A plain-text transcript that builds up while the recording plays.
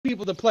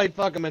people to play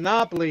fucking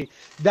Monopoly,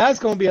 that's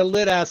gonna be a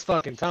lit ass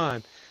fucking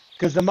time.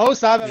 Because the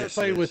most I've ever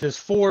played with is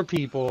 4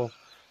 people,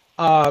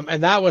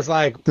 and that was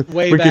like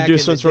way We back could do in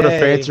some the sort of day.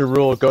 fancy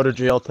rule. Go to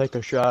jail, take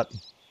a shot.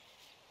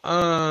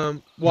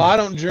 Well, I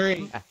don't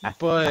drink,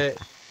 but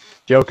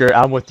Joker,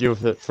 I'm with you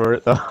for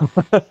it though.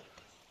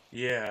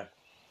 Yeah.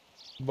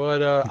 But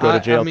Go to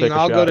jail, I mean, take a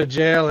I'll go shot. to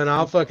jail and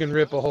I'll fucking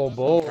rip a whole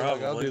bowl. Like, I'll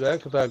Probably. do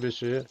that type of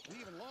shit.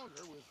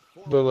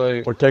 But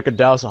like, Or take a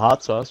douse of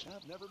hot sauce.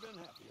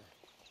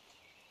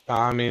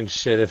 I mean,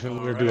 shit. If we're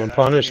Alright, doing I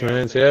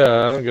punishments, think- yeah,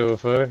 I don't give a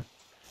fuck.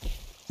 You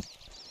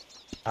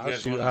I'll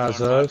guys shoot wanna hot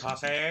join my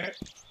sauce.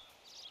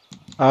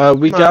 posse?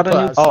 We My got a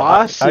new posse.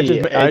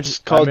 posse. I just It's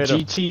called made a-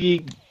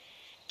 GT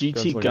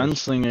Gunslingers.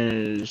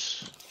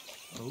 Gunslingers.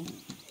 Ooh.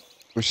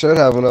 We should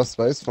have enough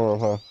space for him,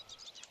 huh?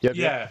 Yep.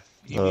 Yeah.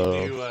 You Oh.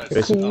 can do,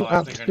 It's Cool, oh,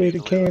 I think I need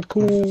opticated to can, leave.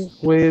 cool.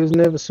 Where it's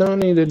never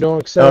sunny, the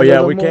dark side. Oh yeah,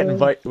 of the we can't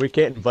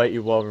moon. invite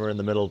you while we're in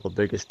the middle of the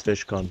biggest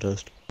fish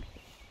contest.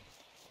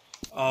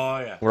 Oh,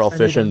 yeah. We're all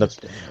fishing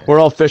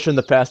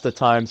to pass the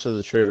time so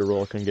the trader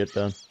roll can get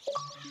done.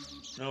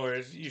 No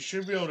worries. You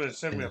should be able to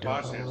send me a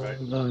posse invite.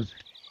 I No,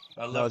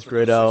 love it's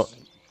grayed out.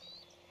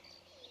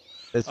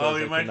 It Oh, says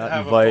you I might cannot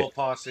have invite. a full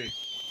posse.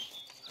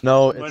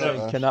 No, it Might says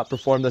have- cannot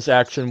perform this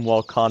action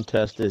while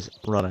contest is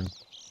running.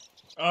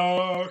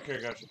 Oh, okay,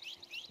 gotcha.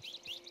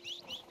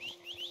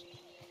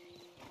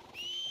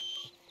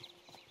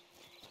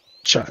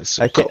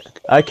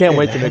 I can't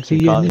wait to make some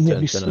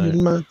content tonight.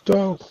 My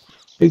throat.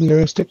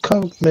 Ignorance to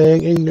cope,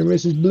 man.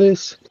 Ignorance is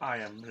bliss. I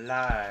am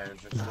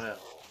live as well.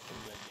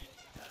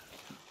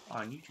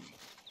 On YouTube.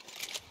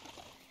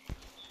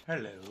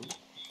 Hello.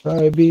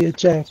 I be a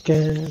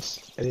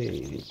jackass.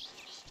 Hey,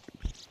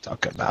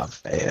 talk about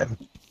fam.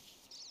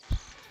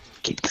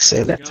 Keep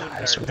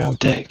sanitized, won't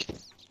take.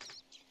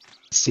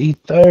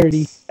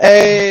 C30.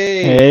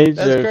 Hey, Hey,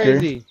 that's Joker.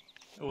 crazy.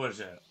 What is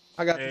that?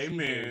 I got Hey, the C30.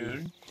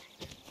 Moon.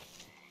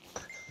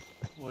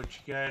 What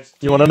you guys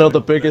You wanna know the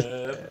biggest-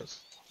 bub?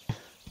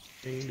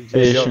 Hey,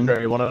 Fishing. Joker,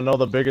 you want to know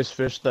the biggest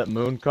fish that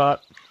Moon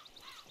caught?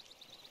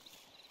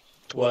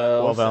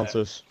 12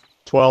 ounces.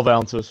 12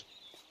 ounces.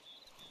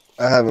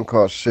 I haven't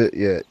caught shit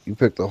yet. You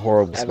picked a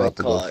horrible spot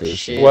to go caught fish.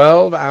 shit.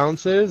 12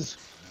 ounces?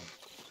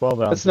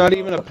 12 ounces. That's not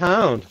even a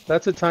pound.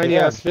 That's a tiny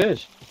Yeah. ass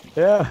fish.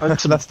 Yeah,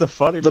 that's the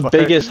funny The part.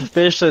 biggest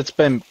fish that's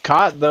been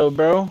caught, though,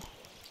 bro.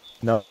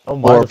 No, oh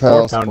my, 4 the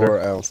pounds, 4-pounder.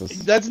 4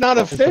 ounces. That's not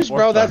a It's a fish,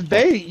 bro. That's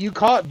 4-pounder. bait. You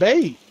caught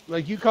bait.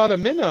 Like you caught a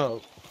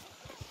minnow.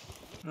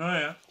 Oh,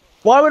 yeah.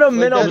 Why would a Like,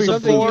 minnow that's be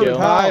something you 4 would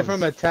buy pounds?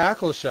 from a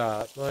tackle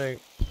shop. Like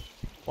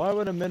Why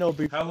would a minnow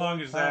be How 4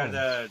 long is that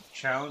pounds?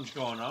 challenge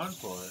going on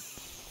for?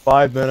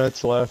 5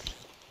 minutes left.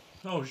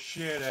 Oh,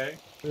 shit, eh?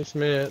 this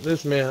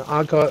man.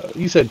 I caught.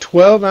 You said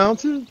 12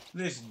 ounces,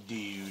 This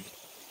dude.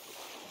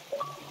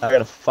 I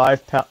got a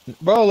 5-pound.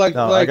 bro. Like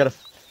No, I like got a.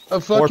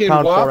 a fucking 4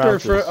 pound, 4 Whopper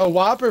for ounces. a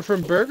Whopper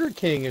from Burger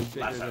King is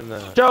bigger than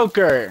that.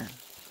 Joker.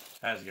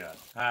 How's it going?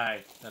 Hi.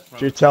 That's my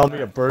Did you tell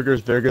me a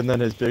burger's bigger than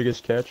his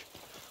biggest catch?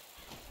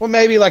 Well,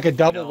 maybe like a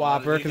double Don't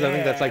Whopper, because I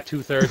think that's like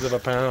do 2/3 of a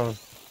pound.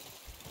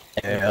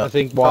 Yeah. I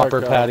think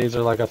Whopper Fuck off. patties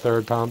are like a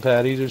 1/3 pound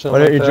patties or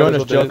something. Why don't you like that join is us,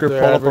 what Joker?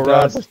 they're Pull up a rod.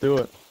 advertising. Let's do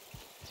it.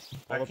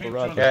 I Pull up a came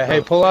rod. from Yeah,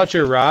 hey, pull out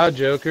your rod,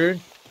 Joker.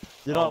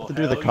 You don't Oh, have to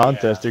do the hell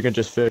contest. yeah. You can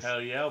just fish.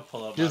 Hell yeah, I'll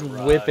pull up Just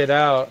my whip rod. it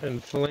out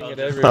and fling I'll it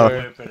just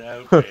everywhere. Whip it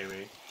out,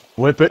 baby.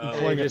 Whip it and Oh, Hey,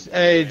 fling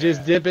it.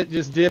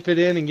 just dip it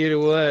in and get it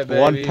wet, baby.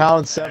 1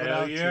 pound, 7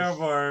 Hell ounces. yeah,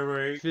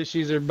 baby.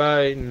 Fishies are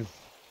biting.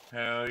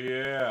 Hell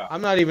yeah.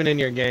 I'm not even in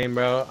your game,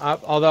 bro.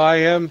 Although I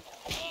am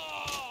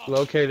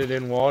located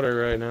in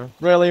water right now,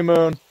 Really,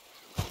 Moon?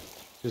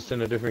 just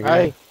in a different game.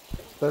 Hey,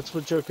 that's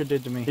what Joker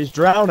did to me. He's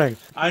drowning.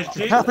 I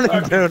did Drowning,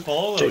 fucking dude.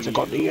 follow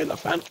you.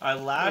 I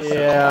laughed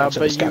Yeah, at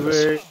but you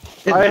were.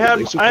 I had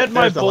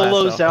my There's the lasso.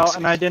 bolos out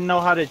and I didn't know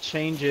how to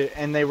change it,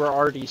 and they were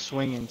already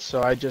swinging,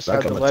 so I just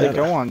had to let it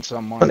go on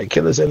someone.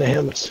 killers in the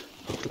hammers.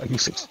 Like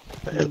 6.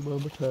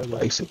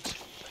 Like 6.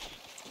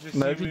 Just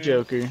Love see you, me?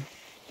 Joker.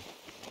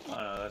 Oh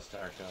no, that's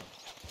Darko.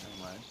 Never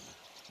mind.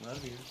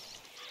 Love you.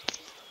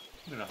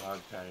 I'm gonna hog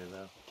tie you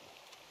though.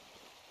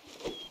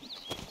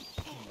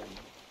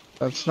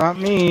 That's not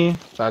me.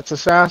 That's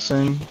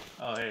Assassin.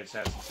 Oh hey,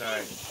 Assassin,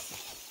 sorry.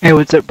 Hey,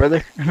 what's up,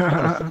 brother?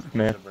 Man.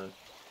 Brother.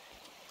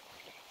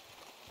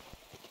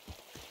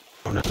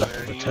 Where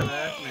are you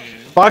at, man?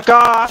 Fuck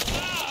off!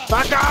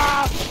 Fuck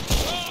off!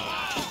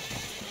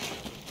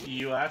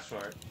 You asked for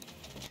it.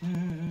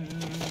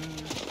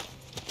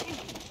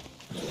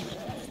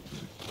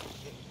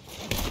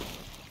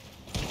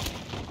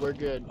 We're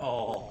good.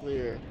 Oh,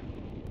 Clear.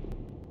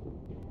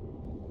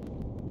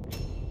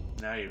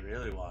 now you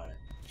really want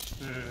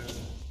it.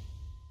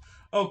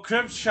 Oh,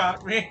 Cribs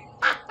shot me.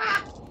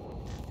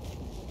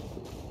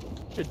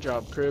 Good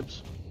job,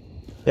 Cribs.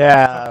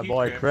 Yeah, Fuck you,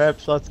 boy, Crips.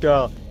 Crips, let's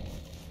go.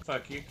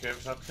 Fuck you,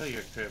 Cribs. I'll kill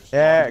your Cribs.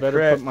 Yeah, Better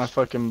Crips. put my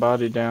fucking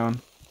body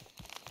down.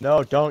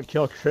 No, don't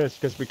kill Crips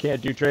because we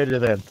can't do trader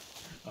then.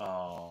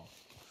 Oh,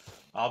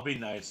 I'll be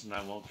nice and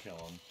I won't kill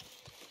him.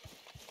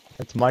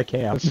 That's my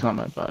camp. That's not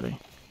my body.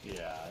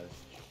 Yeah.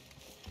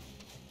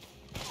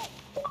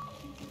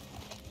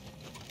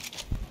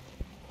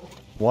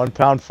 1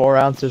 pound 4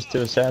 ounces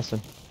to assassin.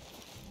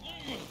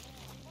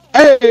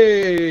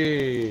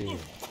 Hey!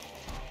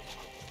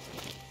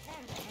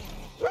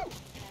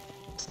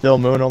 Still,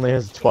 Moon only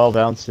has 12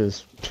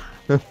 ounces.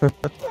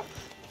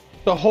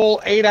 The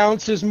whole 8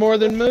 ounces more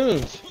than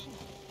Moon's.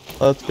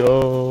 Let's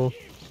go.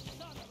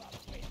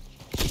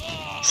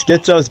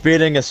 Schizo's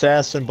beating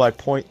assassin by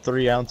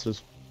 0.3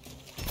 ounces.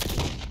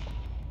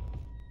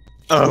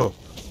 Oh.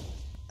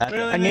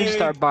 I need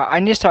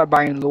to start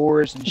buying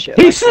lures and shit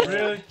He's- like that,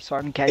 Really? so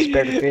I can catch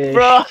better fish.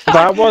 Bro,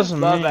 That wasn't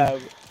my me.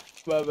 bad.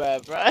 My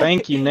bad, bro.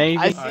 Thank you, Navy.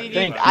 I Thank seen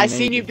you. you, I seen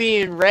Navy. you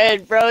being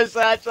red, bro. So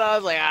that's why I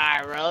was like, all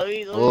right, bro. Let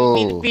me Whoa,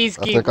 be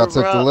the I peacekeeper, think I took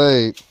the bro.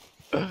 lead.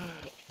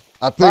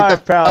 I think 5 I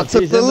pounds.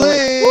 took He's the in the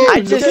lead.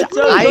 I just-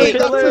 Schizo, I look ain't-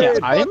 at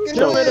Larry. I am Fucking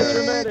 2 minutes lead.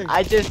 remaining.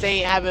 I just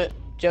ain't having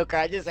Joker.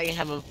 I just ain't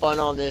having fun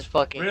on this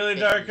fucking. Really,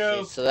 fishing Darko?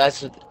 shit, so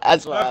that's why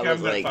Okay, I I'm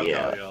was gonna like, fuck all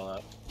yeah. y'all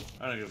up.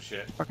 I don't give a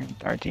shit. Fucking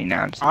 13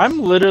 ounces.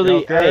 I'm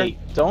literally. Joker. Hey,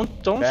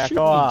 don't Back shoot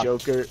off. me,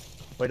 Joker.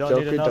 We don't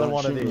Joker, need another don't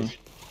one of shoot me. these.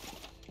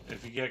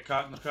 If you get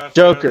caught in the crossfire,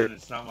 Joker. then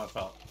it's not my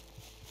fault.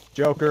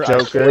 Joker, I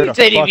Joker. swear to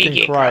Said if you fucking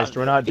get Christ, caught.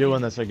 we're not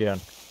doing this again.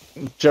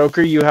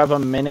 Joker, you have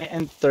 1 minute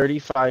and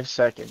 35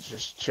 seconds.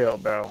 Just chill,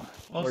 bro.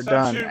 Well, We're stop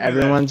done. shooting me then.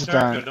 Everyone's Darko,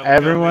 done. don't kill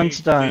Everyone's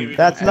me. done. Maybe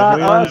That's don't not kill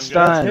me. Everyone's I'm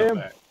getting my done. kill Him.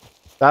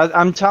 back.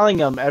 I'm telling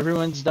them,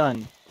 everyone's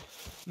done.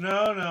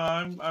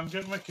 No, I'm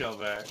getting my kill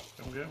back.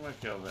 I'm getting my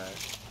kill back.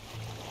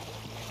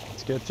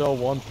 Schizo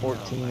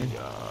 114.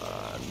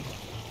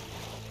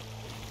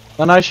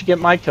 Then I should get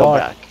my kill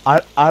Fuck.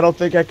 back. I don't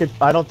think I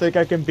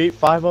can beat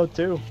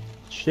 502.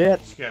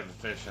 Shit. Scared the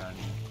fish on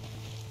you.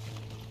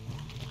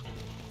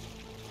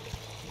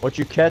 What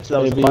you catch?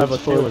 That was Maybe it's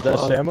 502. Was that 4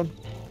 o'clock. salmon?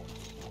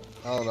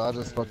 I don't know. I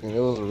just fucking. It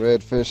was a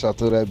red fish. I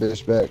threw that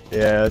bitch back.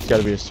 Yeah, it's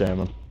gotta be a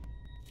salmon.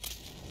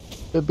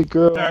 Baby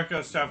girl.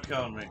 Darko, stop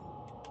killing me.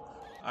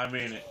 I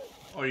mean it.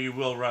 Or you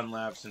will run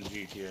laps in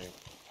GTA.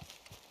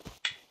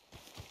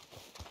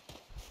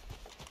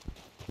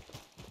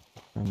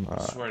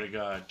 I swear to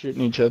God.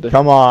 Shooting each other.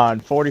 Come on,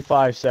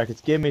 45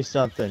 seconds. Give me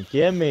something.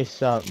 Give me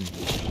something.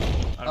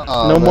 I'm just-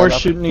 Oh, No man, more I-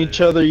 shooting each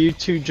other, you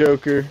two,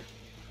 Joker.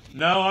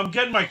 No, I'm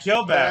getting my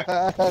kill back.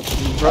 I Bro,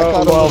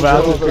 caught a 12 little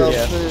ounces 12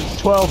 again. fish.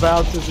 12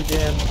 ounces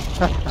again.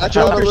 I caught a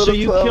Joker, so little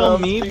you 12 kill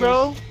ounce me, fish.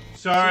 bro?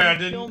 Sorry, I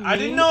kill didn't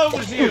me? know it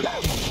was you.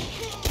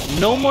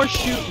 No more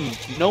shooting.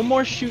 No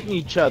more shooting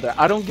each other.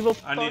 I don't give a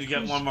fuck I need to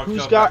get one more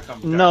who's kill got... back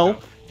on No,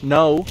 Darko.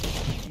 no.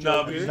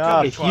 No, because you No,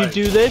 killed me If you twice.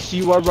 do this,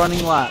 you are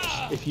running laps.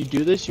 If you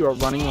do this, you are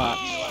running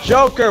laps.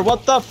 Joker,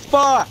 what the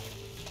fuck?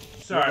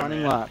 You're Sorry,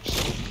 running man.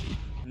 laps.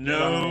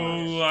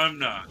 No, I'm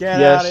not. Get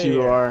Yes, outta you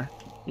here. are.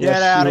 Get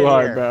Yes, outta you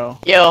are, here. bro.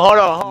 Yo, hold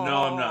on.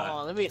 No, I'm not.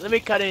 Hold on. Let me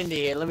cut into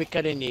here. Let me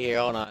cut into here.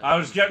 Hold on. I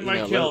was getting my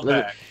You know, kill let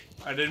me- back.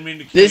 I didn't mean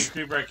to kill This- you,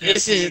 Creeper. I can't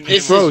this see is- your name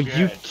this on Bro, your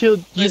you head. killed.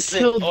 You Listen,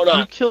 killed. hold on.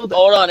 You killed.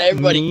 Hold on,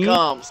 everybody, me?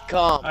 calm.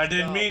 I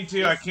didn't mean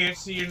to. I can't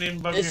see your name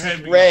above This your is head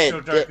because red.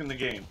 it's so dark in the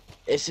game.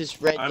 This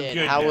is Red I'm Dead.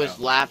 good How now. is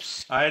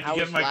laps? I had to How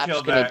get is my laps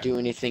kill gonna back. do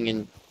anything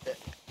in?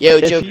 Yo,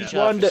 If Joker, he's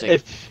chill out wanting for a to,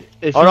 second.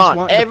 if Hold he's on,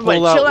 wanting to everybody,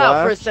 pull chill out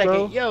for a laps, second.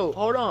 bro, Yo,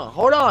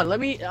 hold on. Let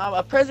me.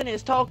 A president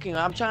is talking.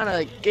 I'm trying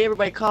to get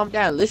everybody calm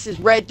down. This is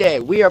Red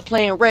Dead. We are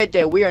playing Red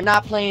Dead. We are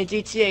not playing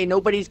GTA.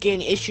 Nobody's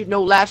getting issued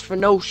no laps for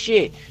no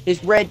shit.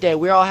 It's Red Dead.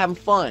 We're all having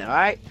fun. All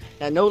right.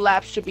 Now, no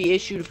laps should be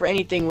issued for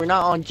anything. We're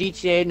not on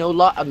GTA. No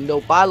law. No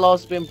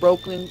bylaws been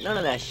broken. None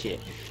of that shit.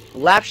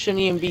 Laps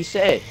shouldn't even be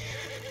said.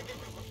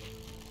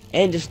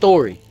 End of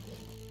story.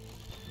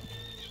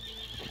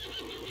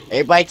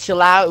 Everybody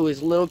chill out. It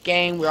was a little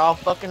game. We're all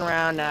fucking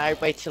around now.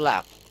 Everybody chill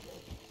out.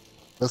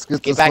 Let's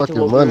get Get this back to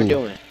fucking what we were money.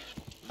 doing.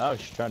 I was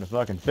just trying to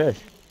fucking fish.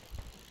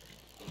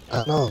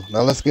 I know.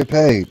 Now let's get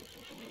paid.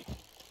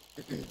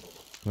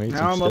 We need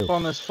now I'm some up stew.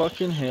 on this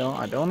fucking hill.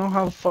 I don't know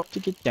how the fuck to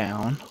get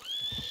down.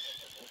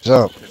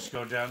 Jump. Just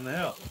go down the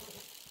hill.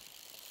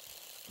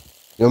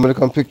 You want me to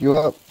come pick you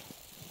up?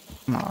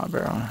 Nah,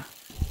 bro.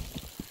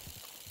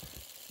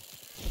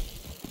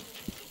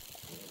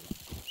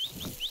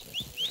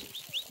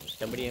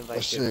 Somebody invite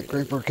Oh, Joker. shit,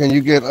 Creeper, can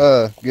you get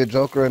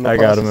Joker in the I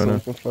got him posse in so it.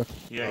 we can fuck-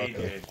 Yeah, he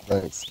Okay, did.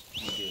 thanks.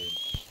 He did.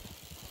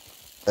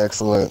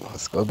 Excellent.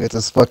 Let's go get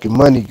this fucking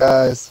money,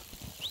 guys.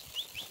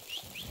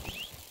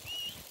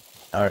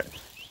 Alright.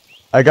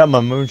 I got my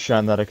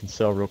moonshine that I can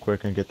sell real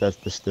quick and get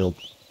that distilled.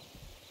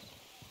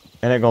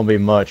 It ain't gonna be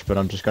much, but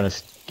I'm just gonna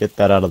get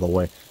that out of the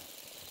way.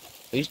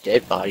 These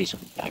dead bodies on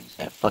the back of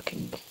that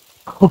fucking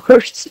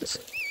horse.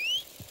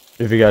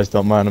 If you guys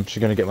don't mind, I'm just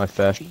gonna get my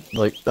fast,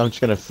 I'm just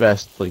gonna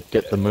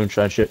get the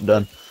moonshine shit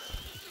done.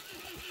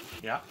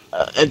 Yeah.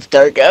 It's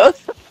Darko.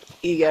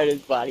 He got his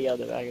body on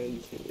the back of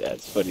his.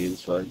 That's funny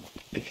as fuck.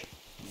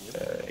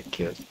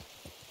 Cute.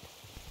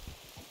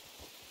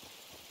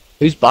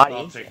 Whose body?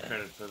 I'll is take that?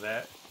 credit for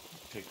that.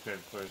 Take credit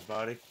for his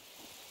body.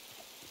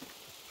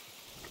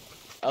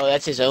 Oh,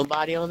 that's his own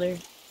body on there?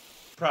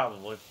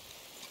 Probably.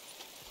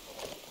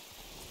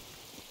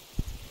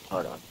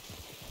 Hold on.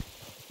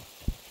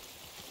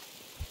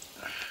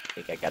 I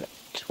think I got a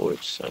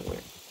torch somewhere.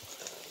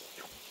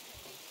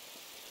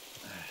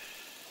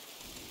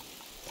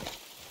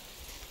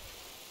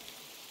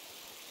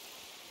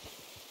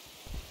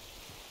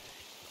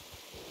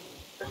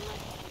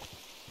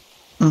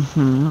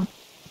 Mm-hmm.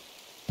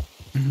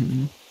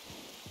 Mm-hmm.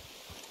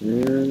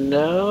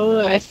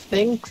 No, I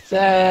think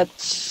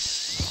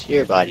that's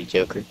your body,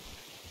 Joker.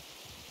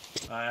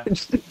 Oh, yeah?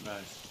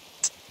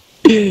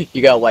 Nice.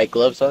 You got white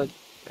gloves on?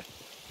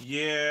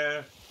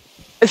 Yeah.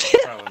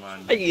 Probably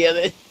mine.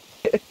 Yeah,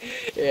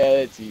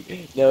 yeah, that's you.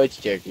 No, it's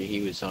Joker. He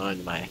was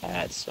on my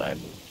hat, so I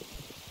moved it.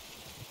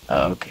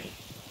 Oh, okay.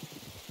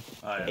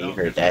 Oh, yeah, Yeah, don't you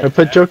heard get that. I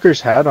put Joker's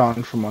hat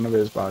on from one of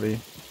his body.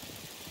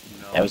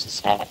 No, That was his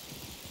hat.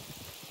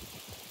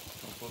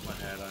 don't put my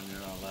hat on. You're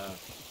not allowed.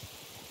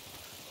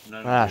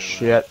 None of Ah, you are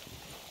shit.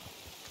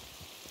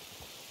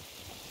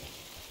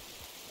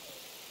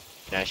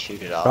 Can I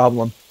shoot it off?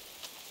 Problem.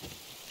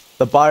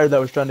 The buyer that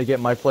was trying to get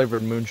my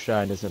flavored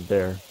moonshine isn't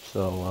there,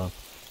 so,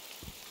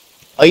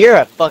 Oh, you're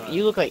a fuck.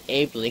 You look like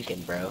Abe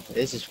Lincoln, bro.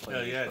 This is funny.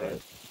 Hell yeah, bro.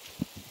 dude.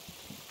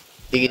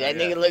 Dude, Hell that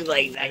yeah. nigga looks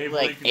like exactly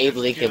like Abe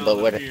just Lincoln, killed but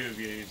a what? few of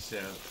you, so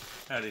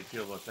how do you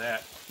feel about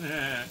that?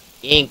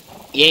 You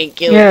ain't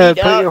killing Yeah, me,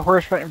 put dog. your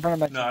horse right in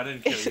front of my. No, I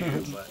didn't kill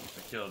you, but I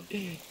killed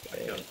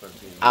quite a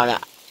few.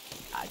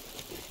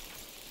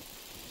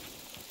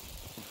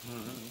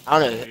 I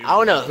don't know. I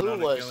don't know who On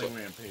a was. killing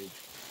rampage.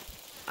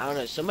 I don't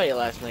know. Somebody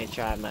last night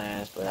tried my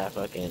ass, but I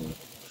fucking.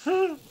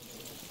 Wait,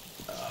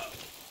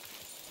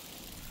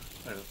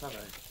 I thought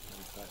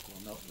I well,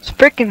 no, It's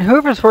freaking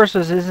Hoover's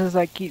horses. This is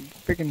like keep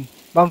freaking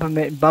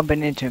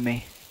bumping into me.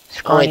 Only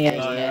Scrawny thing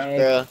ass Oh, is, guy.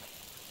 bro.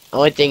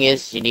 Only thing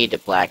is, you need the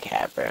black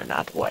hat, bro,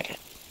 not the white hat.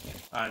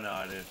 I know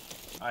I did.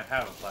 I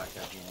have a black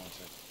hat. You want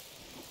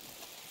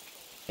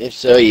it? If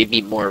so, you'd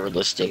be more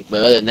realistic.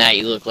 But other than that,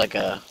 you look like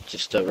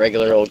just a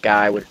regular old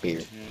guy with a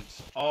beard.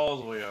 It's all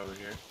the way over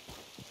here.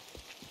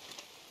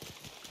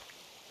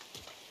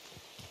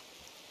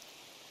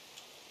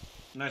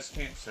 Nice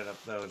camp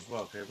setup though as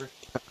well, Kraber.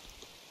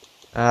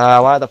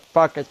 why the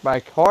fuck is my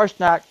horse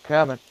not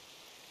coming?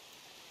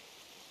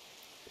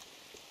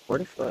 Where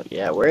the fuck?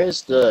 Yeah, where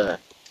is the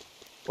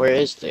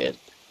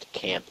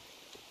camp?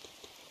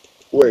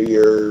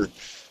 Where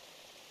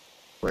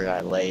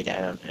I lay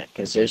down at?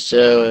 Cause it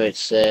says,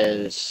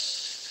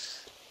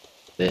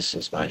 this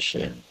is my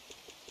shit.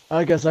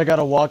 I guess I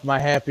gotta walk my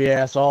happy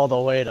ass all the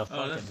way to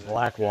fucking that's it.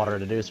 Blackwater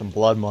to do some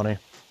blood money.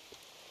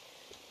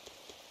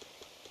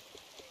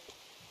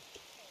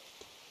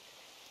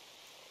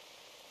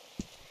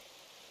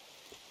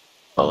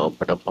 Bum,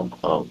 ba-dum, bum,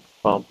 bum,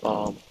 bum,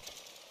 bum.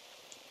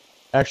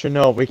 Actually,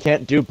 no, we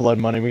can't do blood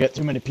money. We got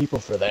too many people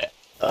for that.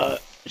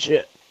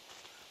 Shit.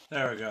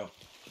 There we go.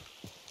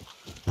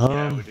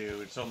 Yeah, we do.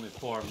 It's only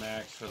 4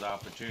 max for the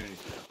opportunities.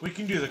 We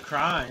can do the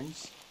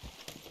crimes,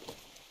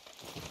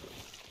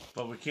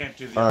 but we can't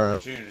do the Alright.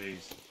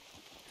 opportunities.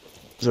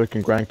 So we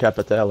can grind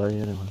Capitale,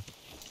 anyway.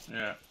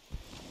 Yeah.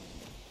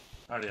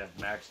 I already have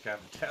max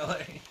Capitale.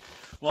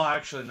 Well,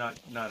 actually,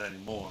 not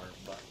anymore,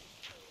 but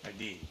I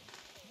did.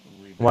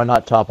 Why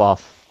not top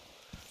off?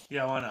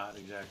 Yeah, why not?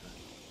 Exactly.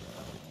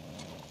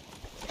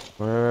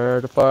 Where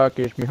the fuck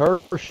is me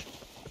hearse?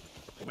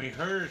 We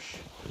Hirsch.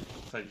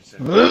 I thought you said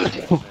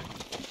Hirsch.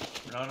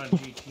 We're not on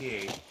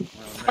GTA.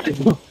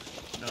 We're on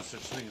no such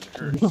thing as a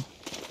Hirsch.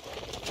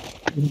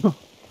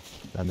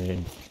 I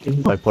mean,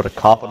 if I put a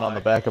coffin on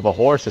the back of a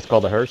horse, it's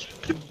called a hearse.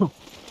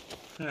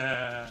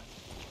 Yeah.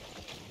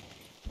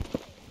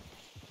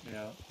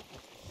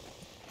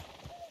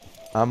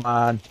 Come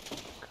on.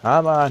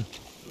 Come on.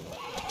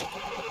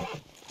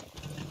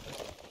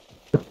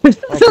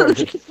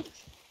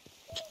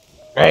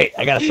 Great,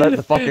 I gotta start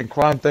the fucking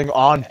crime thing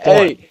on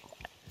foot.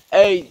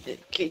 Hey,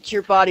 get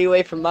your body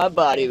away from my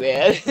body,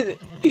 man.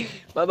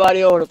 My body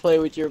don't want to play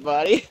with your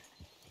body.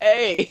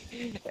 Hey,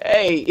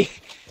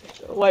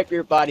 don't wipe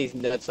your body's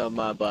nuts on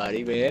my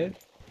body, man.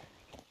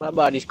 My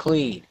body's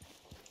clean.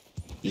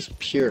 He's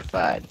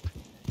purified.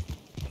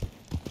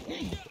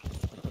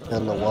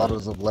 In the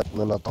waters of Lake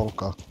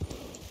Minnetonka.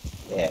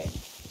 Yeah,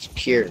 it's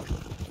pure.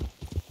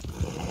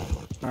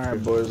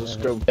 Alright, boys, let's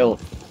go.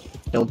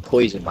 Don't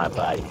poison my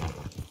body.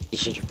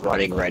 He's just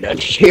running right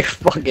under your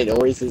fucking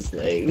horse's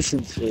legs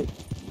and shit.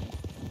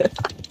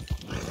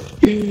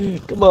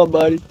 Come on,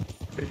 buddy.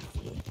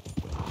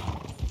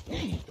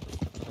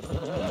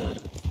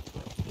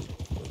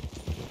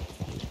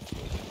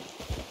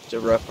 It's a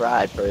rough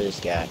ride for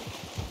this guy.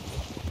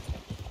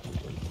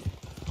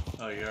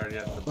 Oh, you already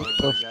have the blood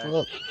What money, the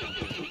guys?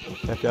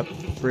 fuck? Yep.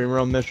 Free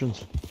roam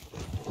missions.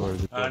 Or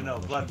is it No,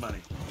 blood money.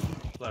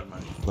 Blood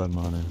money. blood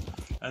money?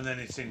 And then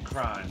it's in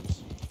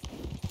crimes.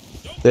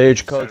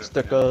 Stagecoach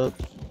stick up.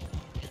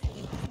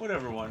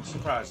 Whatever one.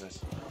 Surprise us.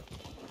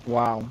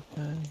 Wow.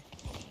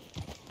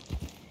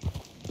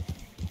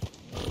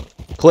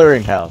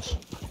 Clearinghouse.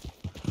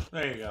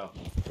 There you go.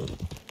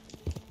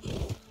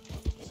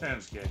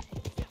 Sounds good.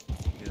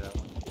 Do that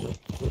one.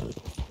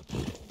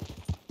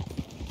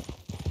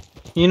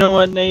 You know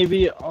what,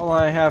 Navy? All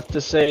I have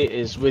to say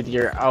is with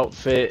your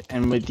outfit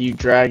and with you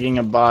dragging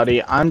a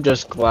body, I'm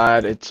just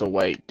glad it's a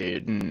white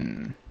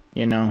dude.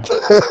 You know?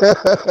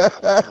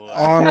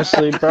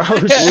 Honestly, bro,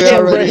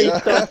 straight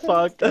the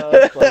fuck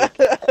up. Like,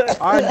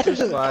 I'm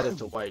just glad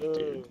it's a white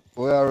dude.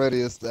 We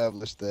already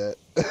established that.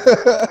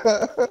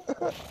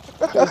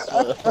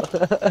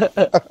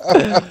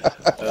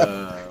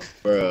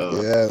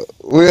 Bro. Yeah,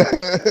 we.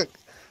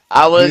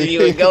 I wasn't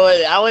even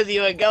going. I wasn't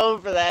even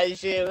going for that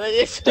shit. But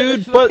it's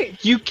Dude,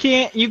 but you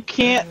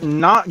can't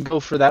not go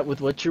for that with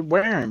what you're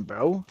wearing,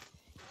 bro.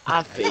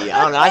 I feel you.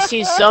 I don't know. I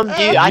seen some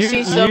dude. I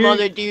seen some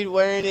other dude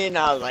wearing it, and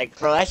I was like,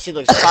 bro, that shit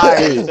looks fire,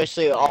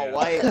 especially all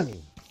white.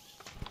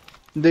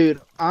 Dude,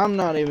 I'm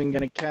not even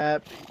gonna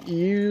cap.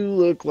 You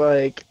look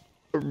like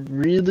a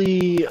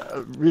really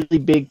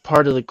big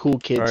part of the cool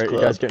kids Alright,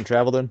 club. you guys getting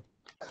traveled in?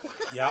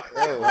 Yep.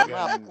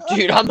 Bro,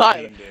 dude, I'm not.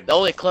 The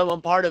only club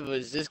I'm part of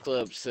is this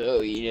club,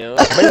 so you know.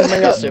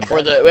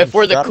 If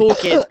we're the cool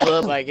kids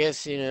club, I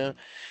guess you know.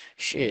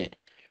 Shit.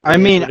 I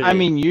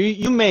mean,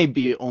 you may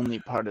be only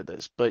part of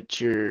this,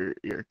 but your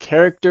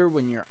character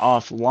when you're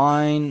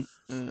offline,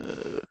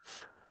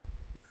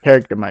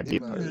 character might be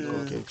part of the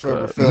cool kids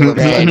club.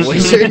 Grand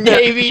Wizard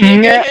Navy,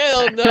 nigga.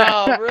 Hell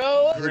no,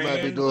 bro. He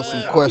might be doing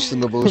some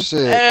questionable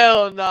shit.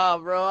 Hell nah,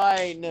 bro. I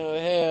ain't no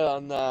hell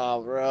nah,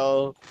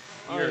 bro.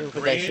 I You're don't even a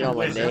put that shit on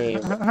my Grand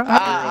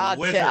name.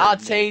 Wizard. I'll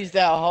change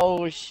that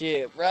whole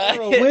shit, bro.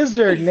 You're a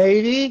wizard,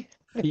 Navy.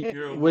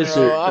 You're a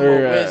Wizard, Bro, I'm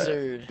or, a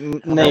wizard.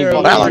 Navy. You're a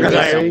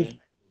Balagazar.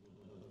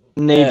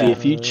 Navy, Yeah.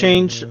 if you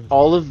change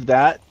all of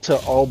that to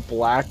all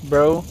black,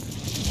 bro,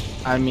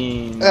 I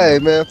mean... Hey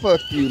man, fuck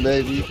you,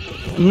 Navy.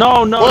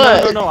 No,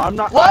 What? no, I'm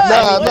not... What?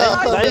 Nah, What?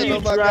 nah, I'm Then you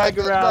not drag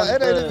saying around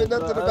it ain't even the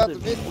nothing about other the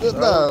people, bitch.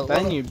 bro. Nah,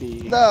 Then you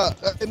be... nah,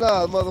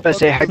 motherfucker. But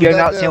say, have you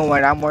not Goddamn. seen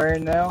what I'm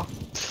wearing now?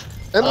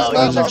 And Oh,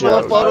 it's that's not a my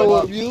joke. photo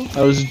of you.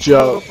 That was a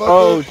joke. Motherfucker,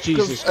 Oh, 'cause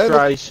Jesus ain't no-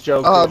 Christ,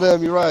 Joker. Oh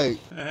damn, you're right.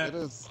 It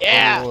is.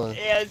 Yeah, only one.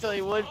 yeah, it's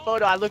only one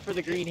photo. I looked for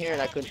the green hair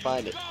and I couldn't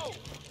find it.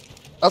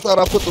 I thought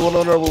I put the one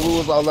on there when we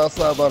was all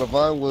outside by the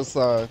Vinewood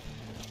sign,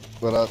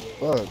 but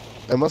fuck.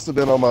 It must have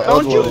been on my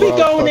Don't other you one. be where I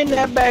going in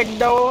fucking- that back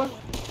door.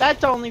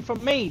 That's only for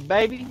me,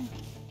 baby.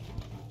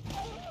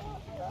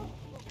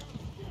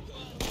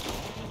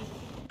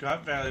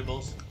 Got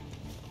valuables.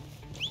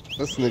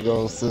 This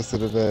nigga on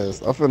sensitive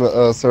ass. I'm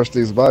finna search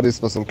these bodies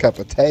for some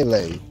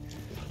capitale.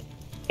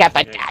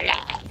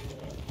 Capitala.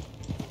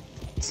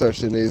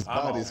 Searching these I'm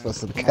bodies on. for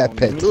some Give me some gold.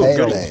 Give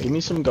capitale.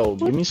 me some gold.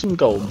 Give me some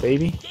gold,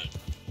 baby.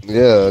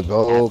 Yeah,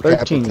 gold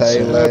 13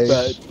 capitale.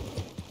 cents.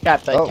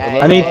 Capitala.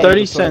 well, I need Oh,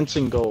 30 so- cents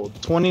in gold.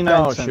 29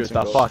 Don't cents shoot in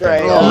the gold. fucking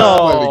Straight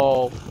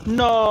gold. up.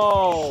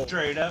 No!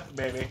 Straight up,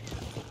 baby.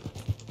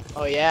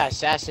 Oh yeah,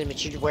 assassin,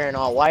 but you're wearing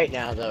all white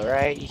now though,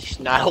 right? You're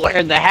just not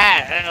wearing the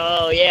hat.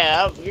 Oh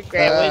yeah, you're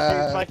Grand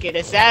Wizard fucking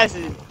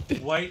assassin.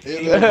 White In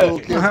Abe the cool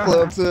Lincoln. kids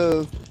club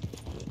too.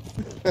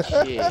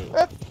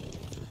 Shit.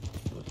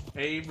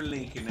 Abe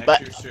Lincoln at But-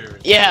 your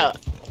service. Yeah.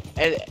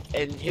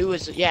 And who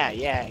was yeah,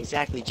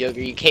 exactly, Joker.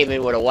 You came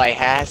in with a white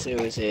hat, so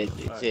it was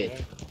Okay.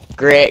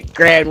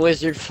 Grand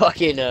Wizard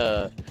fucking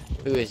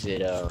who is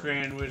it?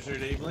 Grand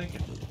Wizard Abe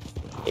Lincoln.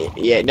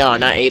 Yeah, no,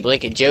 not Abe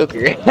Lincoln,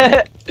 Joker.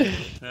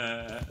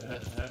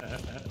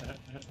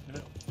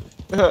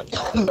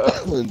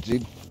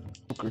 G.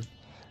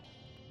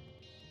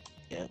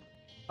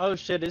 Oh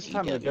shit, it's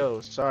time to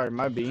go. Sorry,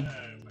 my B.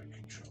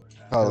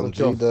 Call him Let's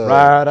go G Dub.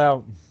 right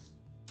out.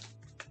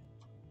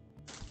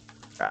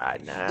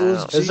 Right now.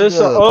 Who's Is this a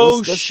G-Dub? oh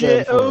What's that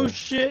shit, stand for? oh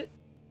shit?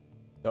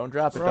 Don't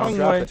drop it, Wrong don't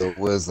drop way. it. The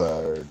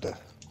Wizard.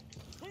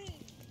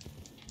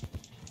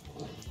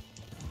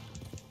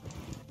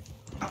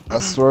 I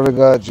swear to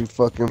God, you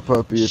fucking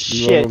puppy. If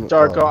you Shit, run-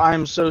 Darko, oh.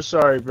 I'm so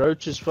sorry, bro.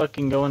 It's just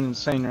fucking going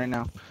insane right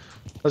now.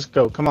 Let's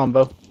go. Come on,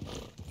 Bo.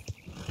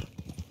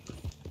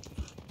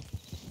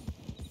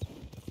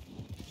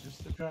 Is this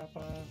the drop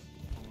off?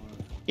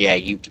 Yeah,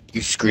 you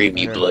scream,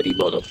 you bloody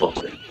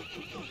motherfucker.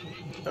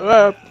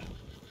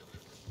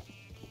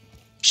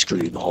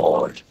 Scream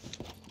hard.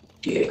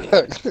 Yeah.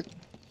 I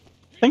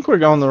think we're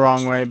going the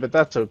wrong way, but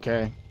that's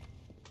okay.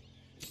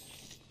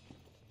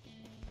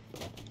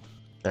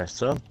 There,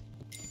 so.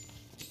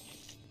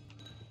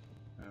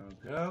 There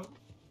we go.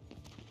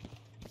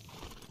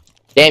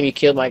 Damn, you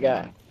killed my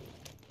guy.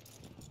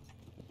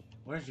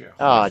 Where's your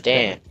Oh horse?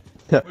 damn.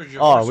 Where's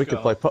your Oh, horse we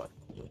could go? play Oh,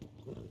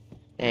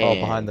 Damn.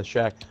 behind the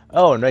shack.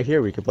 Oh, and right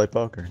here we could play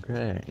poker.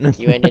 Great.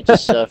 You ended up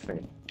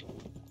suffering.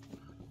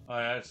 Oh,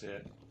 that's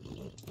it.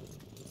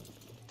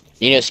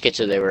 You know,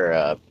 Schizo, there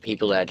were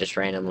people that just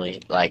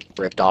randomly like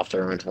ripped off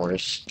their own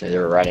horse. They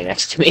were riding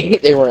next to me.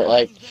 They weren't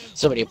like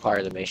somebody a part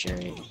of the mission or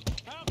anything.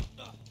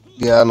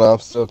 Yeah, I know. I'm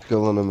still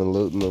killing them and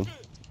looting them.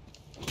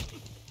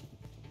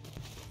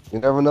 You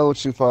never know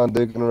what you find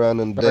digging around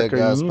in the dead Darko,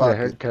 guy's you need a pocket.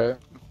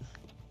 haircut.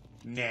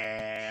 Nah,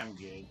 I'm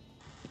good.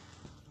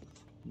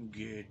 I'm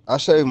good. I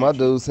shaved my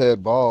dude's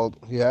head bald.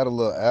 He had a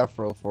little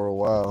afro for a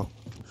while.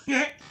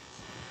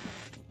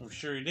 I'm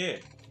sure he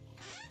did.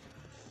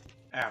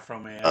 Afro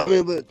man. I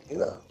mean, but you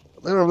know,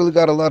 they don't really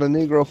got a lot of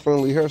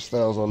Negro-friendly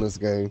hairstyles on this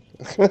game.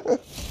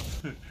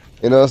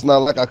 You know, it's not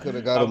like I could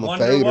have got I him a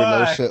wonder fade or no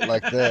why. shit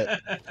like that.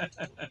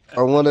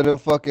 Or one of them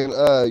fucking,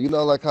 you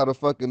know, like how the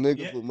fucking niggas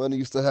Yeah. with money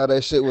used to have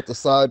that shit with the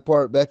side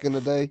part back in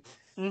the day.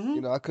 Mhm.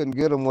 You know, I couldn't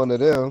get him one of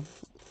them,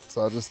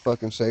 so I just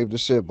fucking shaved the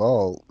shit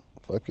bald.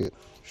 Fuck it.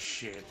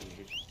 Shit,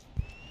 dude.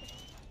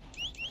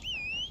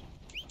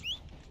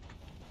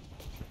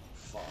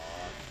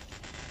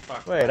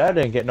 Fuck Wait, that. I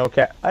didn't get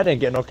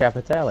no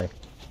Capitale.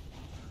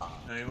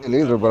 No, you Me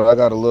neither, would've but I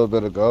got a little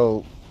bit of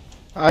gold.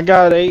 I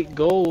got 8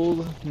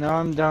 gold. Now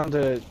I'm down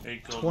to done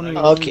 8 gold 21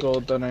 nuggets. Okay.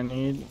 gold that I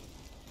need.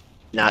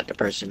 Not the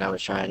person I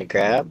was trying to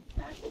grab.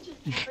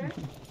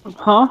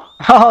 Huh?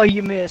 Oh,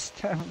 you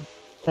missed.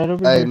 Right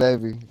over Hey, here.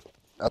 Navy.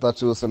 I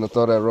thought you was gonna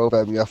throw that rope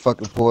at me. I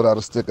fucking pulled out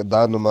a stick of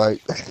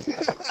dynamite.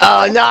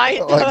 Oh no! I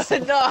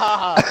Like- no!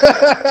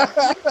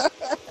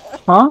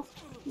 Huh?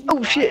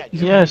 Oh shit!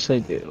 Yes, I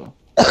do.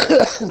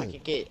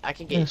 I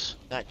can get Yes.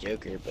 not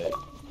Joker, but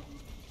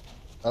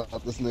I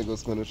thought this nigga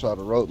was gonna try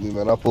to rope me,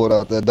 man. I pulled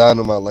out that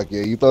dynamite like,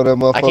 yeah, you throw that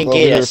motherfucker I can over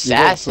here get if you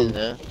want Assassin to.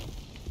 though.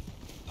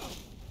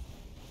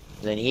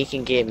 Then he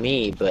can get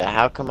me, but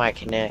how come I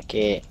cannot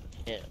get?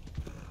 It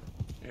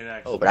Oh,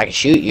 actually- but I can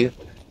shoot you.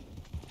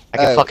 I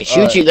can Hey, fucking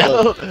shoot you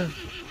though.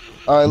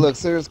 All right, look,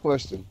 serious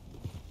question.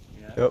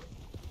 Yeah.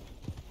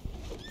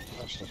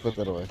 I should put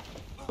that away.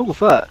 Oh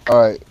fuck. All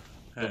right,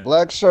 the Hey,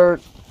 black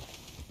shirt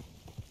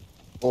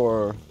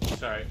or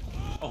sorry.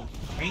 Oh,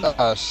 damn.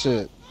 ah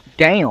shit.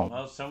 Damn.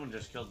 Well, someone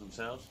just killed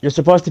themselves. You're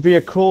supposed to be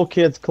a Cool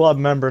Kids Club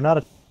member, not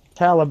a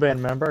Taliban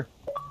member.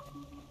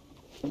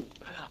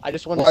 I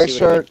just want to White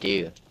see what it would shirt.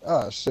 do.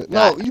 Ah shit.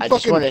 No, No, you I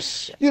just fucking. want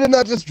to. You did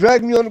not just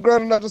drag me on the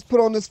ground and not just put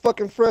on this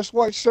fucking fresh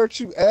white shirt,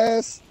 you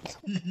ass.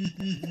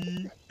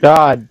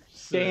 God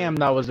damn,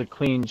 that was a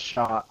clean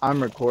shot.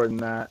 I'm recording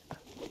that.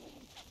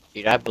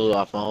 Dude, I blew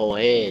off my whole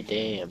head.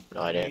 Damn.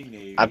 No, I Hey, didn't.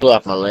 Navy. I blew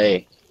off my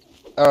leg.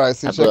 All right,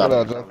 see, I check blew it up.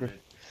 out, Joker.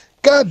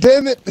 God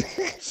damn it.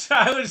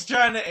 I was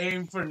trying to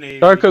aim for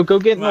Navy. Darko, go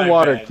get in My the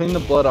water. bad, Clean the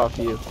dude. blood off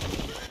you.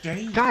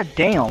 Damn. God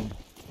damn.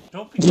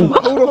 Don't be so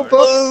Hold on,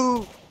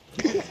 hard. fuck.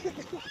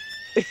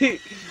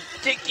 Tick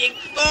tick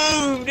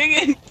boom,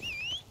 nigga.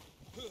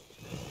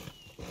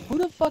 Who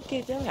the fuck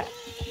is that?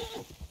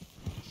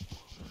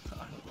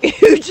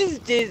 Who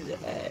just did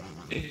that?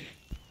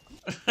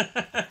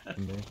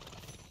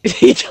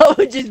 He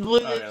totally just blew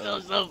Oh, yeah.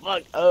 themselves the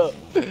fuck up.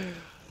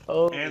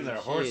 Oh, And their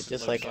shit, horse,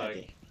 just it like looks I like.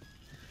 did.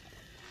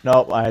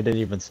 Nope, I didn't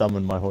even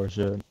summon my horse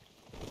yet.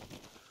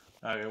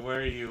 Okay, where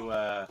are you,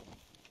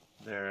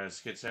 there,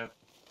 Schizo?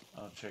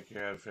 I'll check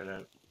your outfit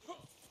out.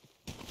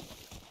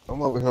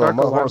 I'm over here on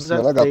my Darko, why horse, was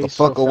man. that I got the face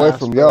so fuck away fast,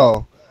 from bro?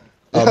 y'all.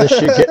 Oh, this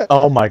shit get.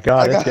 Oh my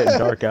god, I it's got- getting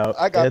dark out.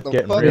 I got It's the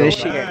getting fuck real This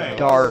away shit dark. got Nice.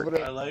 dark.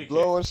 I like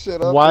Blowing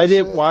shit up. Why and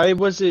did? shit. Why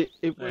was it?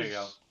 It There you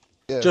go. was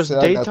Yeah, just see,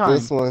 I got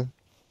this daytime. one.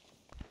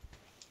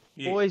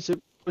 boys. It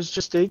was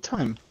just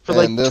daytime for And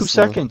like this 2 one.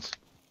 seconds.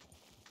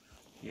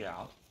 Yeah.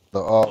 The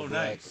all Oh, black.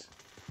 nice.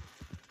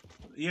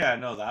 Yeah, I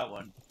know that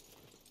one.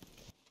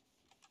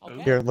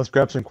 Okay. Here, let's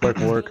grab some quick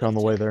work on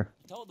the way there.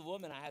 I told the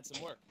woman I had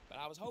some work, but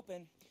I was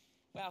hoping.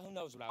 Well, who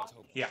knows what I was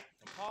hoping? Yeah.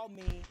 They called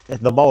me.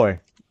 It's the boy.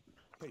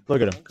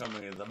 Look at him.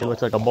 Coming in the He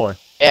looks like a boy.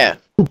 Yeah,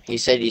 he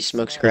said he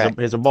smokes crack.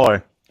 He's a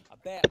boy.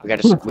 We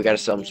gotta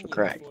sell him some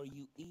crack.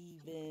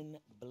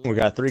 We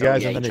got 3 Oh,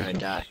 guys yeah, in he the trying to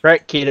die.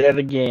 Right, kid it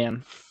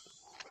again.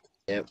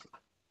 Yep.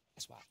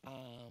 That's why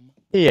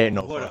He ain't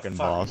no What a fucking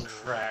fucking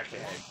boss.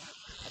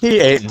 crackhead. He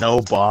ain't no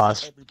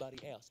boss. everybody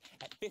else.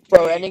 At 15,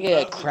 Bro, that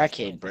nigga a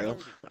crackhead, bro.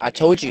 I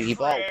told you he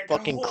bought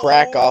fucking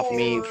crack off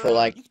me for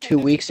like 2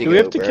 weeks ago, Do we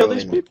have to bro, kill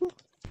these and people?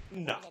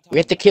 No. we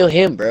have to kill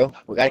him, bro.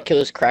 We gotta kill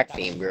this crack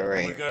fiend, bro, We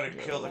right? gotta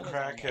kill the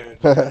crackhead.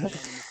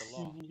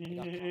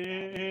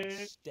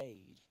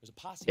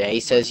 Yeah, he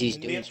says he's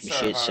doing some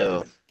shit,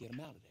 so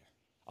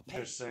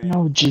Just saying.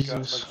 No, We got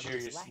Jesus.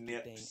 luxurious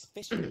nips.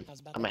 I'm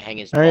gonna hang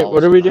his Alright, balls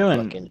what are we in my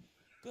doing? fucking-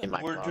 in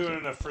my We're closet.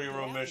 doing a free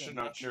roam mission,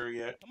 not sure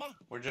yet.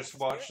 We're just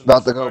watching About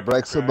this to go fucking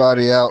break crackhead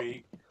somebody out.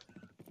 speak.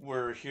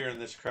 We're hearing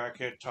this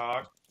crackhead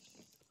talk.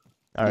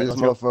 Alright, These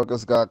let's go.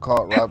 motherfuckers got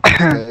caught robbing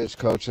the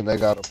stagecoach and they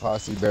got a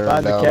posse bearing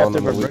Find the down on captain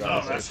them and we and Oh,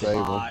 gotta that's save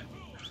them. hot.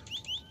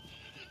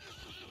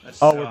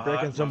 That's Oh, so we're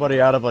breaking hot. somebody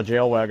out of a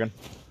jail wagon.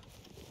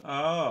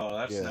 Oh,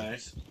 that's Yeah.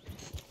 nice.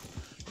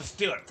 Let's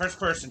do it. First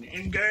person,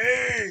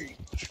 engage!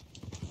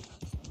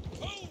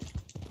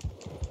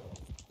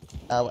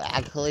 Oh,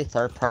 actually,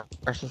 third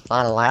person's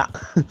not allowed.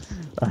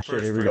 Oh shit,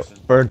 First here we go. person.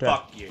 Burn time.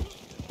 Fuck you.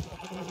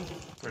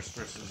 First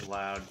person's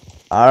allowed.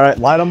 Alright,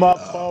 light them up,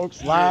 folks.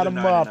 You're Light the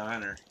them up.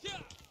 99er.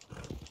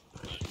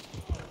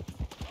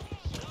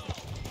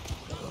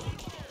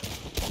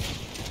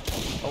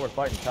 Oh, we're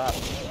fighting cops.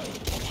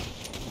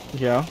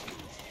 Yeah.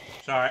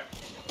 Sorry.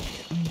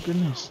 Oh,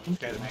 goodness.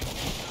 Okay, mate.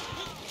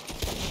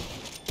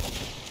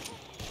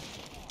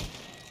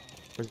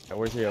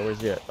 Where's he at?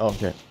 Where's he at? Oh,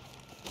 okay.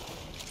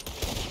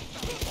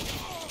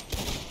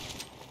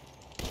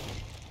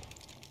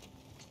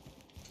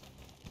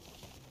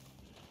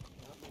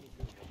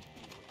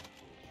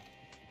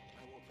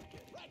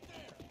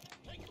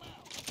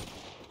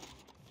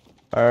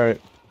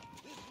 Alright.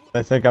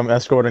 I think I'm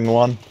escorting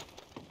one.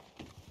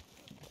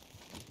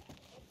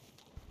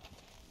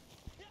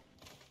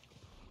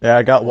 Yeah,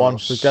 I got one.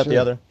 Who's got the shit.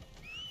 other?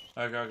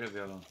 I gotta get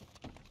the other one.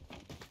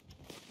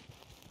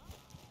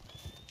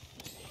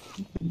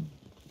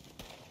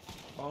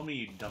 Follow me,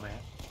 you dumbass.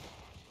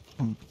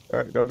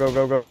 Alright, go, go,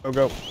 go, go, go,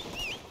 go.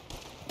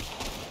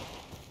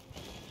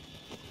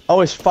 Oh,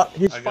 he's I got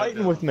fighting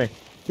that with one. me.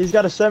 He's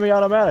got a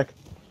semi-automatic.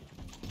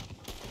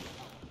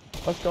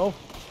 Let's go.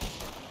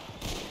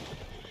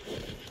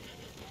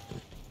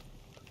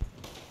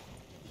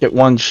 Get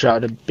one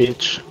shot,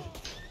 bitch.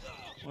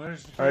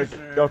 Where's the Alright,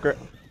 prisoner? Joker.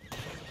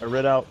 I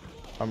rid out.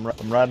 I'm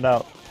riding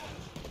out.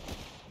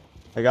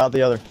 I got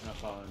the other. He's not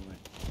following me.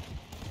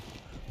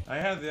 I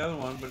have the other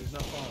one, but he's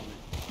not following me.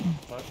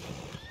 Fuck.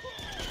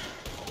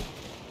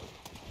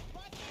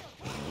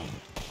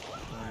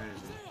 Where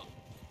is he?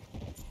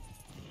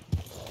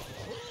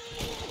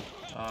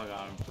 Oh, I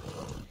got him.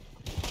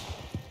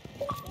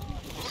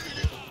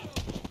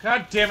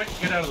 God damn it!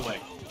 Get out of the way.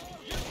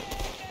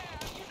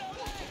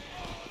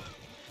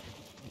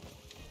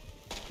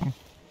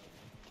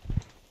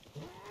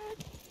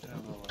 Get out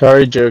of the way.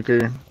 Sorry,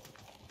 Joker.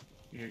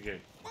 You're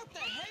good.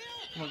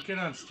 Come on, get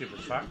on, stupid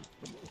fuck.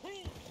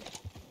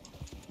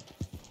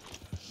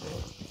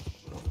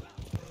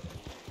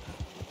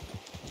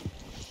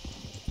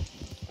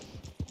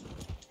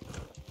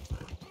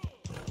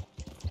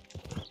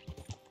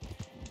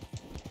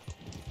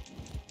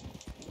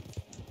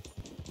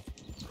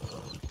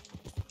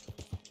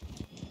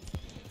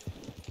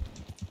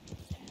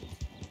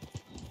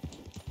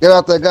 Get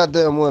out that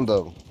goddamn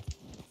window.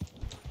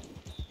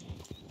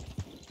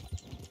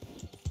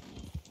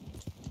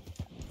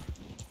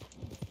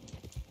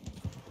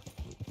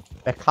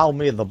 They call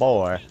me the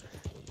boy.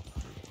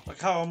 They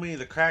call me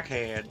the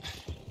crackhead.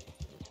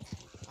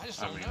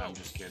 I mean, I'm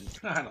just kidding.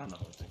 I don't know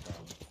what they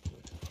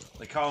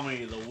call me.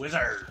 They call me the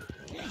wizard.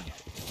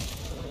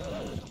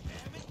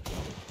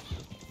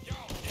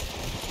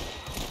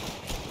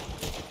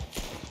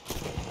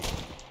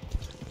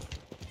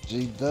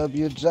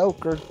 GW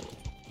Joker.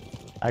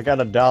 I got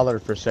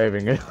 $1 for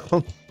saving it.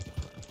 $1.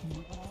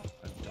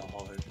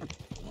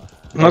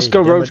 Let's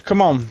go, Roach.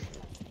 Come on.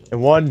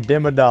 And one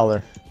dim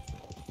 $1.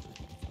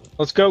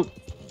 Let's go.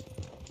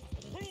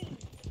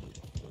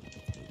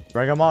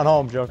 Bring him on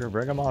home, Joker.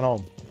 Bring him on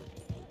home.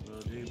 Will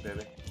do,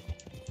 baby.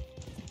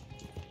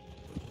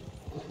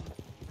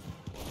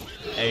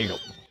 There you go.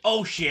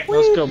 Oh shit!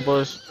 Let's go,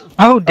 boys.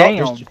 Oh,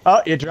 damn.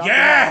 Oh, you dropped it.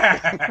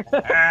 Yeah!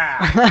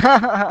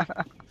 I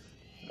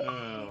Oh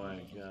my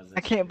god.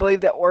 that's- can't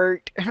believe that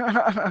worked.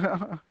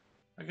 I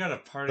got a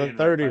party The in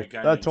 30, by a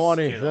guy the named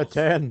 20, the Skittles.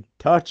 10.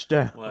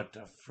 Touchdown. What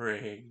the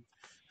frig?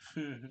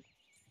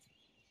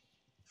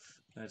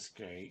 That's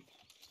great.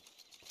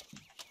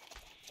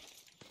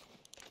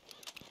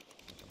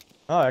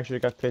 Oh, I actually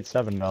got paid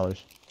 $7.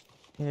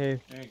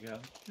 Yay. There you go.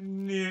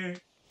 Yeah.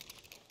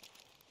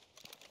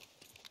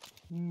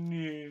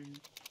 Yeah.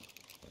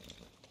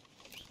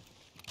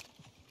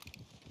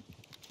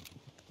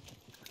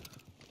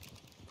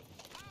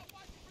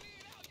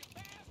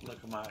 Look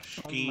at my Oh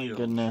skills. my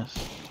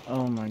goodness.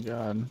 Oh my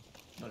god.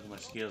 Look at my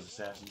skills,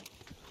 assassin.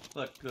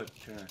 Look,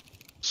 turn.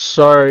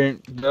 Sorry,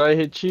 did I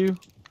hit you?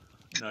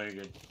 No, you're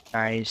good.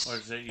 Nice. Or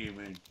is that you,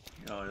 man?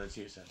 Oh, that's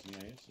the assassin. Yeah,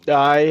 yes.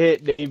 I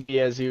hit Davey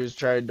as he was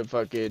trying to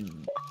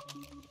fucking.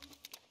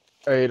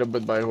 I hit him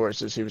with my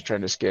horses. He was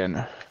trying to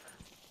skin.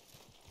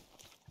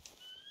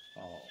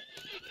 Oh.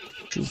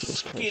 Jesus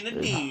Skin a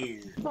Christ, dude.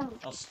 deer.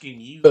 I'll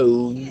skin you.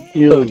 Boom.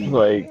 You look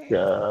like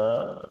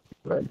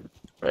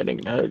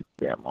Riding Hood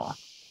grandma.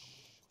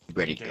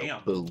 Ready to go.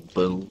 Damn. Boom,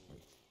 boom.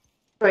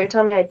 Are you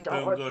telling me I Boom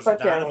don't look goes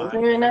fucking dynamite.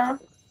 amazing right now?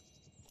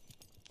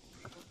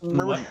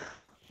 What?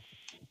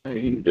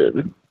 You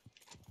did.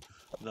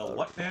 The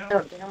what now?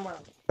 No, damn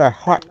well.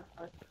 What?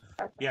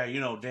 Yeah, you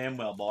know damn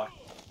well, boy.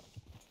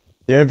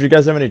 Yeah, if you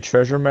guys have any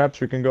treasure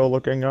maps we can go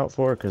looking out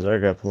for, because I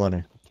got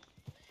plenty.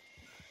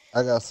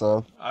 I got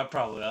some. I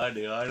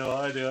do. I know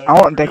I do. I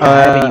don't think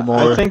I have any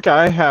more. I think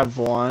I have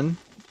one.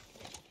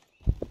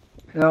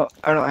 No,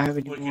 I don't have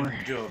any We more.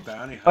 can do a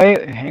bounty hunt. Oh,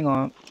 wait, hang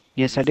on.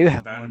 Yes, I do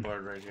have Bounty one.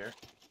 board right here.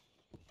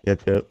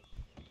 Yep.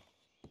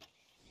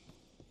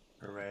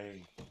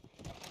 Hooray.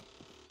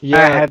 Yeah,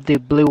 I have the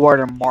Blue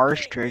Water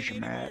Marsh treasure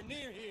map.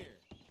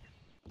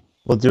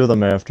 We'll do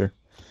them after.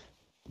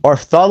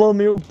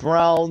 Bartholomew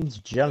Brown's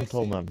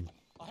Gentleman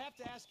I'll have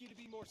to ask you to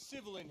be more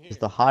civil in here. is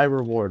the high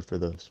reward for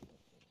this.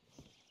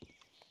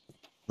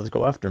 Let's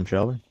go after him,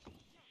 shall we?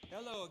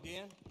 Hello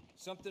again.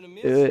 Something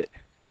amiss? Do it.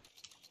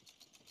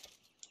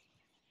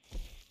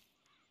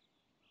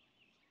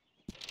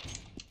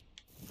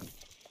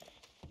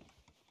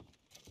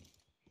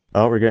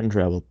 Oh, we're getting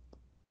traveled.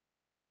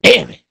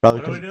 Damn it!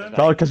 Probably What are we doing?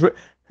 because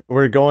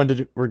we're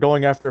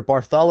going after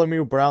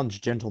Bartholomew Brown's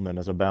Gentleman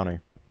as a bounty.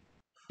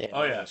 Damn,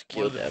 Oh I yeah, almost one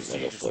killed of the that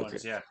prestigious motherfucker.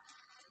 ones, yeah.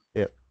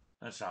 Yep.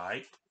 That's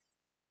alright.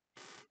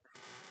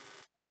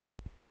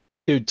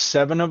 dude,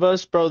 7 of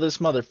us, bro. This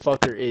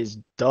motherfucker is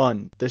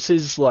done. This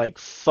is like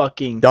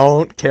fucking.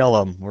 Don't kill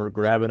him. We're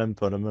grabbing him,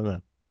 put him in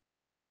there.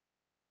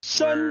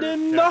 Send We're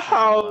in the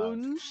definitely alive.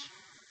 hounds.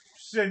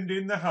 Send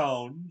in the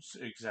hounds.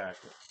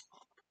 Exactly.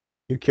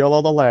 You kill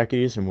all the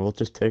lackeys, and we'll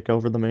just take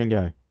over the main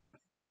guy.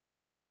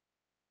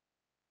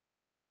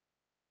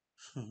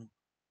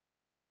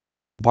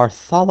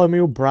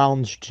 Bartholomew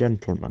Brown's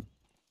Gentleman.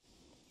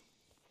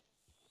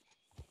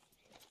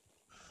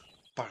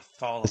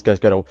 Bartholomew.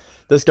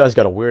 This guy's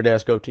got a weird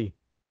ass goatee.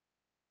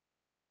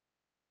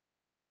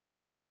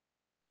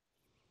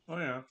 Oh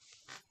yeah.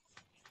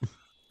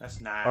 That's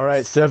nice. All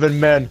right, 7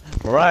 men,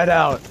 right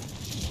out.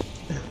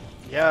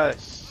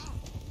 Yes.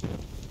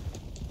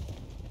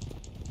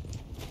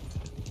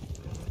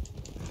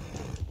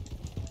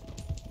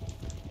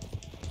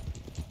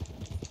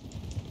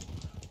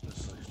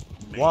 This looks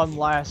amazing. One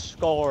last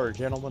score,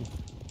 gentlemen.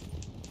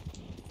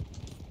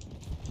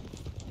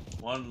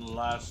 One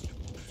last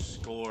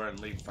score and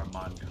leave for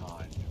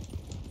mankind.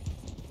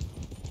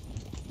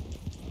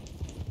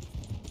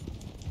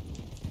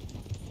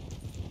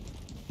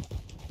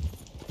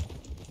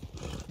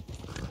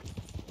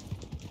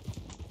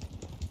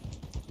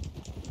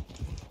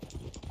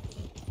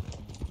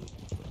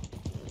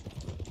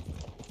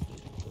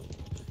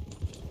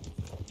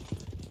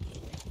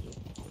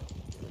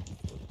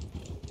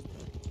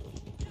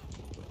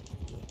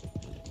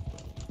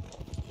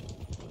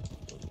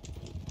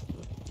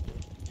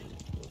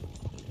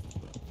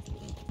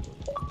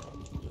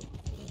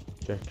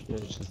 Check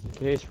this is the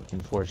case. We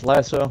can forge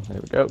lasso. There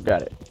we go.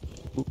 Got it.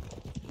 Oop.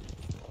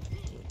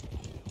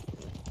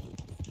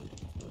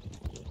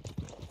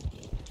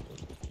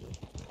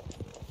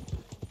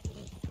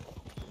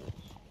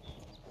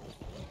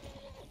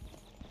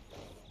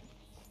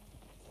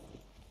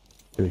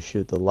 Do we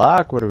shoot the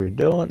lock? What are we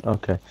doing?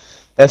 Okay.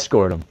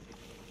 Escort him.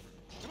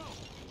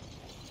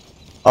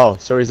 Oh,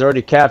 so he's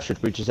already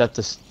captured. We just have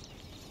to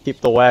keep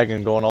the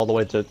wagon going all the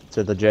way to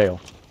the jail.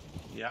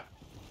 Yeah.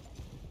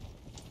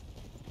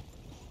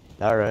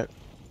 Alright.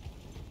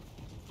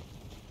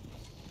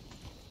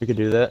 We could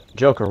do that.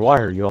 Joker, why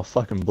are you all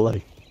fucking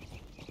bloody?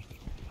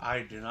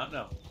 I do not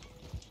know.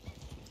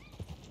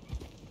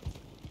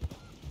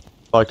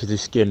 Probably because you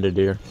skinned a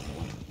deer.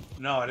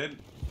 No, I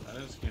didn't. I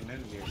didn't skin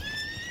any deer.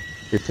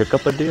 Did you pick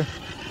up a deer?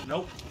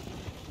 Nope.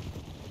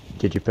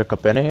 Did you pick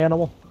up any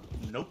animal?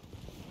 Nope.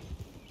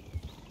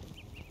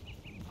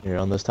 You're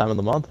on this time of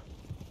the month?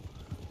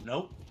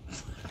 Nope.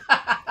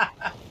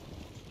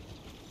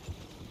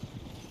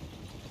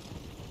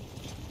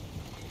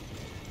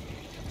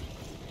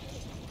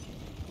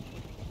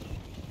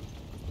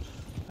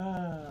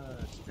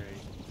 That's great.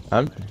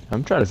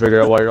 I'm trying to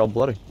figure out why you're all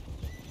bloody.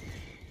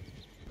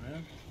 Well,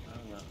 I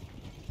don't know.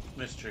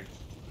 Mystery.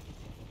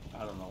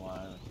 I don't know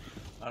why.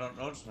 I don't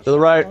notice myself. To the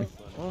right.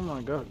 Oh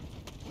my god.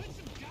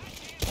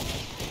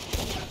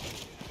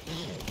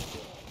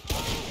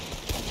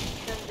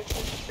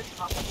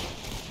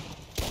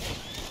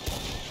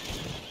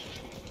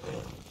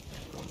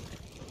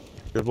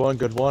 Good one,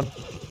 good one.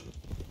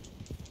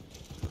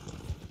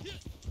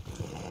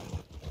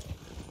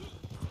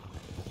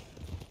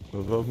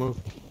 Move, move, move.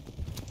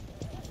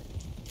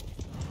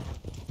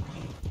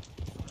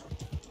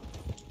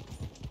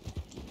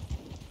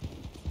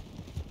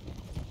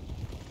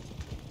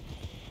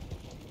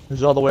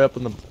 Who's all the way up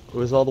in the?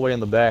 Who's all the way in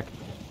the back?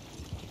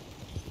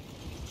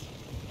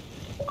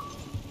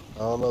 I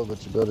don't know,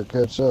 but you better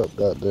catch up,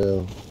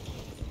 goddamn.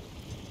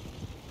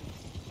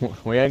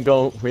 We ain't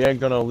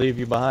gonna leave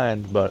you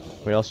behind, but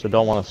we also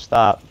don't want to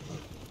stop.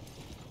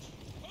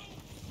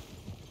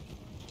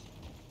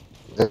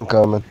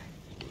 Incoming.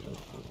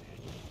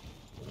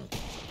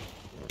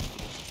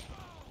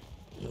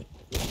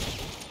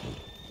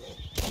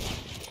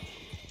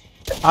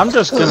 I'm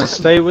just gonna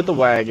stay with the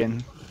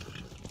wagon.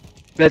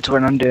 That's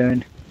what I'm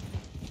doing.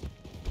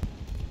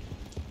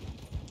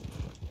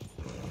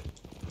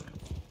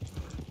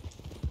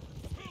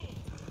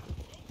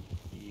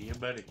 Yeah,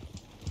 buddy.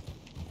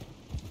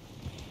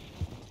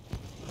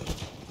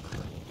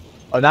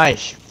 A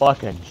nice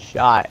fucking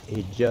shot.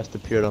 He just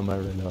appeared on my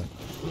radar.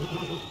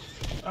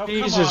 Oh,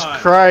 Jesus come on.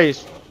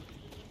 Christ.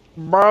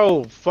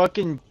 Bro,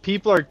 fucking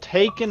people are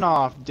taking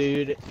off,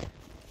 dude.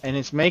 And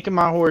it's making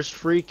my horse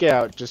freak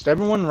out. Just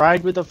everyone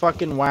ride with the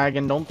fucking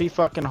wagon. Don't be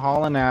fucking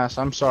hauling ass.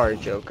 I'm sorry,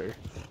 Joker.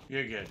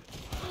 You're good.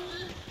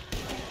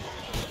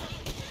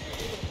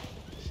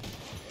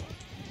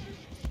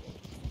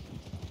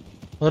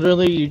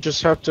 Literally, you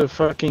just have to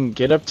fucking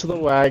get up to the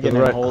wagon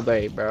Right. and hold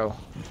A, bro.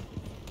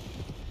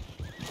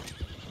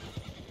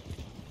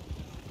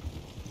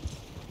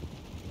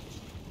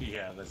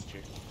 Yeah, that's true.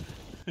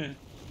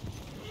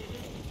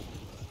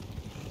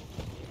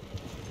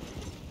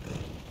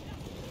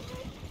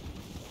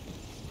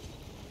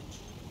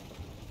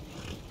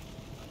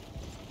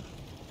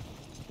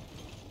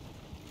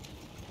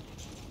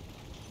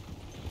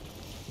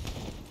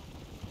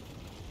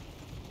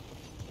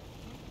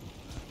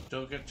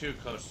 Don't get too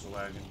close to the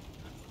wagon,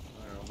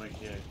 or it'll make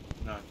you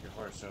knock your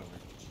horse over.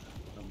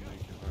 It'll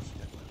make your horse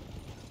get.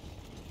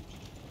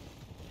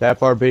 Tap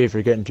RB if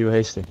you're getting too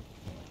hasty.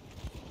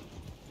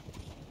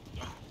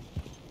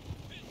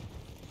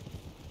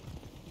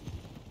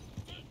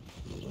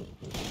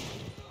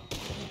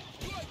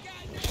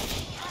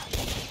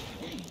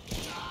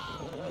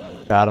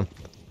 Got him.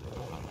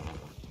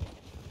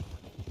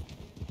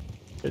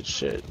 Good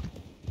shit.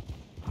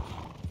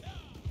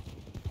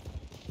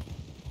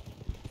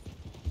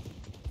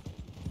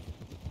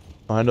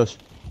 Behind us.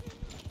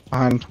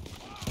 Behind.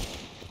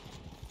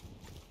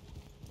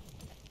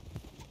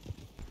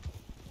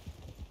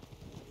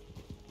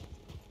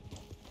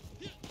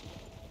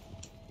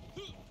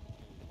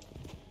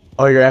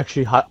 Oh, you're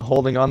actually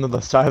holding on to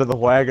the side of the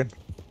wagon.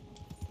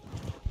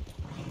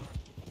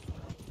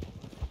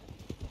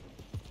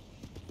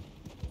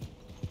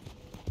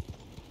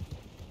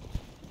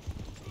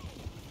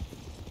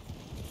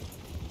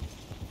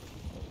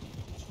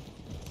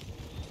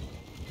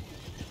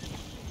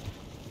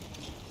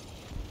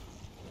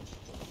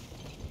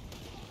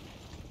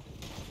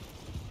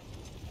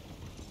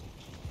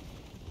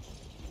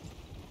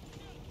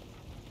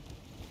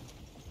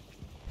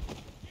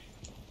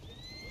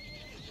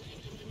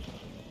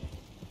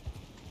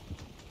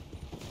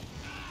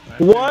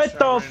 What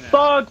the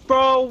fuck,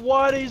 bro?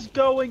 What is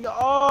going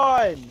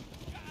on?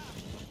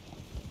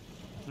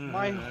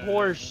 My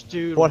horse,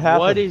 dude. What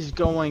happened? What is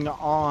going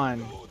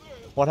on?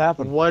 What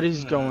happened? What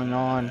is going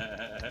on?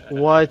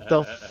 What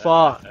the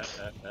fuck?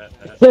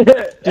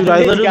 Dude,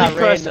 I literally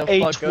pressed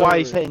A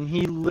twice and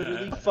he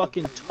literally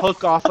fucking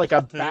took off like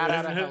a bat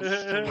out of hell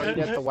straight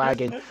at the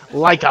wagon.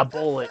 Like a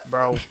bullet,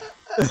 bro.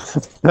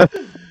 That's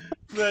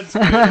good.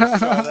 I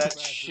saw that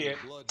shit.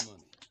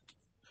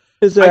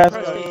 His I ass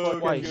pressed A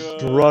twice.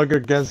 drug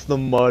against the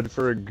mud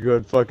for a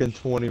good fucking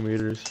 20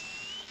 meters.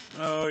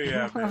 Oh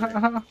yeah,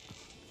 baby.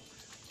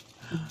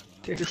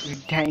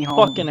 Dude, dang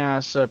home. Fucking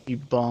ass up, you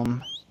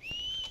bum.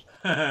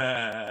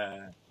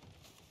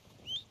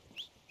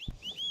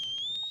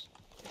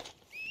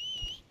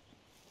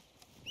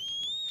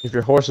 If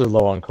your horse is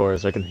low on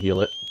cores, I can heal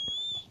it.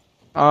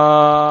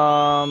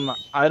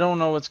 I don't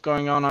know what's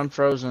going on. I'm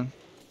frozen.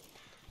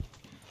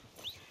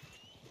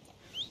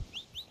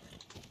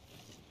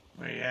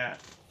 Where you at?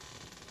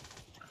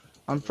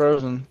 I'm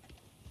frozen.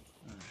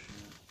 Oh,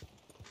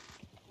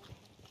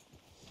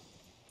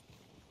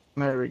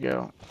 There we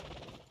go.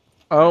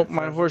 Oh,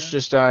 my horse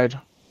just died.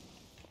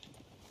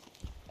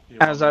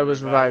 shit. As I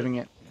was reviving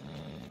it.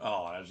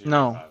 Oh, as you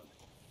No. revived.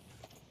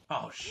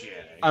 Oh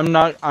shit. I'm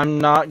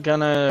not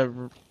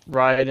gonna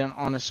ride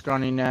on a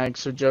scrawny nag,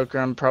 so Joker,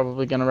 I'm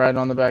probably gonna ride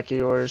on the back of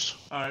yours.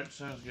 Alright,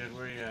 sounds good.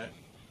 Where you at?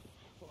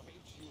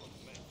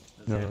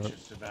 Alright. That's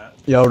just about.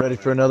 Y'all ready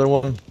for another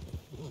one?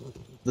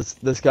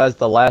 This guy's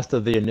the last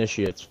of the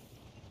initiates.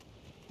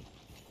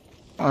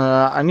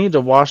 I need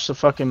to wash the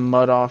fucking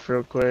mud off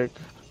real quick.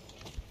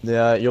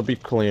 Yeah, you'll be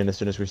clean as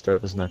soon as we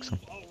start this next one.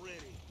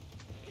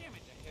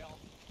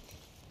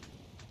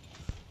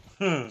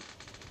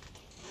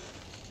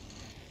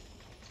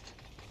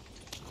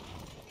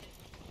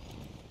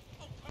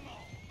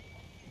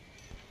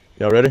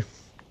 Y'all ready?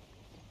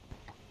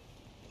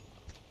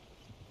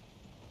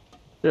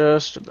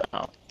 Just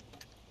about.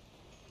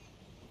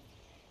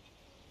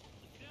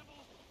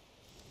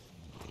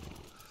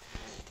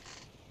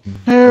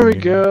 There we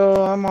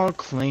go. I'm all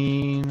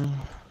clean.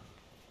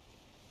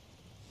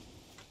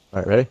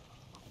 Alright, ready?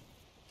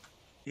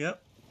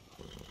 Yep.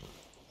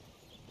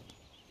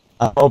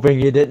 I'm hoping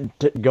you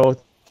didn't go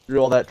through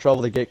all that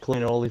trouble to get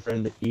clean only for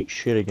him to eat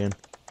shit again.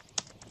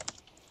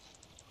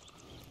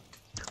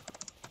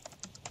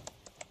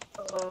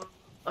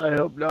 I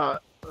hope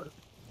not.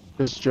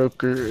 This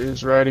Joker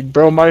is riding.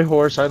 Bro, my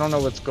horse, I don't know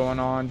what's going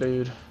on,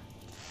 dude.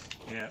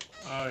 Yeah.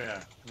 Oh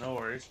yeah. No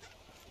worries.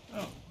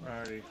 Oh, we're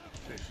already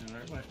fixing the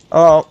right way.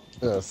 Oh.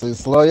 Yeah, see,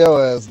 slow your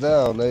ass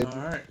down, Nate.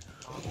 Alright.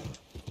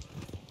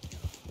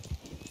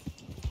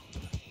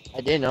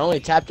 I didn't. I only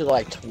tapped it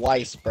like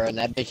twice, bro, and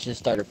that bitch just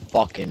started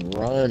fucking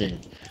running.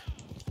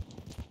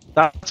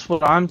 That's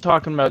what I'm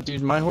talking about,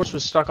 dude. My horse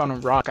was stuck on a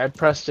rock. I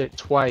pressed it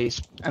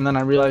twice, and then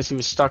I realized he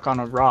was stuck on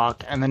a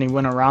rock, and then he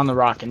went around the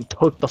rock and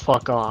took the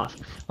fuck off.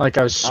 Like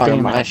I was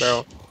spamming it,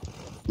 bro.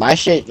 My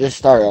shit just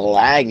started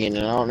lagging,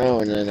 and I don't know,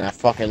 and then I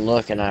fucking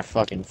look, and I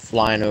fucking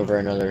flying over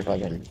another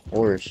fucking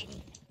horse.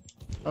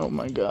 Oh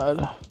my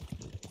god.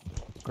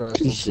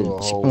 Crashed into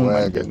a whole Oh my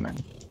wagon.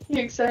 goodness. You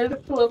excited to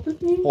pull up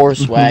with me?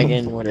 Horse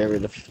wagon, whatever,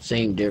 the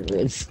same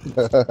difference.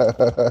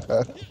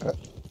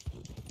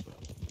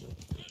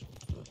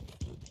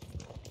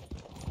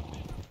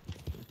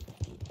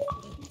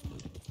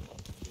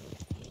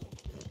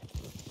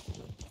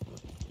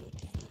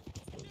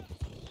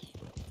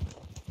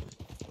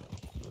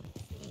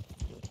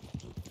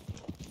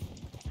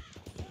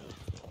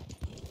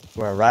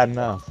 We're riding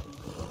now.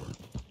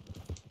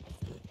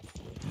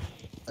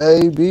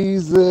 Hey,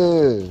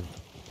 Beezy.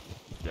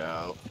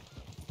 No.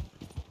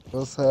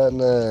 What's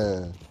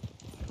happening?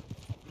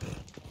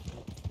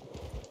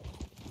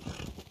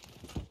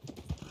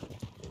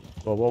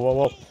 Whoa, whoa, whoa,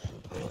 whoa.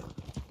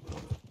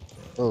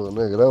 Oh,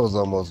 nigga, that was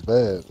almost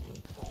bad.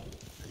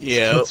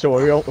 Yeah.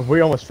 So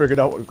we almost figured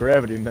out what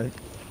gravity meant.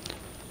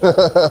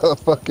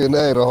 Fucking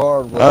A, the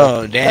hard one.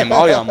 Oh, damn,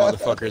 all y'all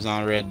motherfuckers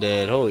on Red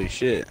Dead. Holy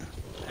shit.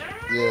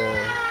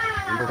 Yeah.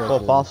 Full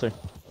posse.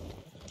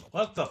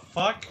 What the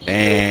fuck?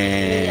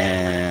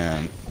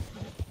 Damn.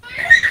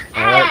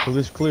 Alright,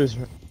 Blue's Clues.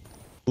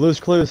 Blue's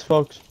Clues,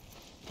 folks.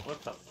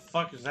 What the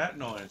fuck is that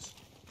noise?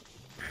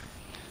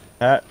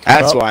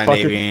 That's why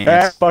Navy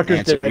fuckers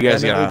answer. dead.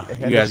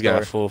 You guys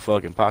got a full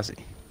fucking posse.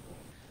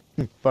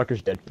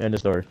 Fuckers dead. End of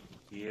story.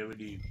 Yeah, we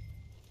do.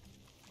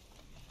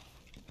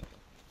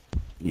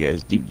 You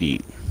guys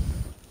deep.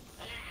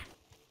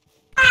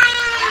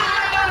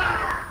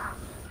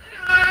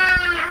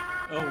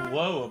 Oh, what?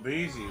 Whoa,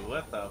 Abeezy,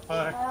 what the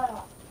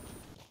fuck?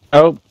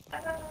 Oh,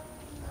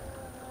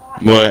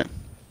 What?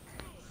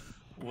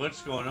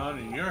 What's going on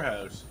in your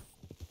house?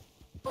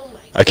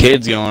 A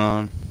kid's going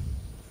on.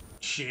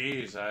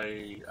 Jeez,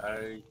 I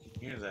can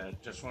hear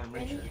that. Just want to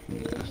make sure.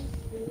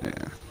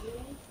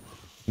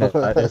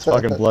 It's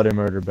fucking bloody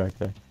murder back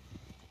there.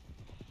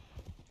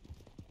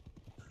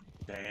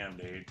 Damn,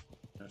 dude.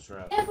 That's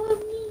right.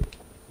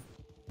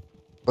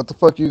 What the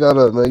fuck you got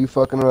up, man? You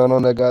fucking around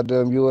on that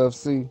goddamn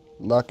UFC,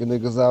 knocking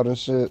niggas out and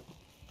shit.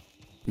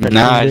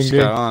 Nah, I just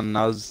got on.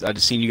 I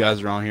just seen you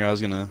guys around here. I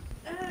was gonna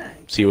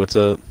see what's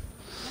up.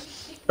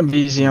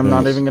 BZ, I'm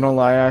not even gonna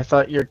lie. I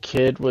thought your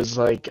kid was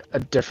like a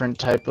different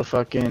type of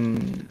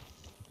fucking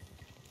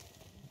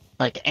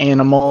like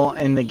animal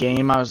in the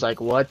game. I was like,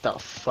 what the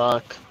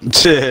fuck?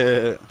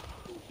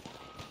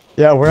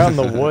 Yeah, we're out in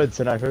the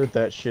woods, and I heard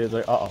that shit.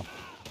 Like, uh-oh.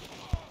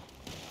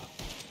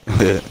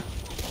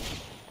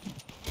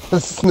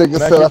 This nigga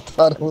said I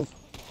thought it was...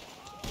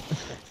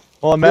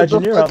 Well,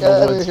 imagine you're out in the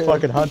outta woods here.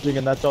 fucking hunting,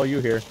 and that's all you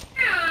hear.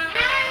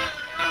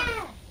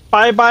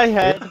 Bye-bye,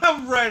 head.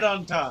 I'm right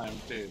on time,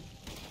 dude.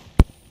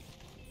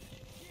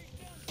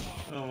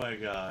 Oh my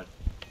god.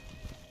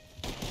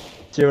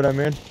 See what I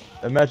mean?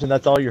 Imagine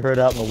that's all you heard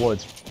out in the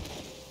woods.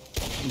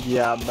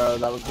 Yeah, bro,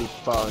 that would be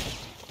fucked.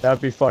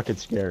 That'd be fucking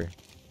scary.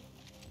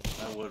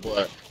 That would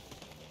work.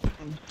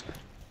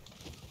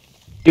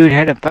 Dude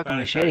had a fucking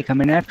machete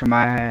coming after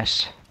my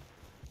ass.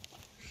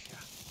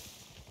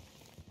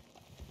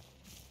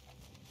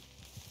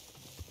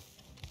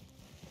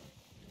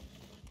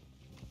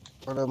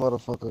 Where that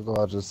motherfucker go?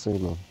 I just seen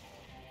him.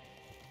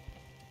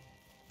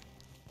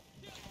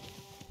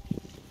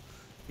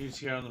 He's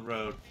here on the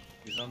road.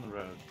 He's on the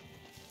road.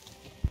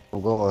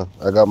 I'm going.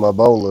 I got my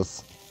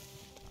bolus.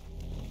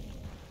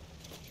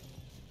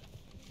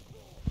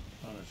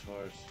 On his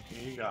horse.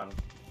 You got him.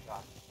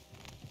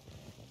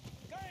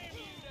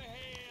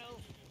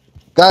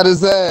 Got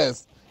his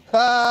ass!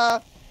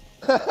 Ha!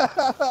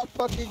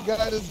 Fucking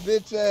got his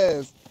bitch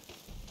ass!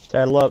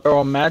 Saddle up.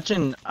 Bro,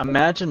 imagine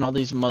all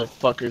these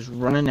motherfuckers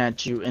running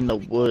at you in the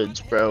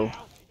woods, bro.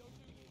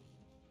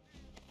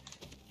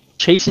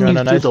 Chasing you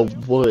through the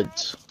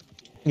woods.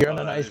 You're on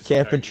a nice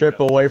camping trip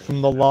away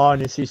from the law,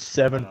 and you see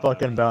 7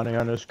 fucking bounty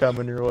hunters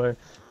coming your way.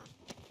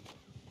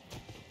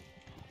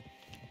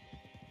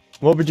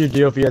 What would you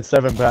do if you had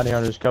 7 bounty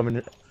hunters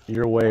coming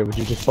your way? Would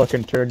you just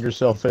fucking turn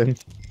yourself in?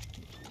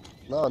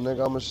 No,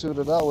 nigga, I'ma shoot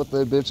it out with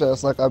their bitch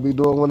ass like I be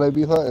doing when they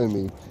be hunting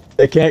me.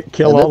 They can't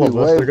kill And they all be of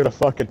us, way- they're gonna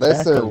fucking They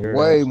tackle send your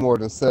way ass. more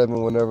than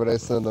 7 whenever they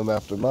send them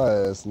after my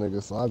ass,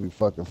 nigga, so I be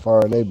fucking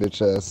firing they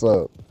bitch ass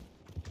up.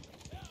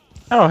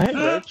 Oh, hey,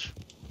 Rich.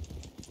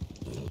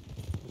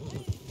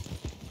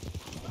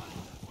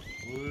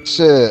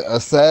 Shit,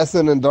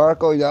 Assassin and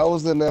Darko, y'all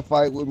was in that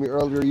fight with me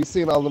earlier. You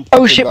seen all them Oh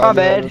fucking shit, my bounty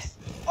bad. hunters?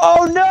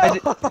 Oh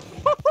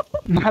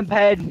no! My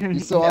bad. You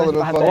saw all of them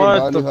My fucking bad.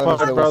 bounty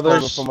hunters that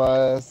was coming for my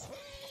ass?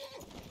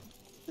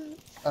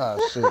 Ah,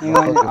 shit. Hang my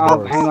on, fucking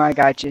horse. hang on, I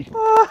got you.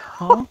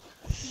 Huh?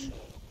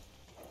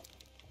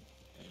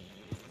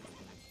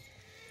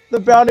 The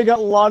bounty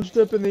got launched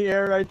up in the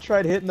air, and I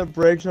tried hitting the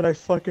brakes, and I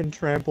fucking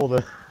trampled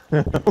it.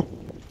 Is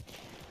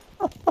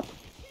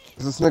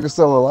this nigga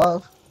still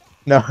alive?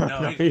 No,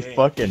 No, he's dead.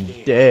 fucking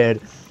He's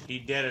dead. He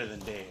deader than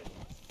dead.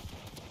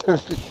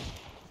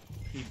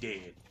 He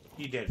dead.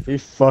 He dead.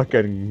 He's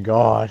fucking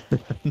god.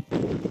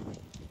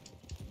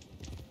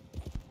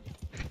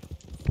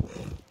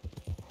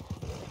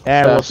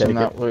 And we'll Assassin,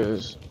 take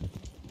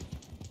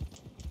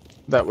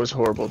that it. was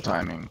horrible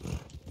timing.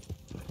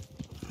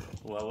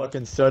 Well, what?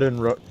 Fucking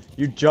sudden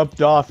you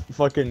jumped off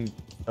fucking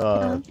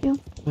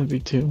Maybe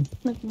 2.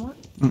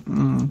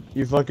 Mm-mm.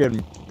 you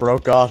fucking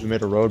broke off and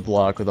made a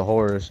roadblock with a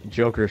horse.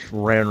 Joker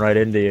ran right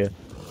into you.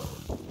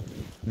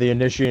 The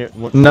initiate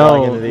went flying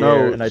No, into the no.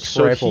 air and I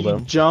So trampled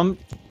him.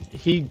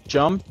 he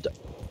jumped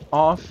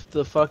off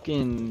the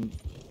fucking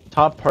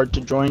top part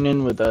to join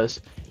in with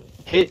us.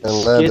 Hit And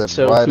landed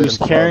Schizo, right who's in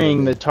front carrying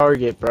of me. the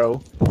target,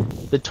 bro.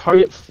 The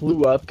target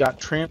flew up, got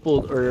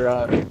trampled, or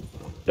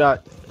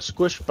got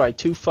squished by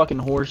 2 fucking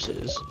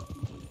horses.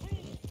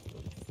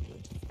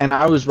 And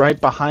I was right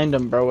behind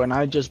him, bro, and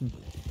I just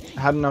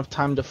had enough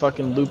time to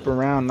fucking loop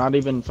around, not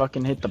even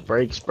fucking hit the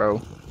brakes, bro.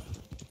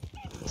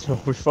 So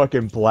we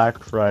fucking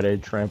Black Friday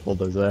trampled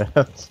his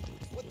ass.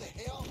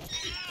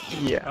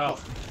 Yeah. Oh,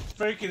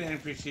 freaking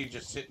NPC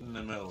just sitting in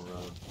the middle of the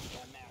road.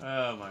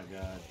 Oh my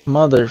god.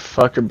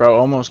 Motherfucker, bro,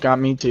 almost got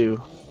me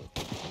too.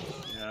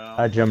 No.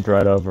 I jumped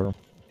right over him.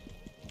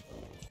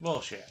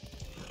 Bullshit.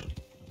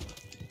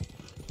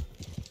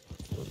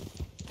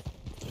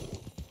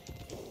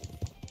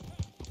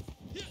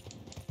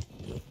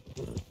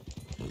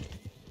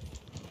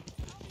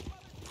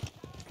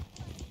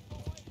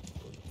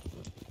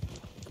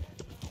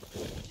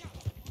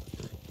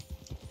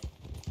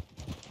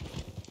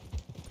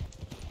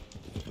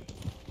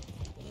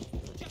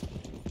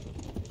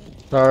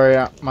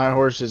 Sorry, my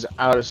horse is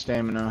out of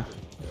stamina.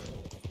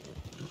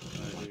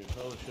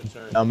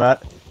 Now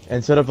Matt,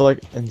 instead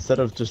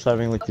of just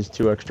having like these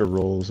 2 extra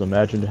rolls,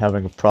 imagine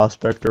having a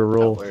prospector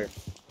roll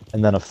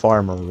and then a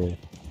farmer rule.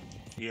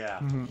 Yeah,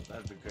 Mhm.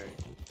 that'd be great.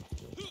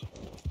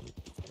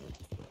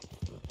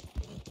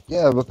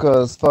 Yeah,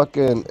 because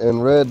fucking in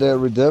Red Dead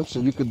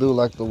Redemption, you could do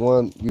like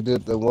you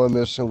did the one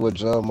mission with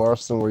John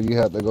Marston where you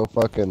had to go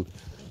fucking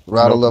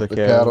rattle Milk up the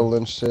the cattle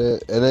and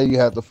shit, and then you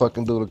had to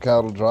fucking do the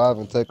cattle drive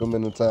and take them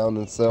into town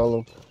and sell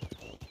them.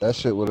 That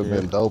shit would have Yeah.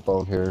 been dope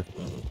on here.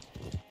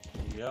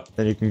 Yep.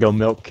 Then you can go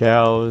milk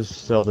cows,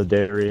 sell the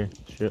dairy,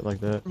 shit like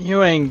that.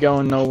 You ain't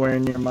going nowhere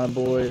near my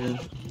boy.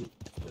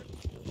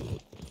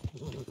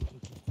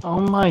 Oh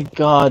my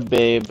god,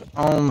 babe.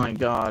 Oh my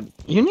god.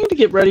 You need to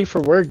get ready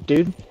for work,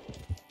 dude.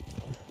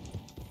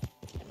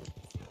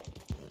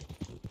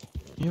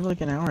 You have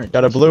like an hour.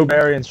 Got a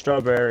blueberry and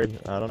strawberry.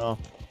 I don't know.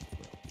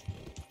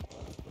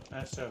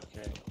 That's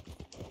okay.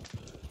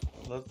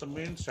 Let them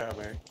be in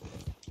strawberry.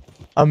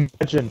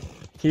 Imagine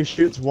he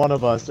shoots one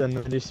of us and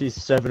then he sees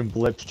 7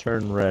 blips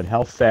turn red.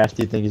 How fast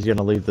do you think he's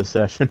gonna leave the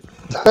session?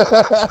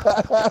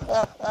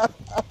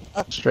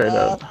 Straight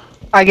up.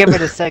 I give it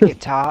a second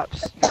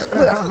tops.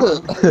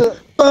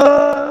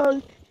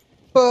 Fuck!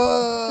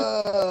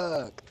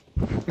 Fuck!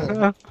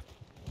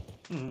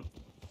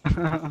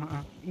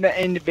 The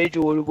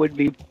individual would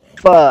be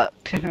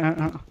fucked.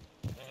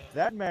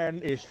 That man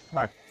is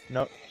fucked.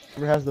 No,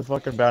 who has the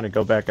fucking bounty?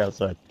 Go back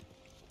outside.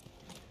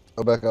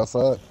 Go back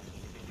outside.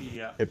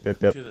 Yeah. Yep,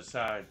 yep, yep. To the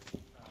side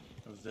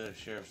of the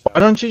sheriff's Why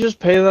house. don't you just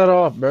pay that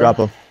off, bro? Drop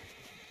him.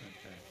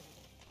 Okay.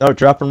 No,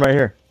 drop him right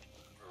here.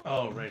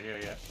 Oh, right here,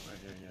 yeah. Right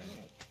here,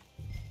 yeah.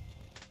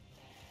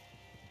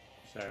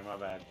 Sorry, my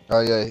bad. Oh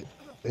yeah,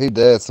 he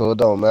dead, so it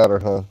don't matter,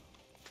 huh?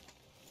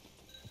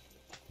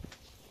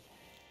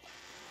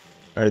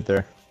 Right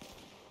there.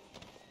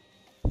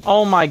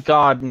 Oh my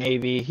god,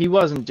 Navy. He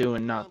wasn't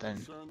doing nothing.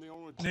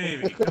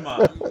 Navy, come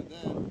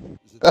on.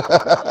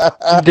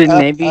 Did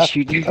Navy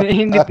shoot the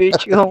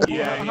individual?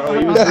 Yeah, Bro,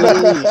 he was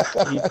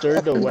literally, he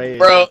turned away.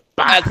 Bro,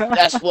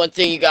 that's one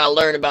thing you gotta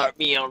learn about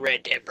me on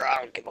Red Dead, bro. I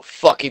don't give a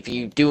fuck if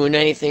you doing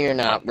anything or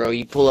not, bro.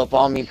 You pull up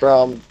on me,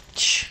 bro.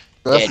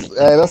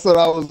 That's what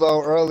I was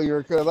on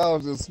earlier, cause I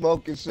was just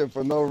smoking shit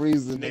for no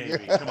reason. Navy,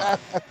 Nigga. come on.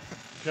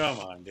 Come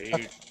on,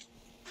 dude.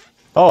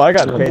 Oh, I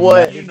got paid.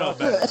 What? You know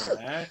better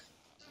than that.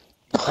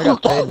 I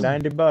got paid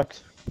 $90.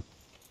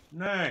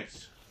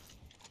 Nice.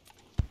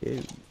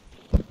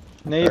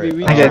 Navy,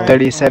 we I got trying-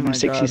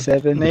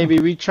 37.67. Navy,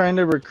 we trying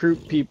to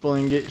recruit people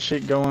and get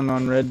shit going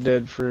on Red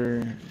Dead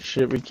for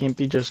shit. We can't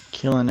be just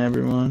killing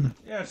everyone.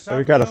 Yeah, We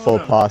stop got a killing full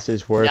them.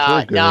 posse's worth. Nah,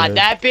 We're good.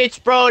 that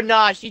bitch, bro,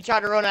 nah, she tried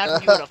to run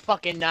after you with a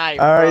fucking knife,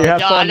 bro. Alright, you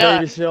have fun, nah,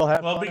 Navy Seal.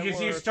 Have Well, fun at because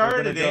you work. We're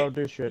started gonna go it.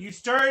 do shit. You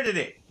started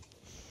it.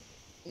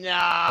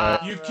 Nah.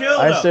 You bro. killed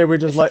I him. say we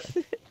just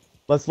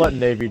let's let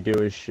Navy do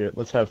his shit.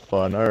 Let's have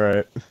fun. All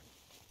right.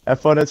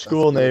 Have fun at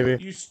school,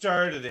 Navy. You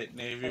started it,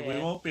 Navy. We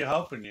won't be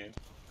helping you.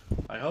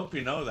 I hope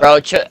you know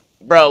that.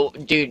 Bro,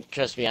 dude,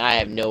 trust me, I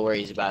have no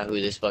worries about who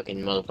this fucking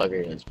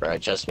motherfucker is, bro.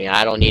 Trust me,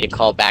 I don't need to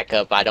call back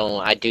up. I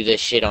do this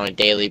shit on a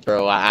daily,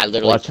 bro. I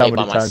literally Watch how play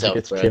by many times he myself,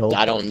 gets bro. killed.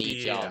 I don't need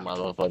y'all,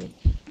 motherfucker.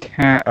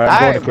 Alright,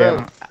 Alright, bro.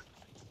 bro.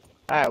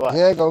 Alright, what? He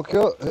ain't gonna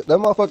kill that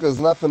motherfucker. Is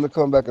not finna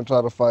come back and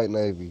try to fight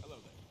Navy.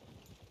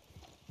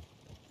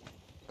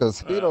 Cause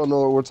he don't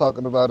know what we're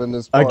talking about in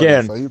this party,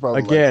 Again, so he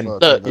probably again.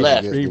 like, fuck, I gotta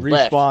Left. get He this.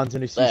 respawns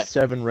and he sees Left.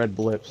 7 red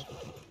blips.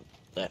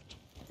 Left.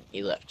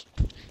 He left.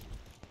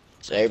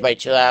 So everybody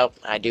chill out.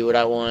 I do what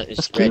I want.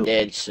 It's Red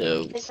Dead,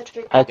 so you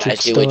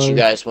guys do what you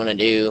guys want to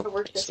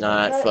do. It's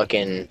not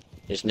fucking...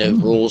 There's no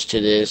rules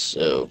to this,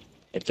 so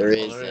if there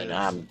is, then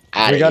I'm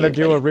out of We gotta here,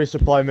 do buddy. a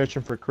resupply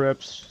mission for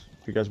Crips.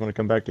 If you guys want to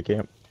come back to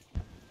camp.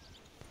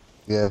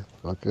 Yeah,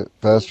 fuck it.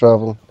 Fast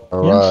travel.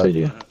 All Yes, I right.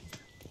 do.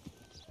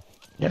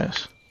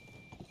 Yes.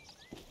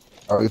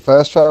 Are we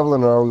fast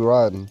traveling or are we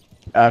riding?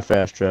 I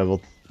fast traveled.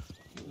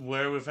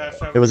 Where we fast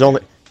travel? It was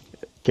only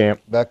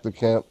camp. Back to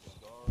camp.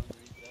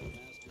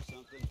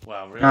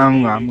 Wow, really?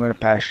 I'm Navy? gonna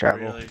pass travel.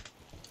 Really?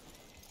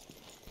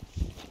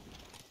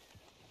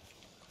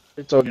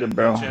 It's all You gonna good,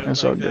 bro. bitch out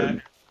It's like all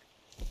good.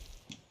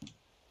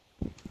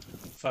 that?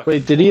 Fucking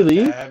Wait, did he pull a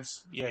leave?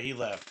 Dabs. Yeah, he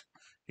left.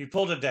 He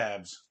pulled a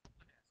dabs.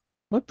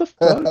 What the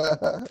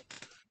fuck?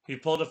 He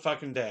pulled a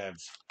fucking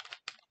dabs.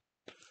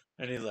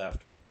 And he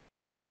left.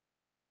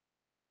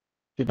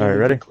 Did All right, leave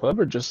ready? the club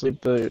or just leave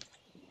the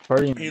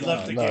party? He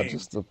left the no, game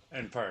just the-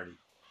 and party.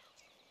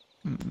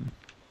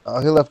 Oh,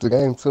 he left the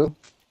game too.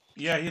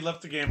 Yeah, he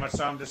left the game. I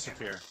saw him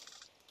disappear.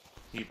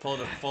 He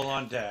pulled a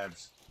full-on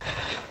dabs.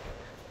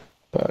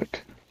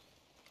 Fuck.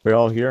 We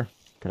all here?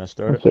 Can I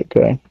start That's it?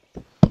 okay.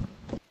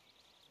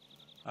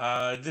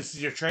 This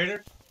is your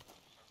trader?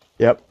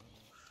 Yep.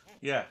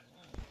 Yeah.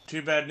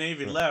 Too bad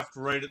Navy left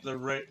right at the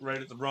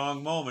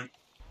wrong moment.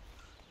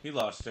 He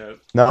lost out.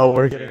 No,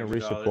 we're getting a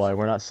 $300. resupply.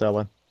 We're not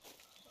selling.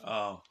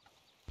 Oh.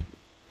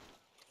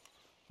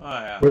 Oh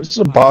yeah. Where's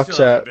the I box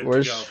still have a at? bit to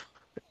Where's...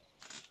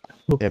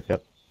 go. Yep,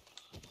 yep.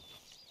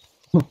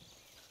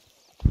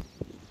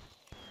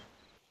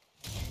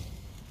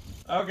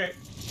 Okay.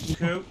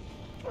 Cool.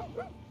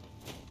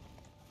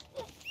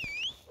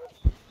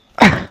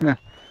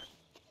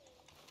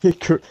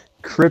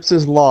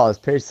 Cripps' Laws,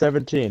 page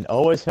 17.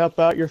 Always help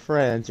out your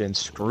friends and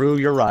screw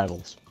your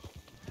rivals.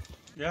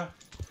 Yeah.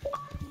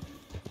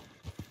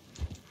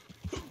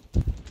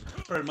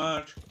 Pretty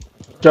much.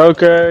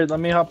 Joker, let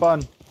me hop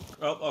on.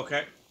 Oh,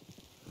 okay.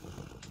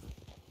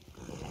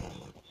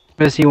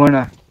 Does he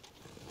wanna?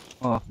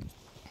 Oh,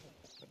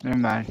 never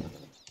mind.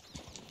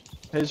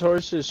 His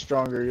horse is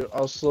stronger.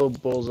 I'll slow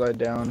Bullseye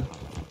down.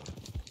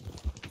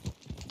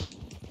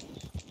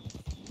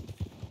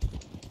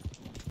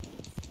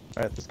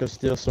 Alright, let's go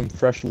steal some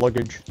fresh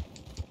luggage.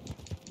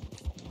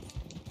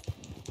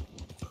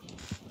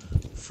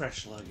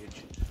 Fresh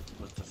luggage.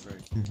 What the frick?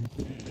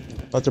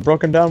 That's a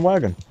broken down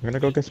wagon. We're gonna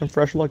go get some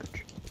fresh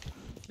luggage.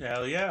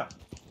 Hell yeah.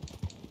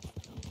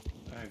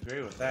 I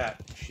agree with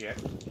that shit.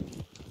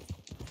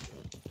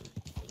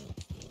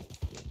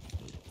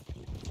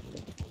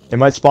 It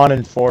might spawn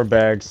in 4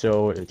 bags,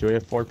 so do we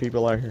have 4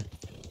 people out here?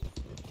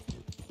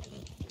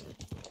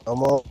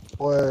 I'm on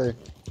the way.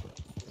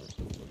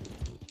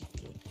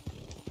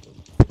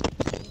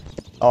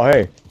 Oh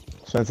hey,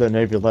 since the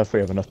Navy left, we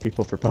have enough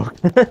people for poker.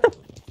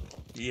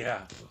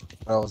 Yeah.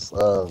 I was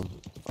going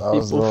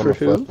for to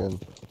who? fucking.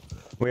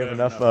 We have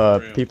enough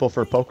room. people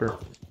for poker.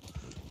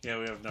 Yeah,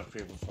 we have enough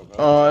people for both.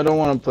 Oh, I don't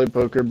want to play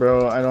poker,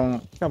 bro. I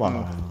don't. Come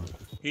on.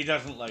 He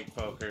doesn't like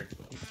poker.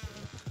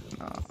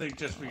 I think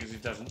just because he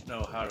doesn't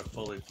know how to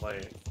fully play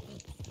it.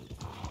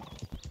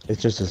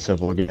 It's just a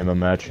simple game of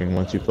matching.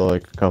 Once you play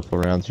like a couple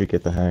rounds, you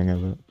get the hang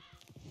of it.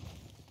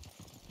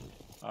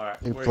 Alright.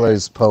 He where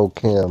plays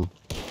Pokem.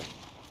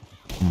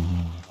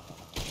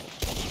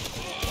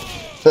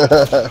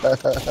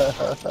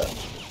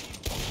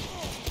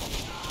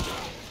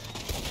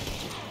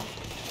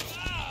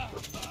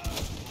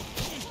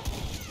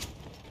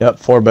 Yep,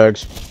 4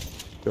 bags.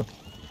 Go.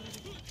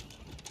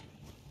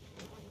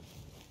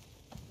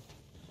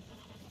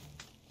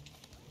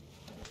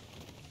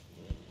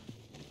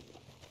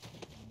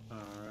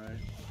 Alright.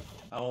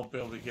 I won't be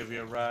able to give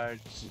you a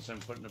ride since I'm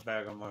putting a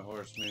bag on my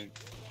horse, man.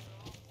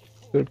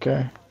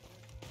 Okay.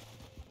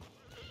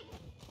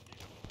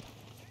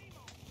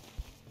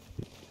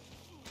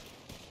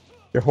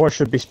 Your horse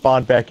should be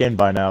spawned back in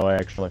by now,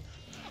 actually.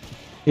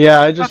 Yeah,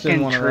 I just Fucking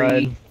didn't want to tree.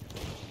 ride.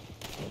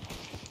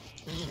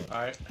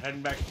 Alright,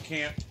 heading back to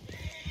camp.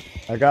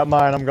 I got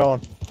mine, I'm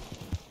going.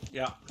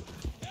 Yeah.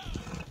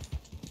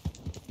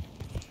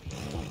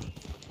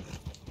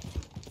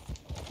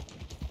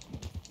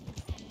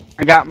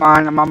 I got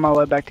mine. I'm on my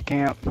way back to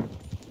camp.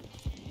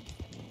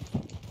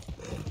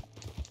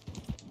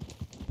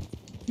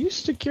 You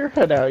stick your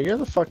head out. You're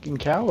the fucking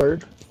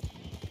coward.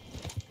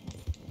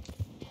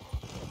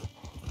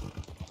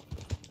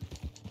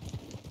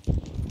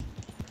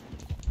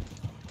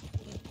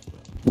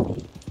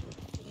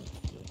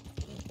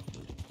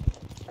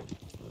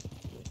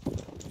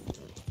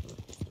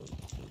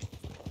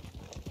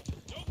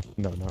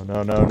 No, no,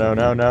 no, no, no,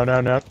 no, no,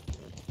 no, no.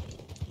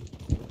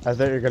 I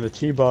thought you were gonna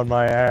T-bone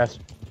my ass.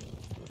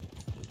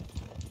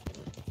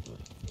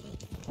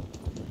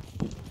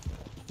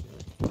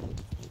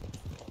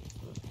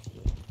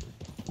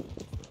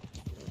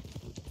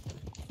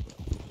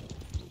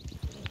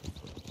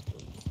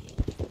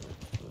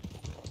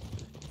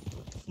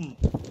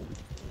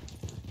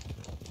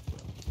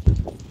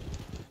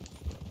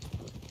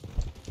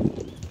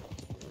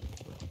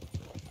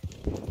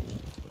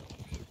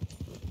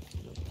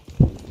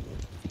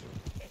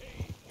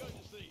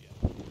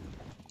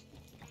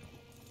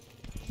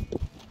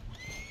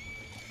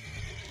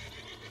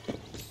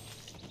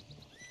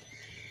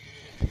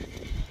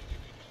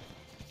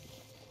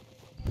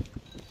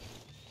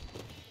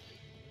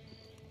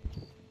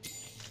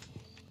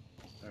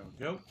 There we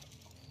go.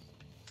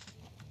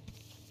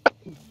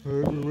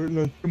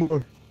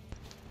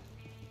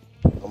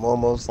 I'm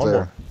almost One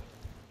there.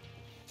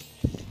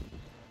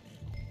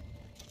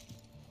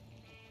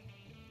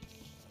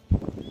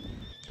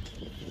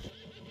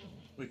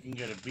 We can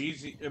get a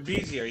Beezy.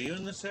 Beezy, are you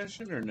in the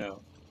session or no?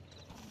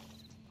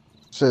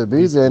 Shit,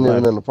 BZ ain't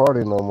even in the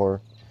party no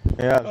more.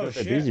 Yeah, I was Oh, gonna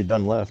say, shit. Beezy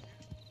done left.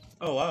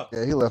 Oh wow.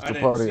 Yeah, he left I the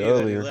didn't party see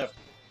earlier. that he left.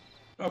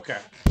 Okay.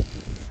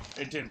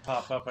 It didn't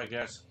pop up, I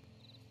guess.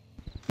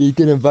 You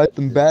can invite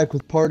them back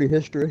with party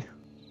history.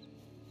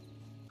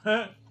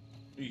 Huh?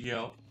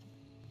 Yo.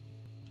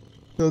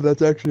 No,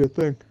 that's actually a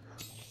thing.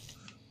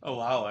 Oh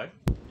wow,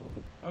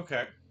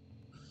 okay.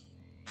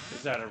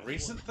 Is that a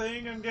recent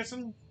thing, I'm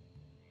guessing?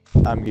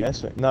 I'm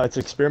guessing. No, it's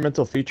an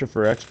experimental feature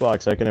for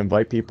Xbox. I can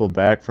invite people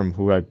back from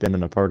who I've been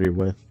in a party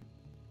with.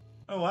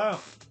 Oh wow.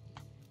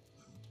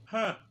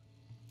 Huh.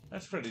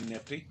 That's pretty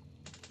nifty.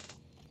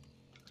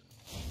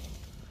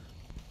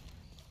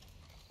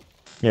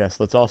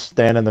 Yes, let's all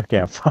stand in the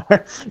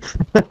campfire.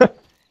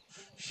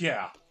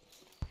 Yeah.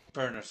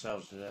 Burn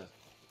ourselves to death.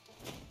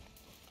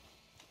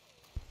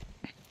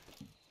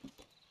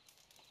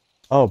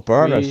 Oh,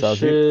 burn We ourselves.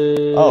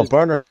 should- Oh,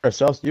 burn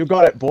ourselves. You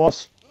got it,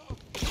 boss.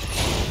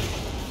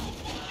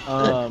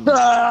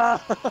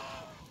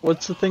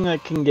 What's the thing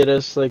that can get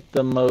us like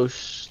the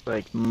most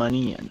like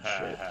money and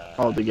shit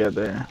all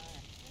together?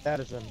 That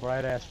is a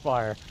bright ass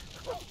fire.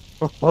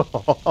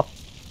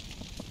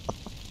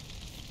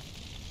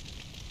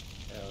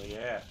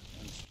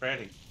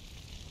 spreading.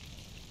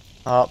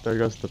 Oh, there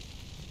goes the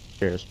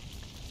cheers.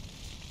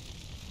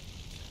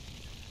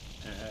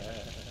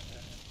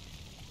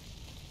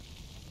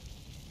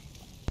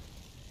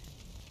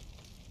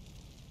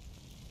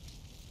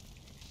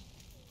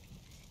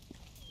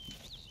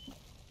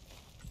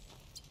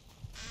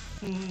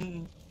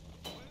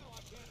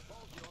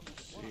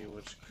 Let's see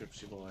what's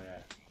Cripsy Boy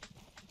at.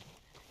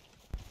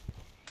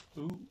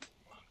 Ooh,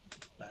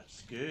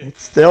 that's good.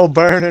 It's still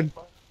burning.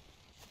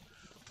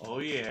 Oh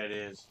yeah, it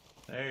is.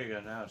 There you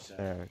go. Now it's set.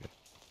 There we go.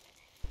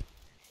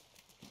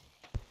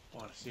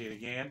 Want to see it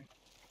again?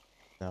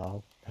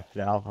 No,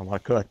 no, I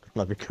want to cook.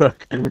 Let me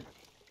cook.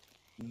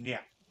 Yeah.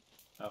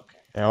 Okay.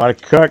 I want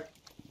to cook.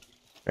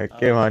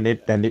 Okay, Oh, I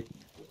need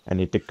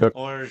to cook.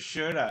 Or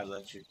should I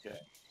let you cook?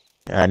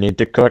 I need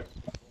to cook.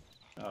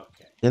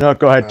 Okay. You know,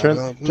 go ahead. I Turn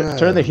don't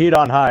turn the know. heat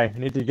on high. I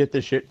need to get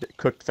this shit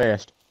cooked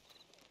fast.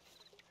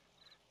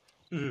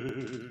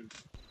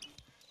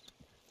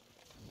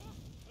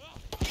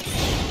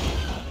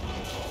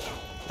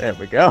 There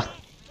we go.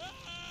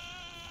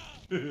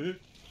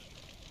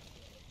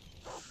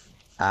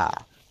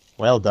 Ah,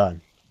 well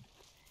done.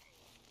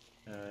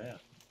 Yeah.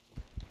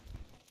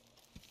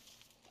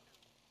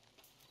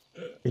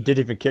 It didn't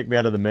even kick me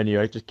out of the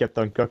menu. I just kept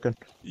on cooking.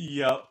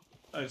 Yep,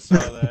 I saw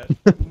that.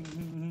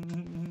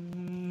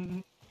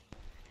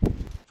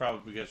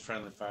 Probably because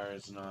friendly fire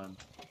isn't on.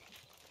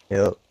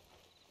 Yep.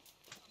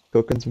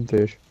 Cooking some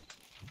fish.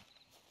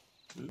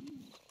 Ooh.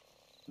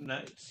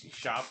 Nice. You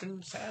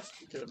shopping, Sass?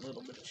 You doing a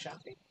little bit of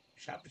shopping?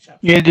 Shopping.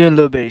 Yeah, do a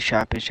little bit of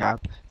shop.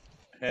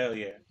 Hell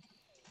yeah.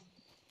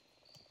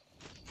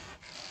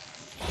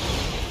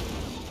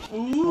 Oh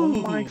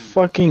Ooh, my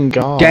fucking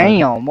god.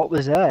 Damn, what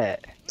was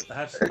that?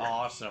 that's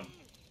awesome.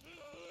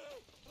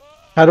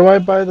 How do I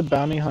buy the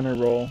bounty hunter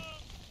roll?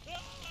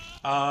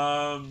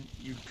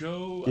 You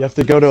go. You have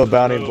to go to a the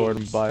bounty roads. board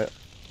and buy it.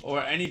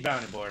 Or any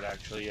bounty board,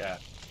 actually, yeah.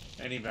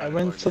 Any bounty I board.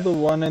 went to yeah. the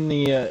one in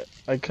the,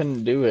 I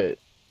couldn't do it.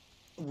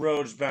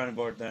 Rhodes bounty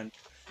board, then.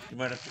 You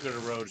might have to go to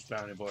Rhodes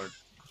bounty board.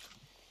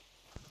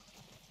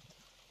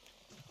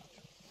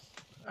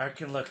 I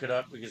can look it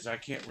up because I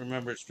can't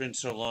remember. It's been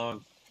so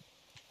long.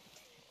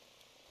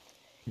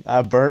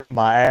 I burnt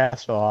my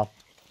ass off.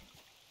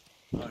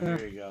 Oh,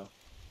 here you go.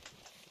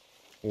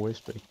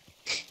 Wispy.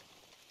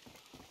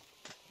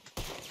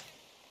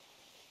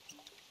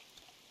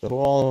 So who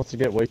all wants to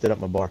get wasted at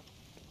my bar?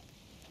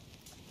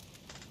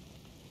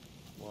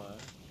 What?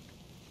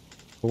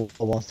 Who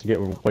all wants to get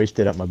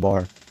wasted at my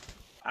bar?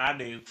 I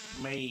do.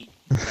 Me.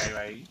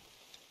 Baby.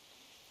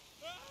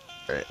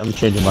 Alright, I'm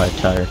changing my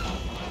attire.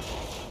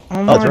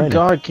 Oh it's my raining.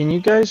 god, can you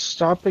guys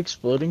stop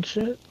exploding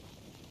shit?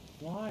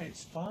 Why?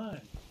 It's fun.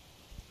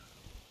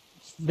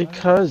 It's fun.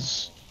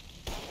 Because.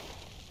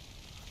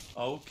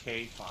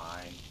 Okay,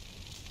 fine.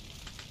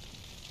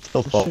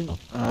 Still fall.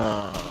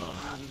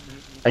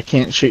 I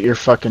can't shoot your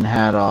fucking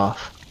hat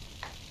off.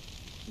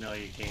 No,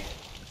 you can't.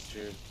 That's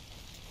true.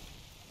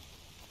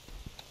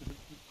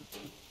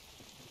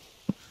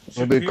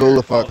 It'd be cool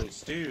if I could.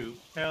 Stew.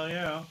 Hell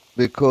yeah.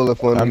 Be cool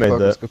if one I of you made fuckers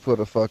that. could put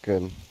a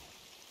fucking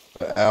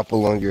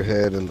apple on your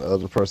head and the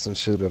other person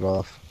shoot it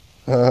off.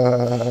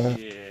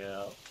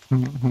 Yeah.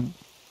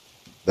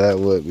 That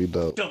would be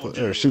dope. Don't Or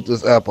do shoot it.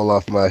 this apple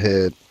off my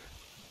head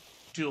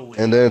Do it.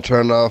 and then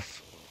turn on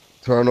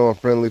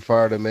friendly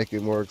fire to make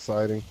it more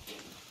exciting.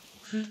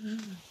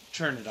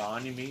 Turn it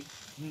on, you mean?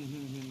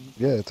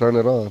 Yeah, turn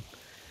it on.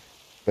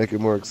 Make it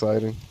more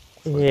exciting.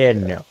 It's like, Yeah,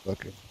 no.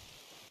 Okay.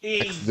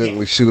 Yeah.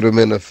 Accidentally shoot him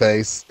in the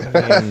face.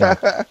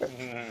 Yeah,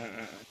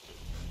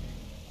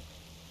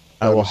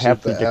 I will Shoot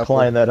have to the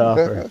decline apple. that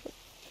offer.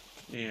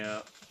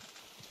 Yeah.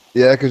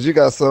 Yeah, because you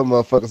got some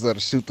motherfuckers that'll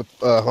shoot the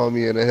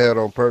homie in the head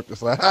on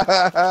purpose. Like,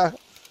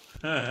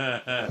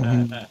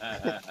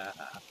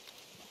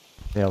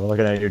 Yeah, we're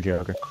looking at your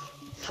Joker.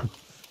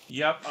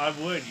 Yep, I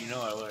would. You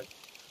know I would.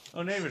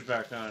 Oh, neighbor's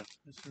back on.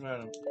 Let's about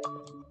him.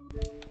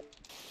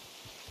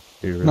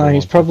 Do you really No, he's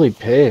want to? probably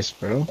pissed,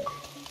 bro.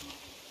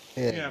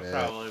 Yeah, man.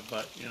 probably,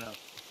 but you know,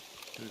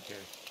 who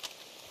cares?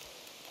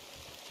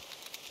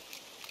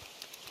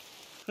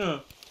 Huh.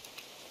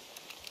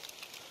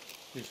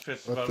 He's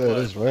pissed What about that what?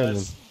 is random.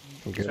 Us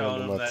I'm getting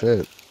telling under him my that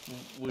tit.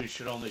 we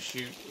should only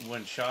shoot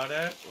when shot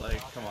at? Like,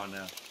 come on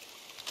now.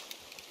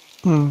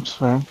 It's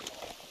fair.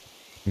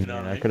 You know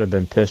Man, what I I mean? could have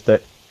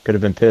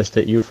been pissed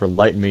at you for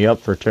lighting me up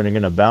for turning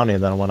in a bounty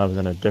then when I was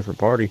in a different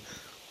party.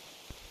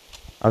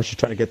 I was just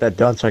trying to get that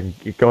done so I can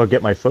go and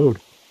get my food.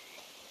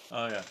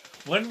 Oh yeah.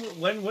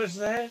 When was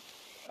that?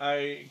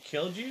 I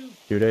killed you?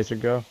 2 days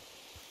ago.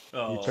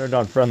 Oh. You turned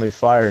on friendly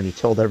fire and you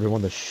told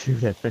everyone to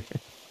shoot at me.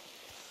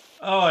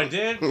 Oh, I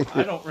did?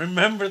 I don't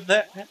remember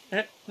that.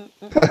 I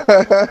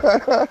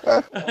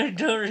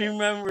don't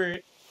remember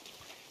it.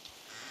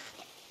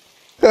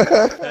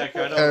 Heck,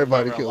 I don't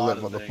Everybody remember a kill lot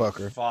that of motherfucker.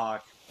 things.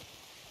 Fuck.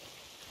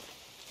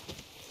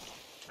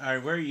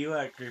 Alright, where are you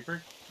at,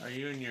 Creeper? Are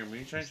you in your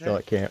moonshine Still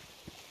shack? at camp.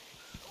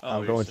 Oh, I'm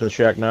you're going to still- the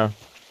shack now.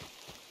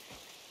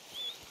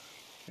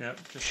 Yep,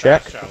 just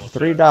Shack, fast travel to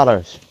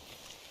 $3.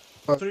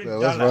 Fuck that,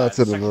 let's run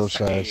to the $3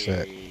 moonshine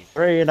shack.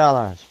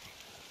 $3.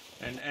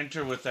 And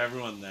enter with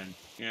everyone then.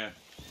 Yeah.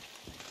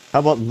 How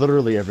about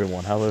literally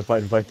everyone? How about if I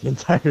invite the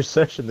entire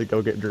session to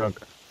go get drunk?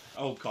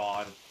 Oh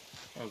god.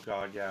 Oh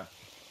god, yeah.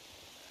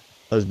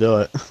 Let's do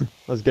it.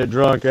 Let's get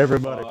drunk,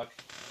 everybody. Fuck.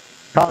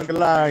 Conga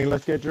line,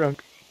 let's get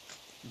drunk.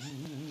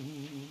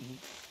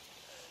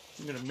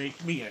 I'm gonna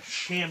make me a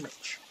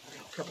sandwich.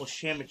 A couple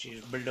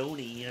sandwiches,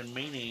 bologna and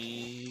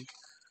mayonnaise.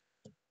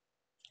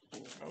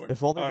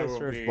 If only I they will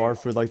served be- bar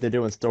food like they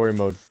do in story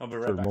mode I'll be for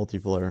right back.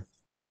 multiplayer.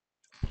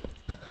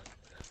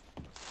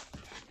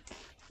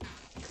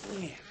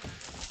 Yeah.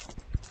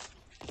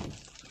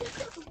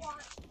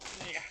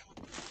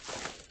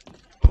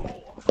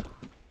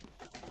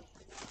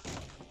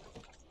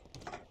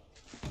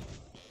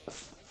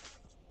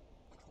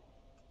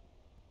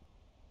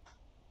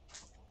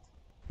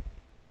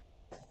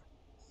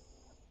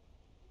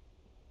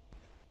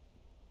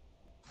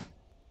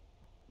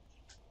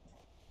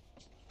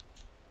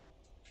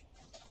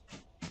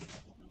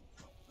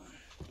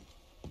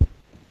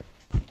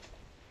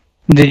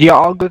 Did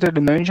y'all all go to the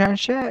Moonshine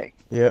Shack?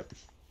 Yep.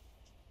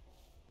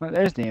 Well,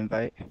 there's the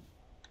invite.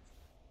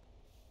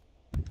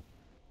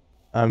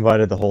 I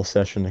invited the whole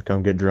session to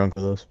come get drunk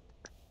with us.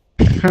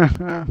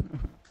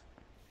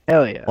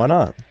 Hell yeah. Why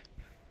not?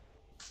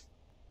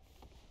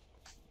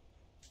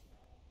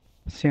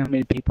 See how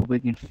many people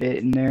we can fit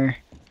in there.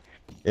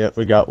 Yep,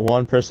 we got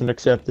one person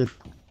accepted.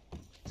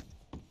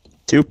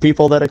 2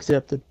 people that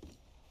accepted.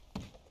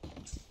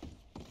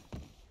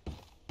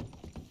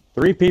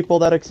 3 people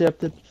that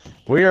accepted.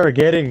 We are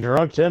getting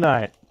drunk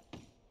tonight.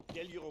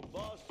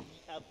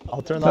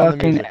 I'll turn on the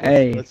Fucking music.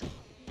 A.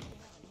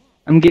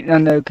 I'm getting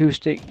on the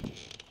acoustic.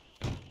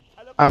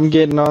 I'm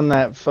getting on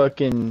that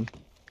fucking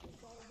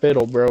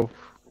fiddle, bro.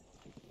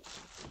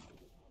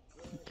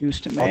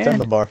 Acoustic, I'll turn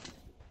the man. bar.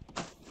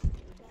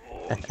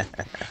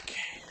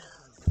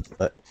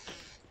 But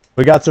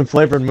we got some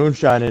flavored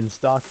moonshine in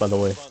stock, by the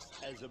way.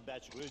 Has a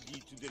batch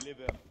ready to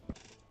deliver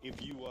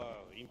if you are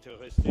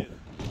interested.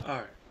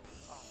 Alright.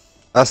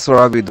 I swear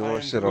I be doing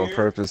I'm shit on here,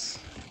 purpose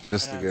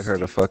just to and get I'm her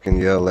to Steve. fucking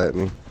yell at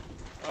me.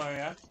 Oh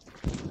yeah?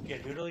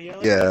 Get Doodle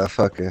yelling? Yeah,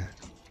 fucking.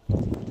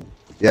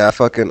 Yeah, I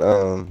fucking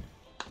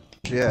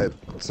she had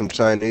some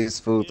Chinese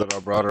food that I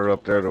brought her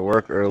up there to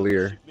work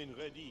earlier,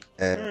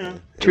 and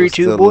it Treat was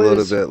you still a little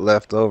boys. bit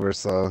left over,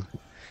 so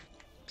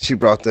she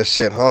brought that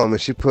shit home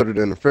and she put it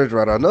in the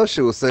refrigerator. I know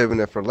she was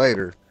saving it for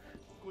later,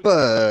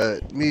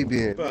 but me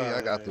being me,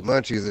 I got the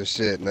munchies and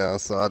shit now,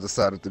 so I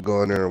decided to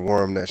go in there and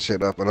warm that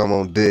shit up, and I'm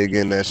gonna dig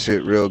in that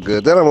shit real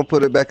good. Then I'm gonna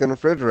put it back in the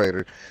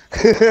refrigerator.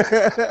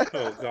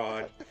 Oh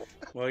god.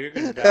 Well, you're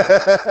gonna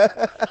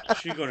die.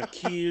 She's gonna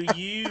kill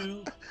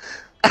you.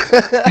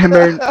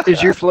 Hammer,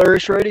 is your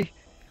flourish ready?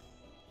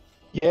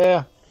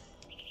 Yeah.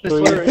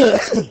 Let's 3,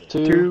 flourish.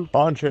 2,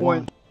 Punch it.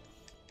 1.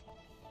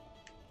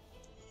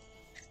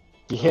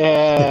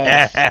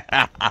 Yes.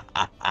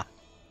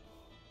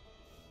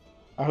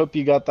 I hope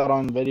you got that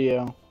on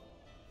video.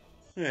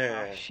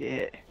 Yeah. Oh,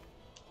 shit.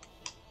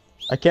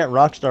 I can't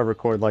Rockstar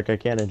record like I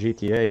can in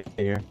GTA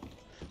here.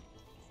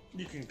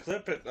 You can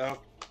clip it though.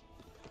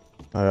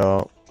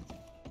 Your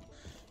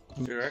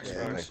Yeah,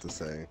 Xbox. like the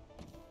same.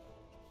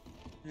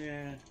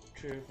 Yeah,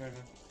 true,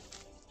 brother.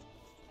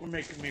 We're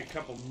making me a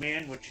couple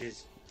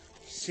manwiches.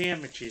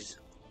 Sandwiches.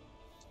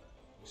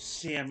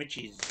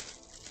 Sandwiches.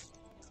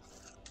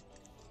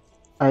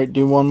 Alright,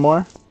 do one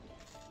more.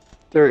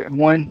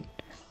 1,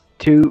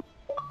 2,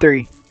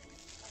 3.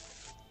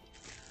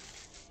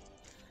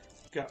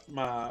 Got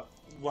my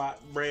white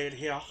bread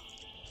here.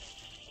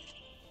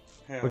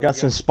 Hell We got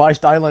yeah. some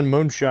Spiced Island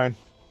moonshine.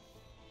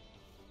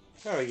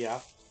 Hell yeah.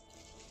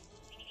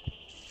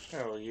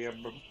 Hell yeah,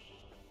 bro.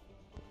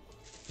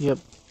 Yep.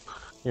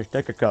 Here,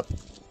 take a cup.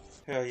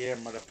 Hell yeah,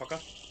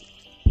 motherfucker.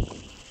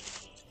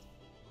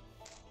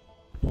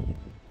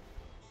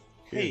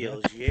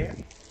 Hell yeah.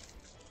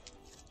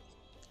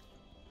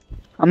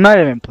 I'm not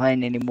even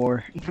playing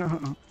anymore.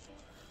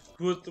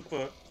 What the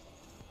fuck?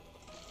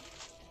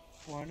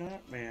 Why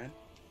not, man?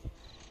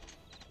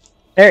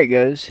 There it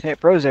goes. It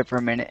froze there for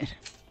a minute.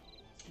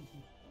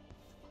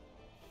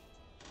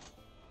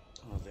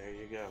 Oh, there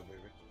you go,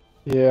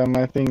 baby. Yeah,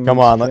 my thing. Come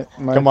on, my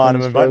come on,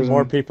 I'm thing's inviting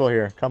more frozen. people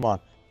here. Come on.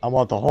 I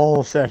want the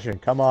whole session.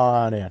 Come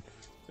on in.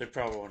 They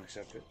probably won't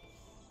accept it.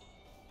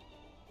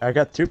 I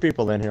got 2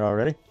 people in here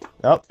already.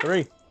 Oh,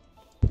 3.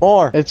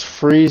 4. It's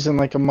freezing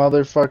like a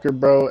motherfucker,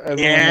 bro. Everyone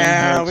in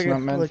Yeah, here, we it's not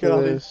can meant look at for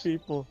all this. these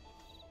people.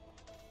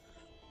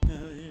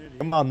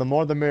 Come on, the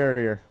more the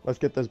merrier. Let's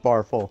get this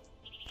bar full.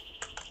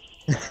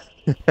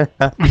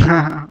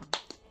 Oh,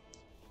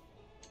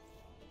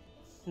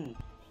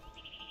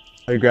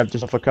 you grabbed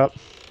yourself a cup?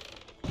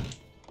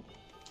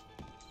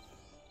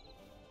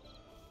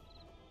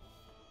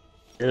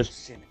 Cheers.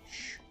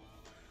 Sandwich.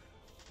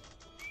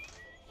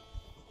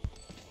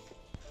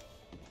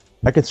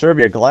 I can serve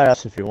you a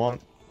glass if you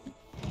want.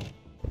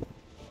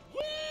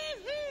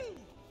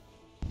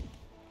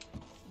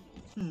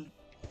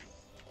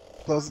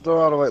 Close the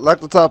door all the way. Lock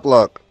the top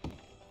lock.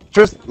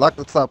 Tristan, lock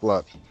the top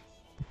lock.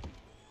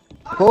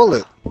 Pull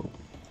it.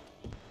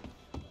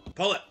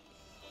 Pull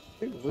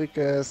it. Weak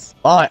ass.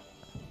 Fine.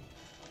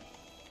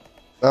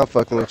 I'm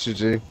fucking with you,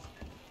 G.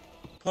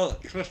 Pull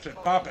it, twist it,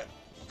 pop it.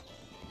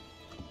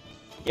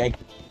 Yank.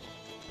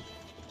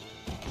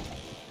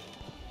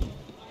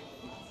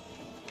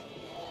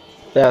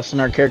 Yeah,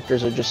 and our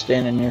characters are just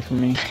standing here for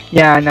me.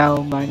 Yeah, I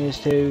know. Mine is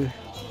too.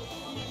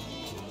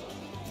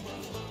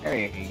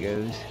 There he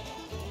goes.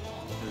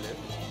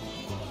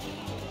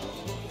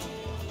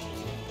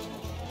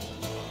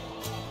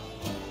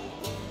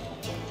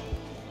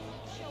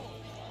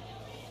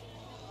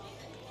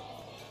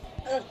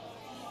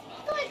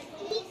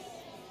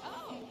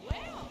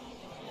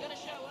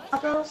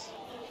 Tacos?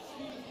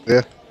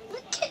 Yeah.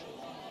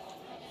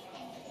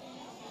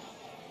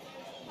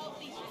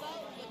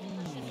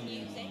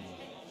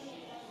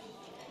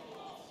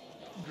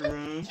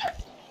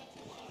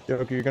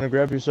 Joker, you're gonna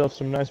grab yourself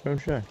some nice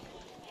moonshine.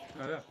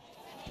 Oh, yeah.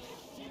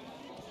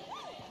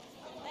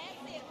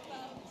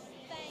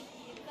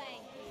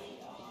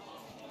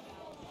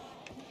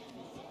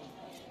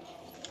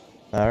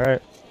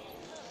 Alright.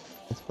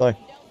 Let's play.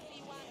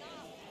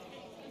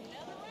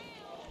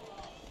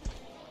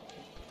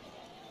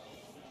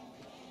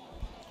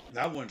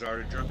 That one's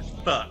already drunk as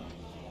fuck.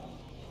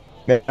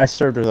 Man, I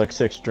served her like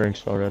 6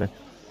 drinks already.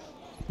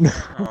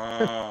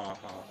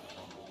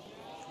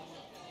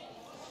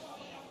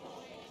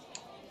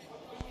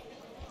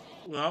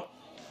 Well,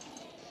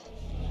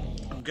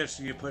 I'm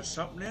guessing you put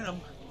something in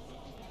them.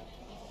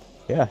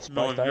 Yeah,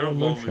 Knowing spiced your island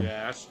lonely moonshine.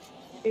 ass.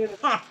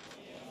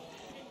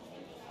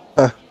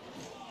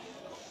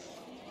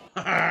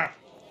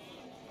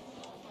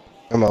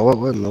 Am I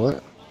what in the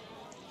what?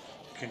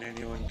 Can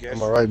anyone guess?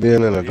 Am I right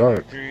being in the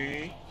dark?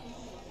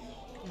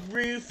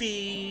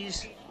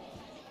 Roofies.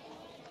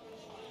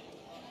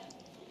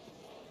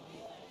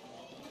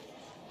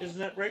 Isn't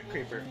that right,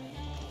 Creeper?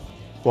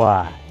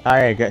 Why?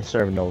 I ain't getting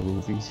served no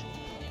roofies.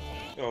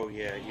 Oh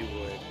yeah, you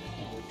would.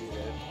 You would do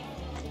that.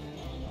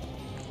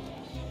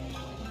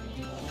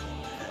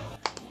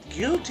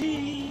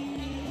 Guilty.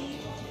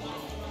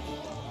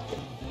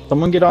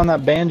 Someone get on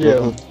that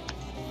banjo.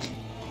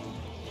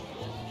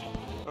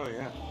 Oh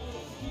yeah.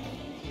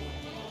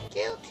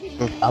 Guilty.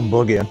 I'm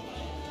boogieing.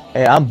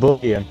 Hey, I'm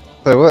boogieing.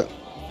 Say what?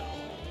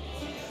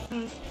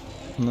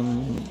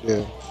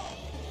 Yeah.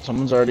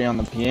 Someone's already on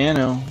the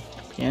piano.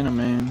 Piano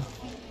man.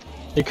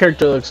 Your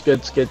character looks good,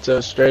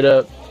 Schizo, straight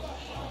up.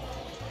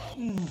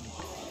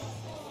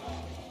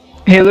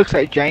 He looks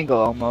like Django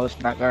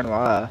almost, not gonna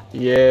lie.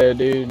 Yeah,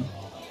 dude.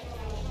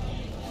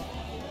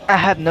 I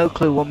have no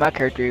clue what my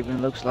character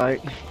even looks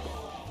like.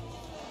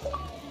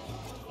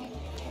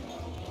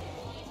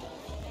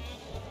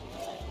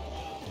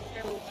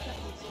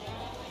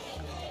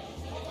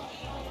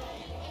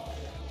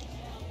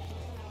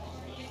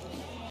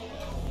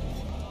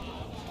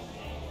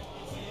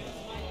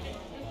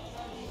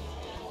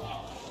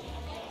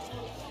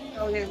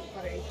 Oh, yeah,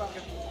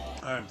 fucking.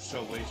 I'm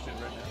so wasted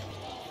right now.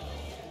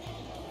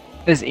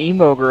 This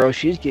emo girl,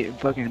 she's getting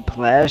fucking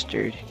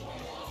plastered.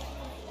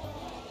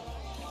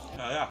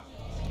 Oh yeah.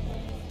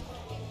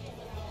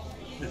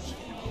 This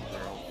evil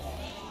girl.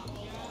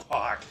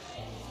 Fuck.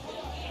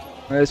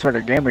 That's what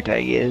her gamer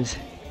tag is.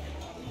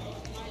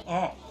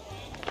 Oh.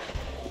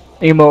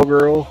 Emo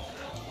girl.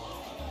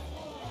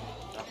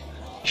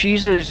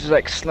 She's just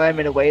like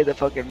slamming away the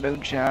fucking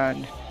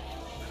moonshine.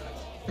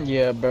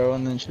 Yeah, bro,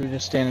 and then she was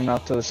just standing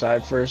off to the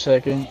side for a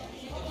second.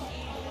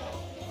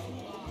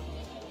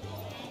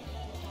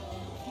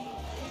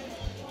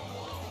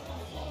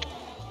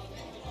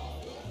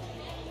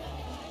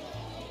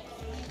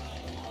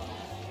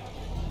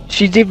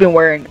 She's even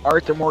wearing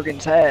Arthur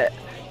Morgan's hat.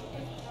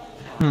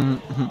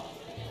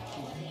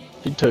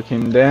 She took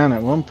him down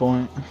at one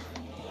point.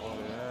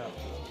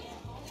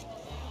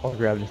 I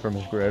grabbed it from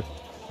his grave.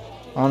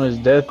 On his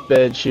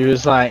deathbed, she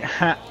was like,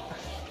 "Ha,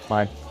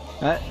 Mine.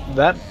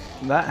 that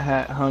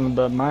hat hung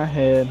above my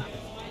head.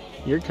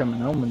 You're coming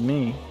home with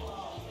me."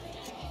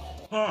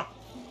 Huh.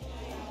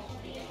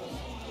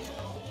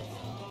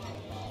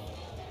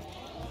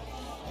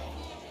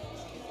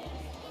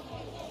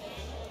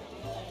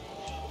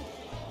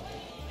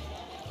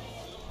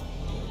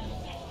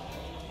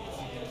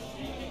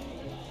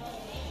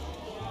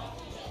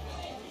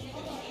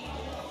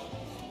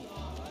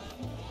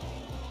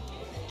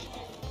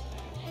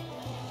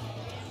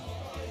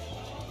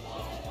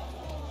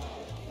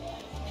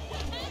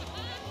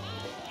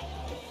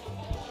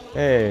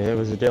 Hey, it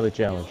was a daily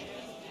challenge.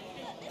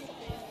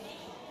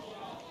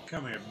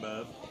 Come here,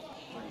 bub.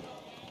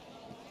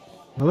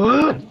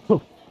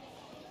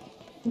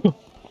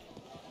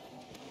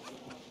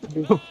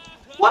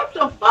 What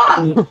the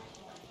fuck?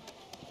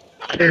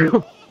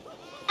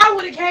 I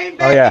would have came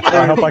back. Oh yeah, and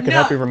I hope I can nuts.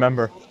 help you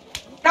remember.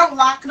 Don't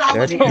lie, cause I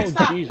would Yes. have Oh,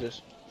 stopped.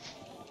 Jesus.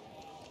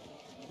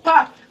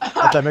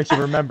 If that makes you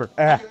remember.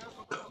 Ah,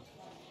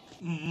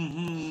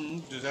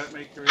 Does that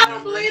make you I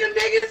don't remember? believe them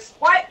niggas.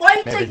 Why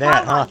you maybe take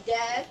that, my huh? mic,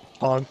 Dad?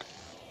 punk.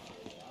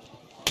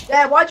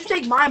 Dad, why'd you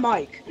take my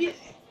mic?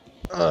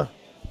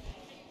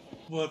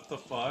 What the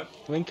fuck?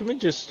 I mean, can we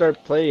just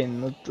start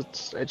playing?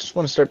 I just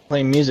want to start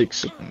playing music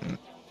soon.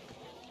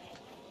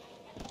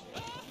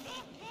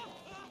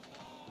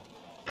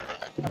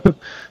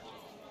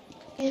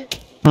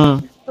 Hmm.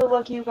 So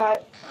look, you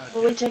got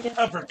Louis chicken.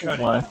 Uppercut.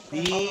 What?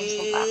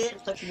 Bitch.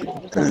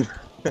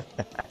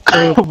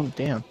 Oh,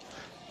 damn.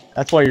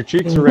 That's why your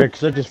cheeks are red,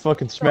 because I just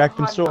fucking smacked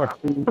them sore.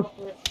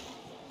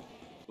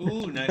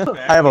 Ooh, nice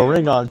back. I have a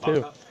ring on,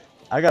 too.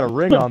 I got a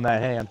ring on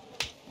that hand.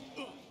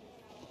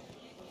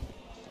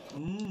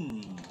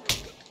 Mmm.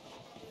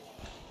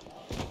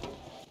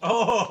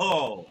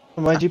 Oh.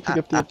 Why'd you pick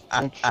up the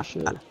extra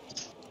shit?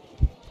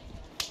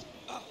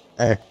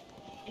 Hey.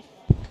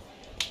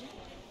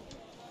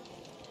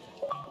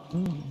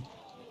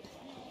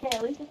 Yeah,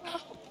 at least it's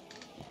not.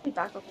 Be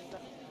back up with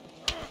that.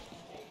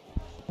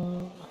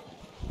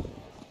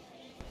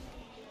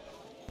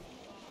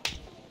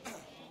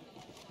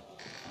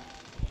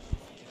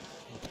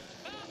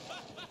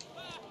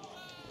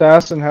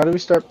 Dawson, how do we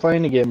start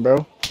playing again,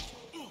 bro?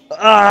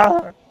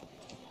 Ah!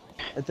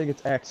 I think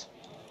it's X.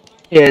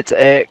 Yeah, it's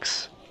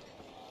X.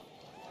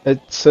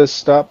 It says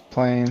stop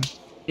playing.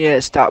 Yeah,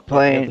 stop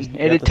Yeah, you have playing. to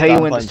It'll stop tell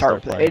you when to playing,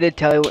 start. start playing. It'll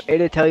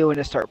tell you when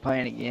to start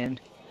playing again.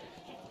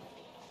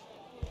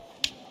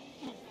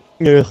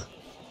 Yeah.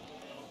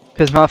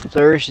 Cause my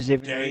flourish is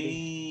even Damn.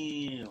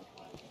 ready.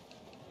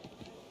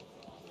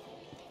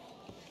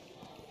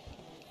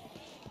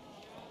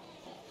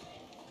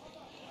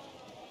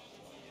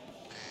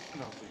 I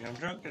don't think I'm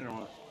drunk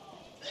anymore.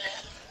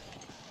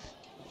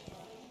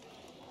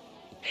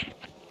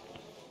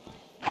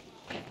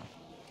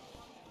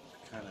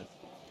 What kind of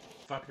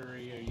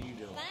fuckery are you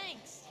doing?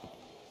 Thanks.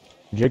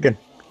 Jigging.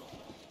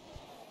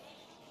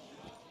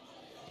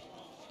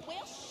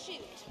 Well,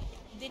 shoot.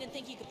 Didn't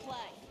think you could play.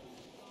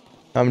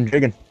 I'm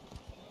jigging.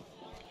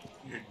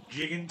 You're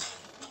jigging?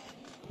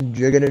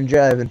 Jigging and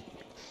jiving.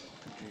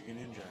 Jigging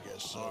and jiving.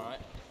 Yes, sir. Alright.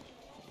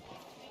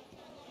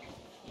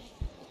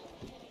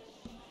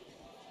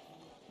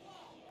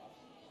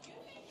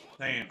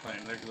 They ain't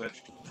playing. They're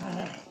glitched.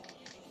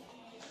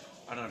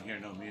 I don't hear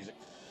no music.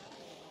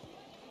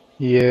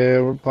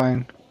 Yeah, we're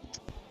playing.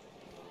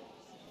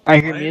 I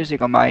hear Right?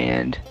 music on my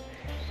end.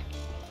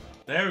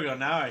 There we go.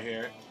 Now I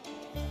hear it.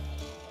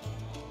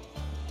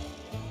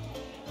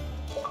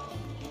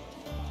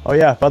 Oh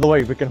yeah, by the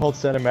way, we can hold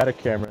cinematic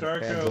camera.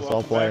 Darko, And just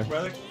all welcome play. back,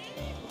 brother.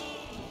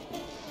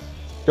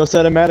 Go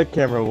cinematic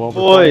camera while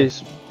we're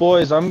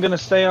Boys, I'm gonna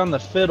stay on the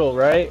fiddle,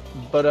 right?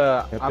 But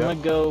Yep, I'm yep. gonna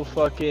go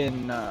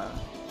fucking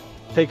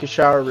take a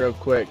shower real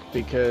quick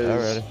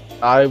because Alrighty.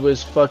 I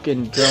was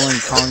fucking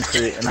drilling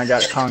concrete and I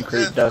got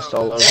concrete dust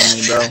all over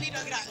me, bro.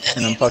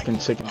 And I'm fucking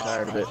sick and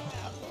tired of it.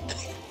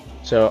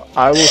 So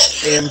I will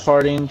stay in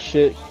partying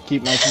shit,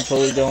 keep my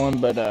controller going,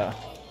 but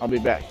I'll be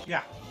back.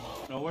 Yeah.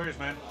 No worries,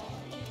 man.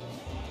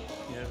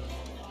 Yeah.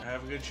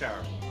 Have a good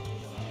shower.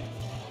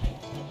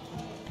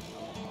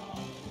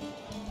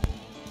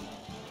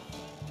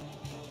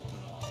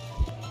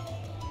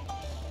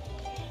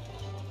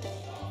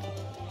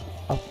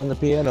 Hop on the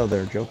piano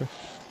there, Joker.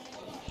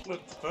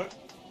 What the fuck?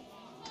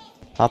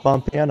 Hop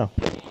on piano.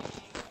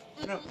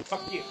 No,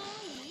 fuck you.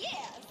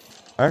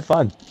 Alright,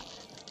 fine.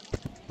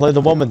 Play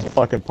the woman's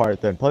fucking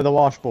part then. Play the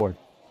washboard.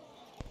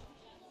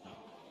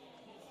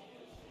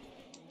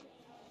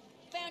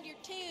 Found your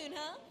tune,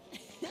 huh?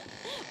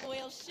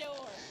 Well,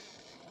 sure.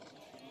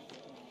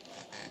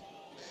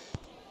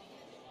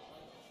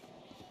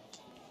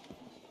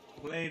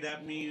 Play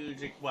that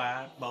music,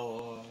 white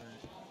boy.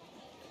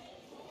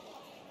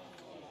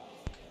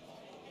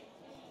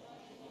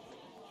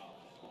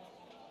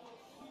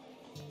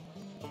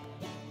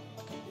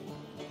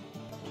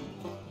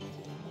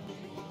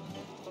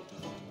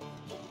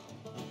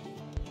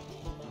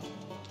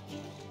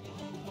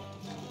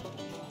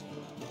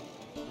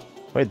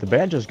 Wait, the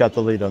banjo's got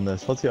the lead on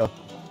this. Let's go.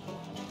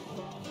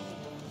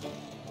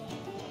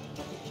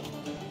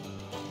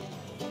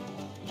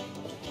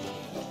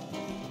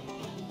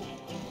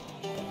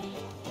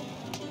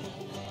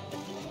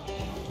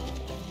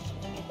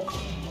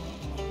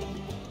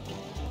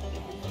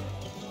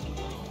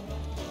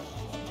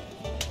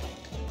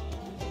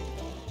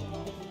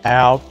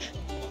 Ouch.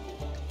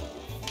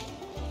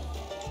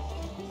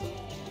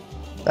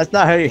 That's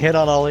not how you hit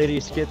on a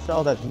lady's skits,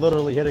 though. That's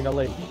literally hitting a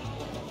lady.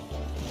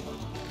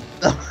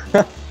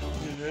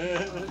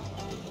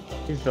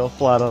 He fell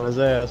flat on his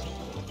ass.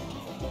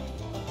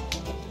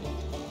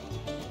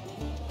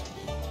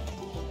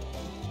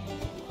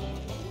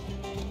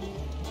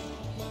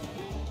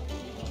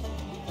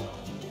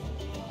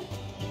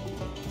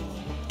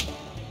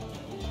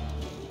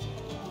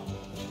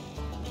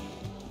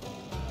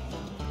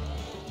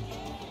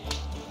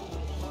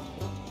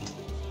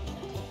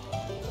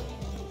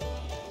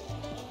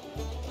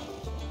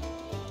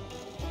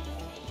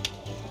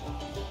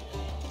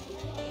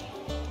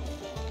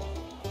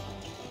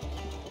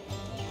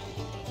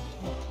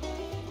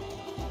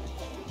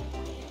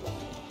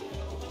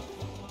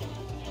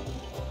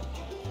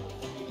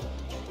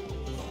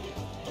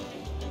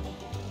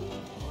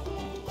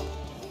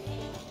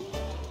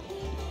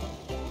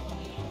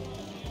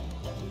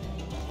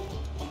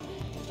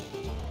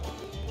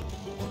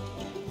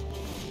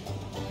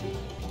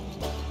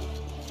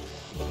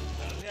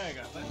 Yeah, I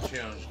got that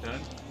challenge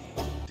done.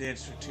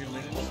 Dance for 2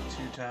 minutes,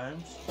 2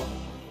 times.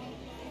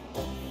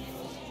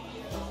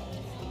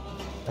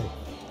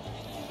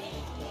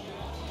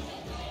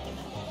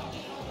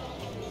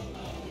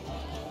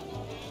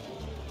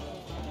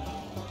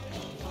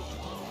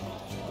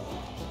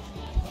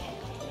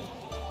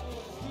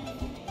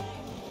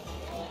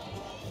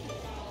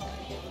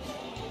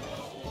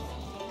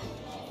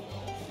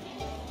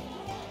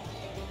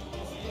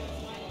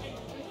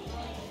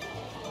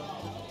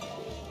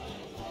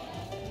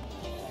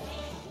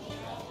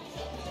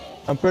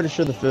 I'm pretty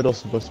sure the fiddle's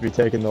supposed to be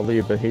taking the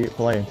lead, but he ain't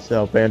playing,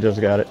 so Banjo's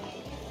got it.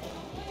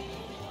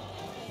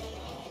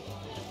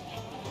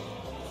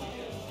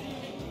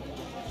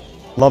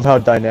 Love how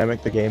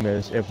dynamic the game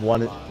is. If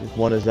one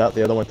is out,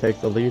 the other one takes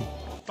the lead.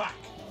 Fuck!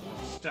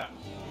 Stop.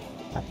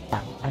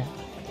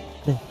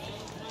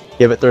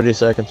 Give it 30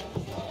 seconds.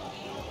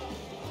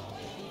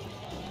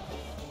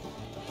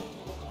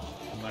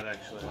 I might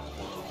actually have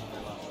to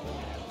turn off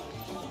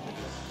the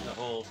game. The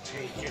whole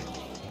taking,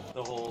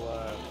 the whole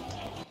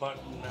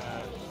button.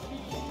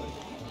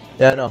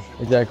 Yeah, no,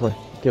 exactly.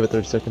 Give it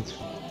 30 seconds.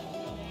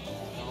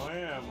 No, I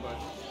am,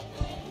 but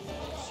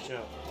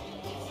still.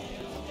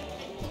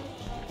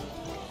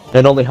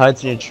 It only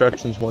hides the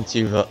instructions once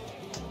you've.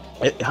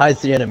 It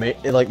hides the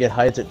it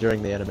hides it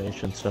during the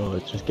animation, so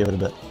let's just give it a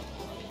bit.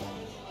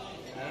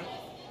 Yeah.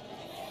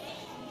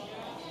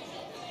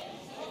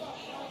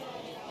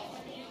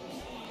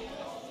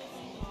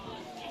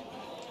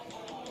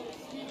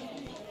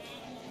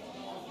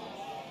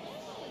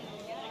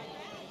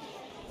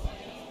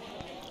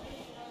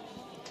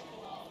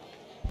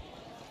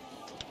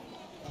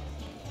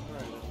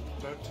 Alright,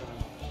 about time.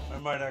 I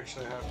might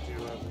actually have to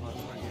run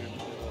my game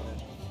to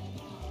reload.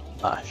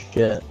 Ah,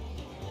 shit.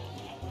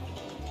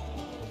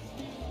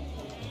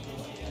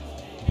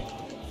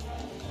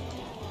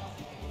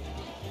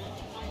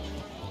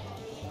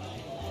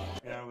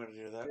 Yeah, I'm gonna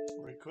do that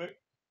right quick.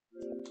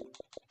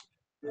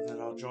 And then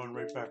I'll join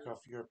right back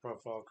off your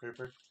profile,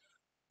 Creeper.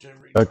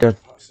 Okay.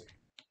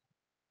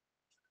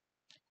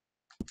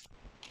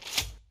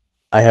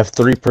 I have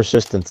 3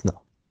 persistence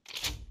now.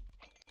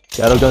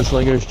 Shadow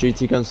Gunslingers,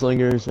 GT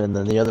Gunslingers, and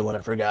then the other one I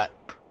forgot.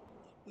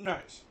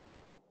 Nice.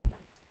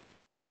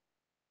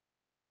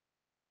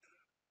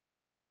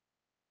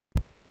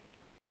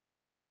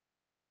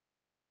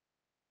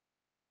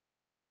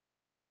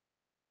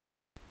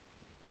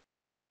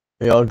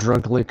 Y'all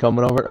drunkenly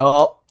coming over.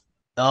 Oh,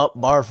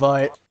 bar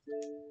fight.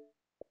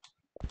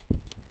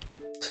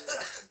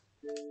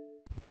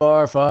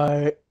 Bar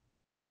fight.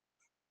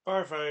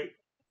 Bar fight.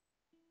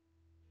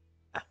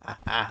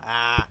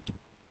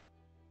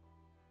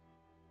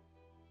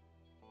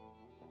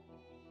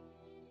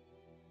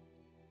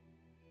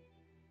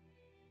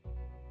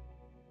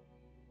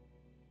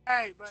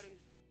 Hey, buddy.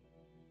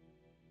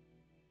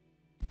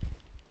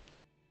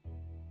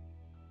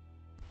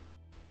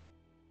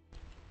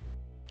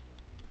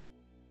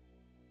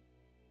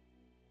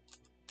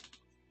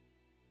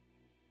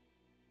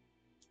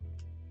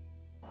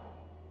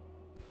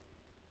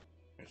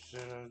 I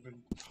said I've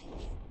been.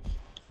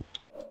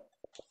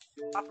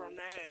 Up on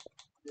that.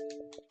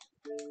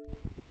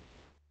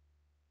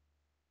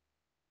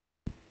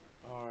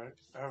 Alright,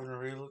 I'm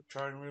gonna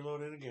try and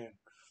reload it again.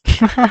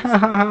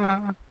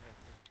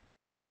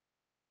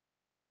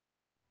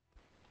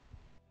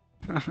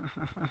 What's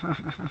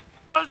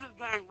this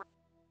thing, bro?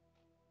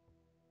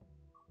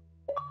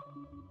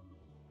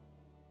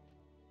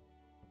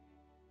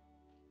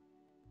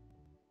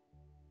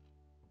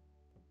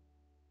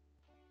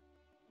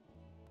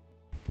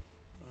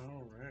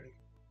 Alrighty.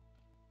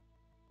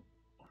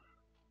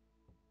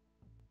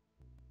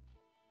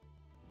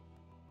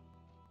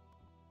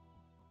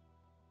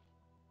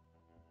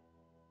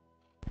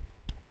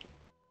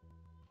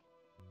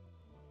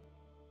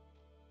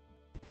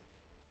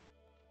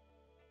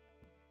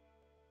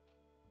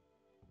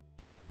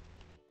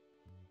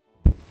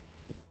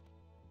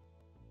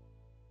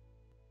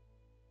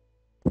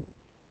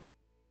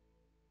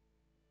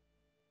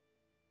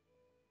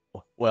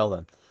 Well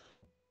then.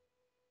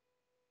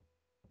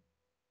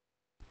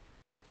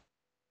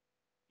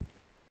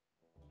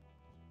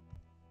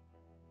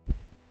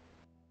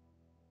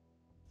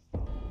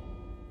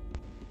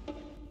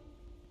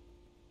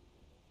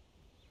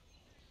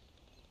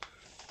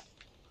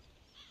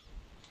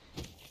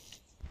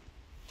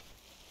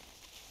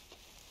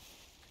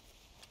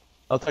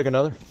 I'll take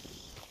another.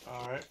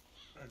 Alright.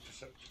 I just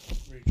have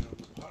to reach on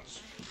the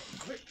pots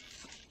quick.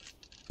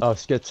 Oh,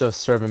 Schizo,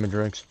 serve him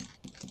drinks.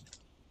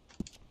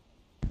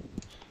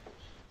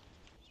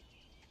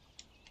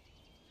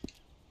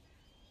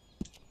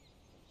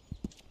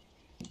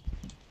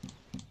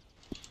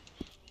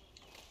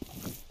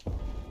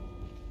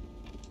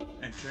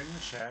 Entering the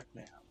shack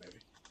now, baby.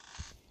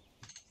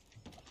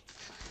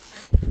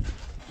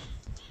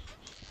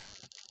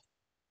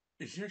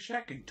 Is your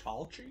shack in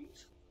tall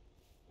trees?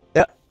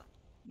 Yeah.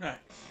 Nice.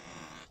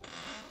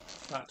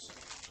 Thought so.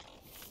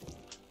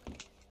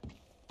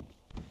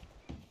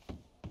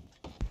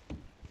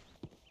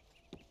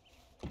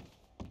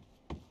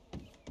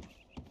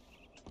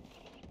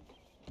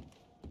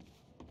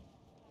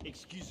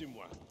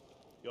 Excusez-moi.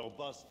 Your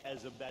boss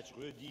has a batch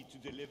ready to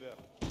deliver.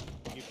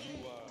 If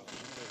you are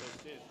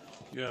interested.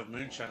 You have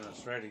moonshine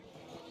that's ready.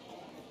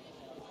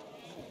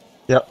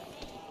 Yep.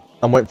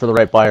 I'm waiting for the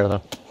right buyer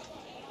though.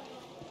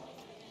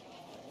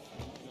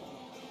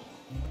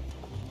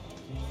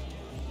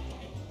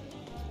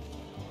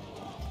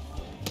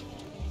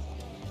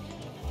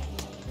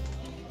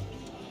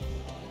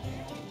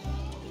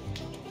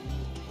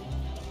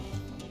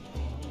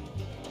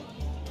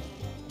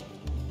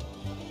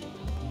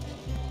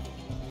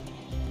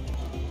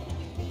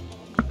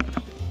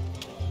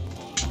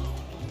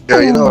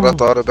 you know what I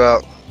thought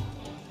about?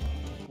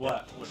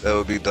 What? That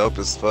would be dope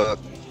as fuck.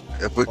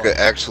 If we could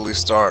actually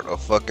start a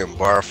fucking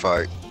bar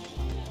fight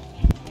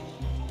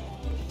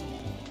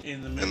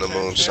In in the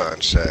Moonshine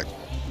Shack.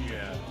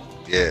 Yeah.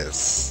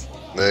 Yes.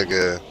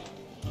 Nigga.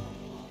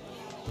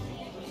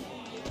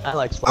 I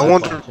like I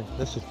wonder- watching.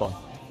 This is fun.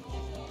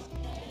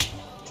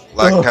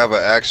 Like have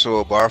an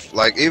actual bar,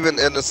 like even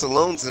in the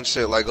saloons and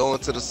shit. Like go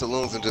into the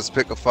saloons and just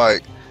pick a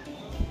fight,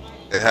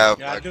 and have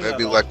Yeah, I like do maybe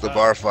that all like the the time.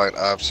 bar fight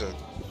option.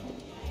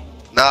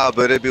 Nah,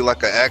 but it'd be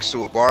like an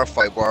actual bar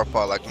fight.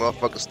 Like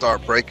motherfuckers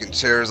start breaking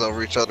chairs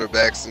over each other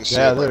backs and shit,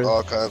 Yeah, like there-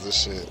 all kinds of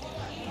shit.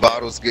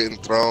 Bottles getting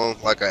thrown,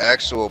 like an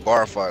actual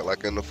bar fight,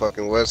 like in the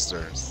fucking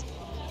westerns.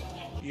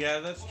 Yeah,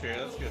 that's true.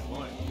 That's a good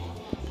point.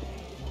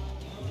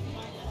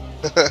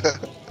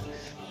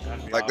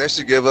 That'd be Like they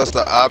awesome. should give us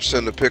the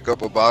option to pick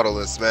up a bottle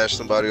and smash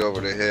somebody over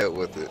the head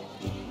with it.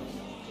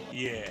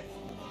 Yeah.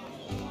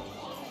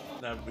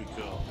 That would be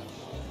cool.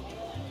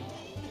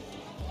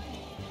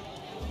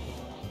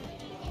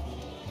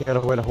 You gotta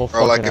wait a whole Or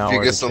fucking like if you hour get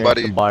to change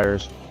somebody- the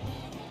buyers.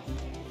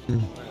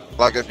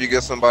 Like if you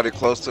get somebody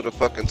close to the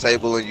fucking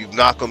table and you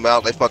knock them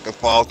out, they fucking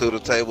fall through the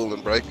table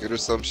and break it or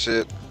some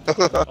shit.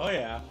 Oh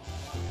yeah.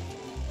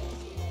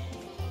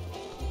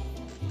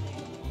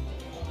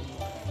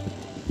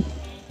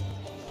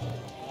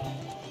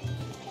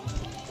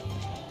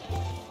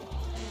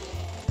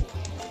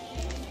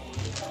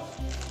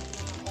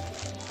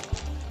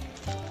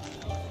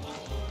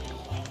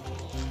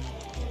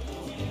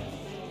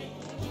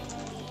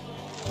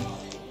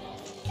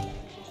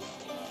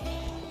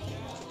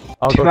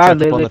 I'll Too go bad check up on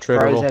the Lilith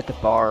trader froze roll. at the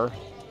bar.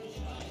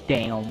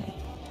 Damn.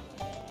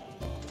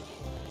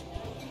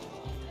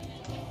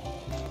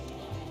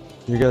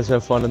 You guys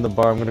have fun in the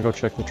bar. I'm gonna go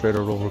check the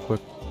trader roll real quick.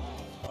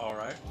 All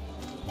right.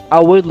 I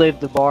would leave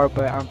the bar,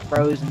 but I'm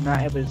frozen, not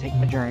able to take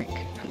my drink.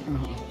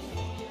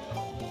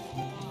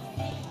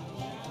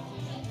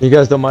 You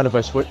guys don't mind if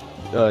I switch,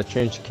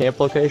 change the camp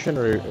location,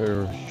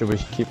 or should we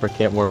keep our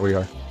camp where we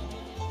are?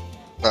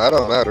 Nah, it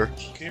don't matter.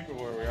 Keep it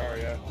where we are,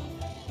 yeah.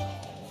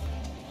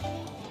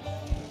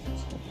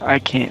 I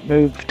can't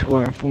move to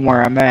where from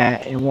where I'm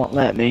at. It won't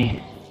let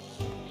me.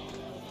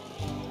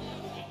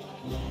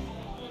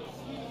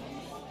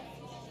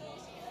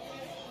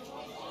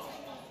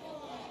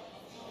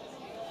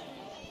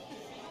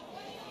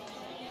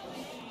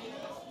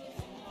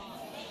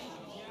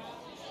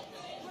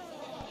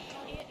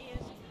 It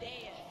is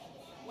dead.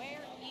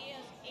 Where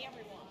is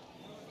everyone?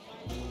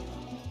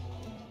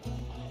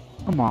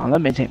 Come on,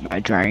 let me take my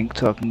drink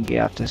so I can get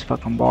off this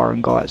fucking bar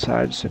and go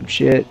outside and some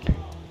shit.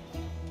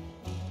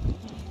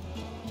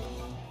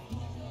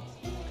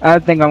 I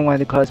think I'm going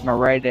to close my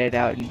Red Dead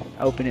out and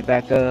open it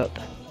back up.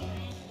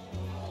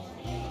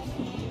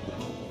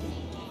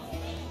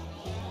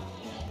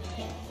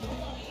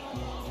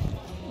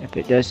 If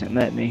it doesn't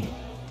let me.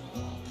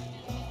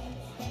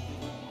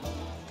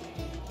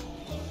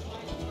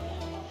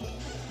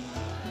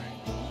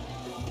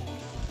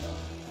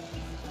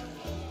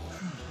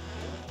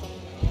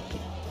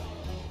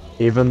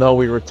 Even though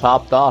we were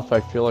topped off,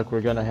 I feel like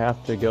we're gonna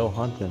have to go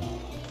hunting.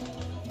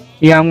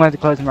 Yeah, I'm going to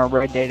close my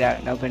Red Dead out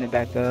and open it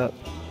back up.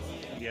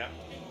 Yeah.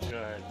 Go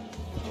ahead.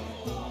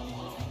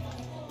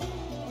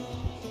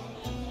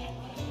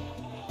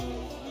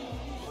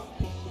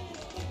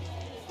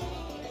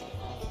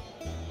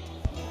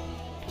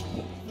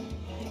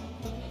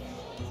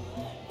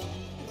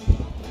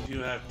 We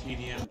do have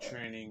TDM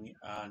training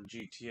on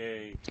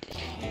GTA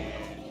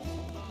in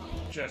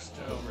just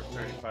over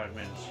 35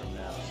 minutes from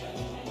now.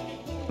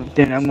 So.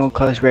 Then I'm gonna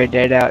close Red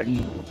Dead out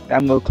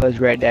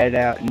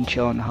and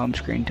chill on the home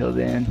screen till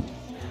then.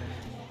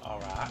 All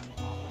right.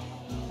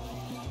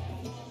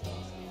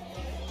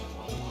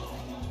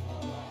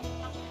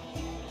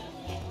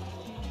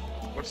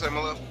 What's that, my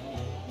love?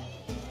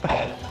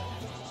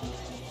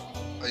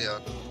 Oh yeah.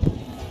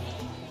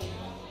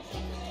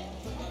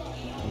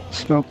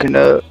 Smoking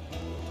up.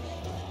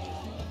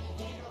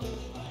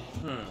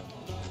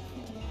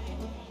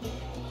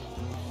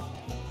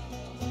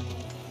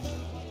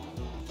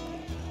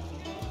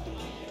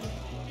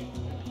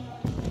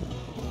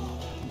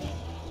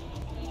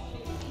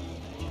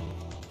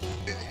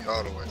 Yeah,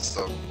 all the way.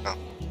 So.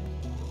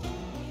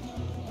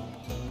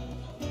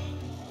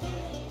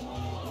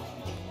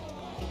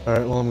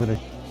 Alright, well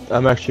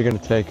I'm actually gonna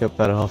take up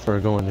that offer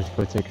of going to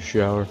go take a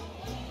shower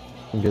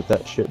and get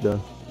that shit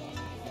done.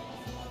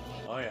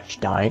 Oh yeah.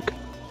 Stank.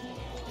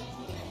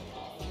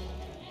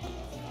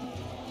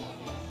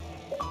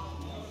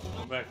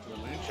 Go back to the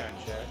Moonshine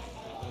Shack.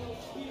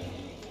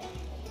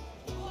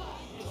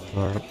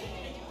 Alright.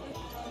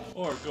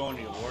 Or go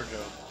into your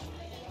wardrobe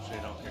so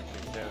you don't get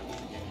kicked out of the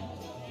game.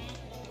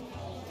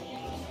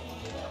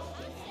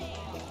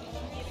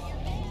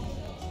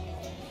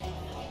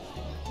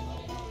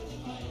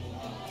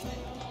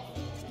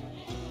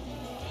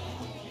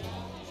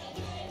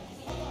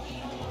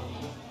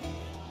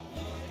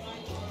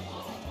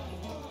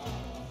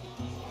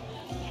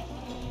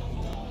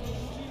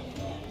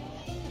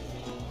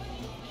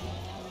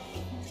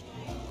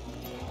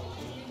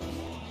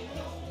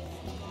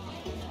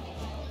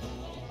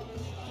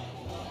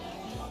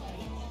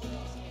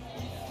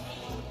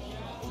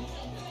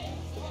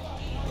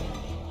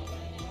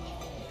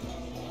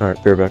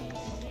 Alright, beer back.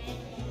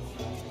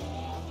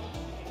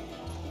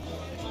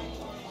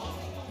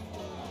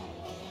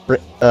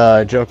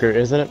 Joker,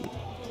 isn't it?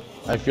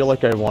 I feel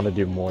like I want to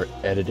do more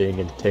editing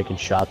and taking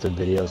shots of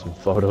videos and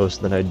photos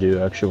than I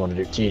do actually want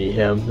to do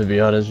TDM, to be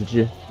honest with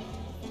you.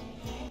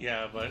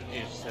 Yeah, but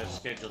it's a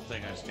scheduled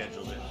thing. I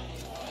scheduled it.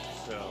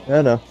 So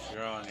I know. if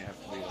you're on, you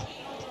have to be there.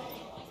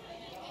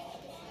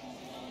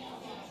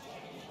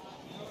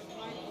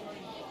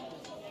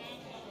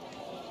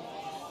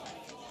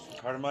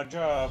 It's part of my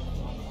job.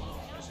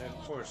 I said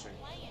enforcing.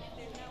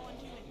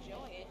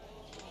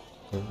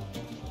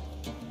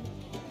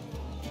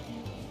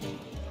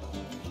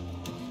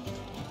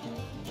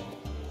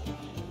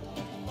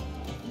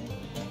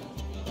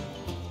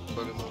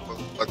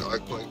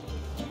 Like point.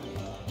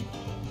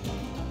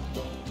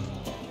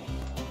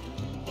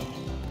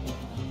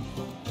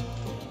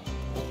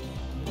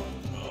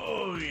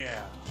 Oh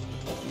yeah.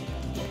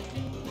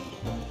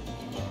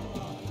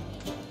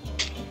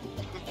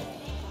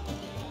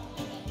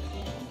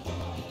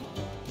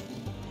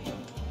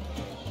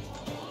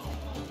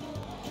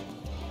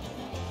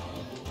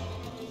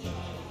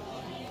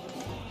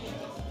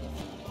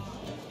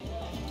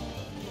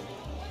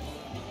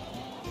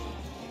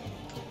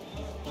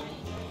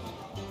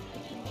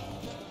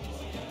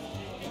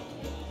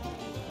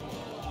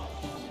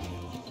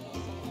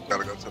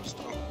 Gotta go to the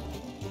store.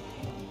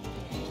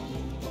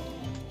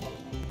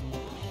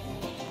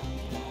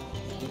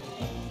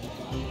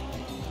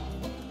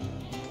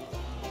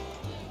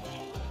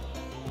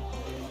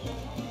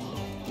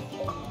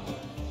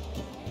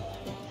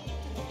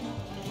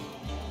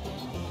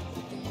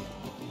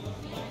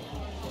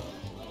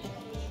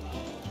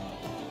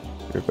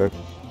 Beer back.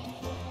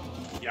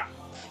 Yeah.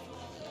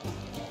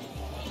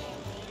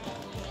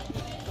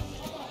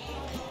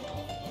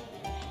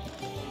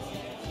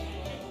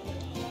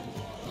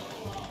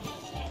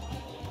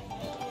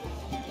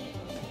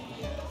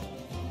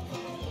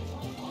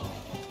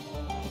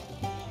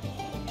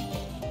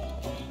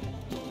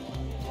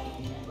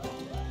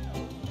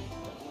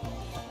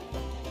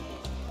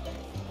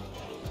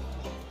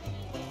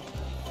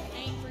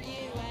 Ain't for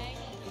you, eh?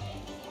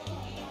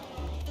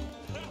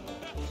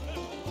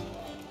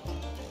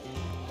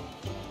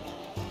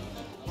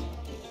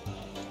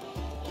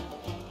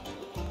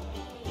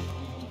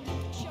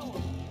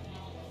 Sure.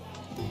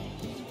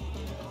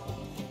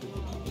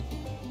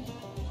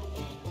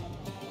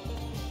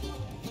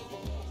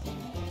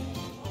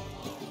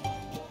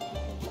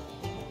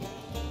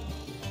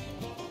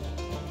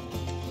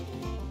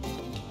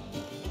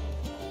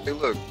 Hey,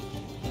 look.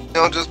 You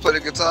don't just play the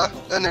guitar.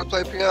 That nigga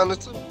play piano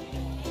too.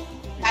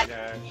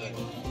 Exactly.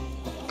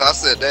 I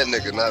said that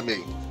nigga, not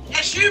me.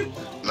 That's you.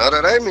 No,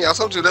 that ain't me. I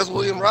told you that's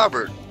William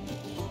Robert.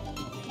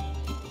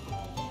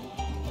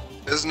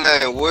 His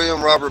name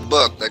William Robert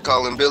Buck. They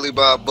call him Billy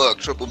Bob Buck,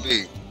 Triple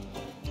B.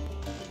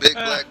 Big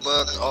Black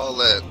Buck, all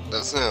that.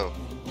 That's him.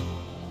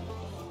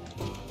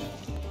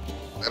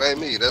 That ain't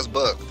me. That's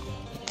Buck.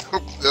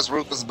 That's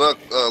Rufus Buck,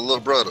 little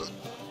brother.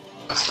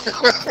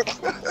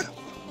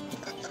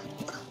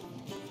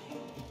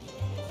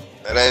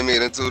 That ain't me.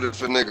 They're two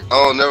different niggas. I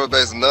don't never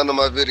base none of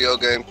my video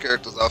game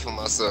characters off of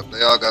myself.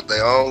 They all got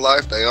their own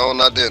life, their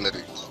own identity.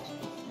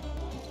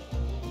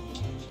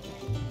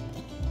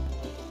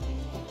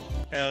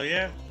 Hell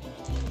yeah.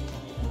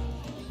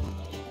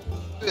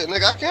 Yeah,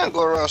 nigga, I can't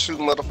go around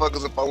shooting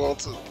motherfuckers if I want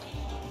to.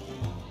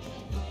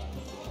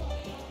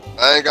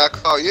 I ain't got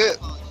caught yet.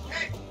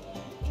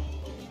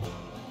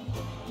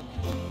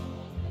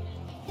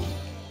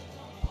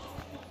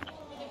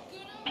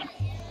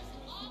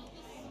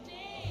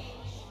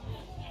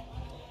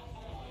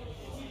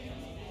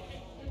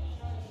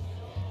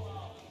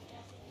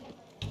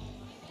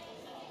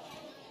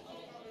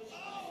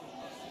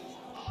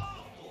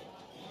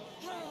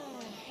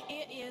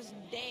 It is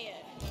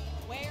dead.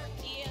 Where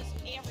is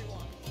everyone?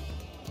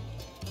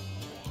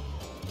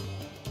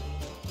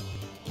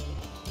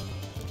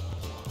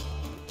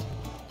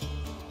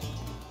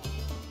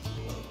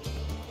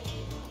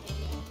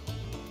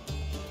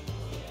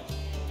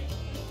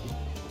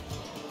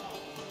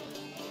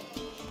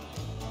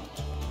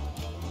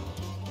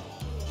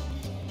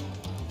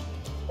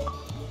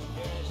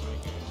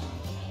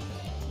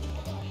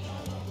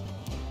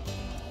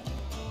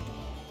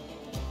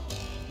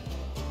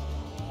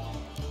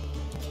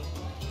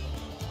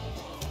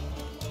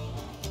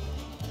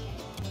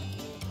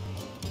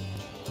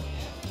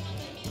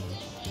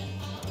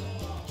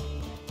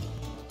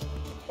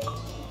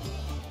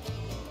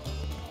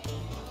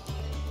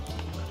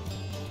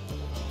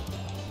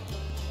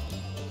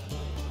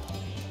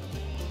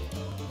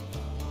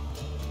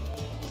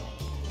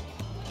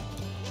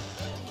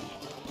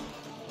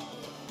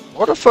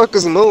 Where the fuck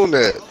is Moon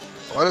at?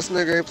 Why this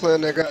nigga ain't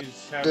playing that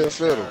He's having goddamn a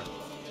fiddle? shower.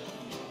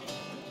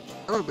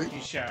 Oh, be.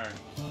 He's showering.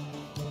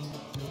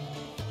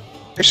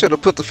 He should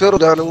have put the fiddle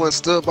down and went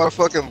stood by a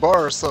fucking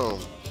bar or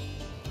something.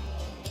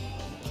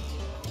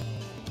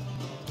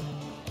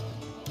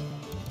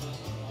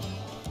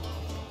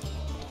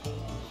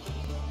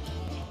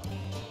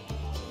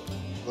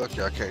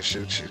 Lucky I can't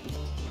shoot you.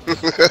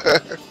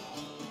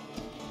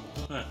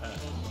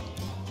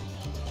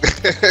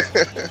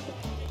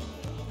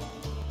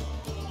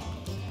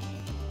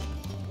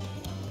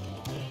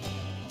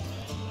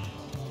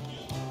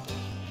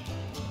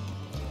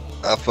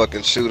 I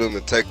fucking shoot him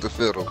and take the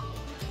fiddle.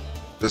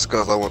 Just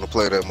cause I want to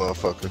play that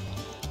motherfucker.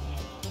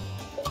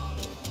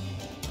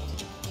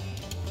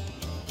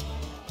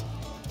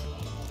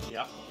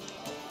 Yep.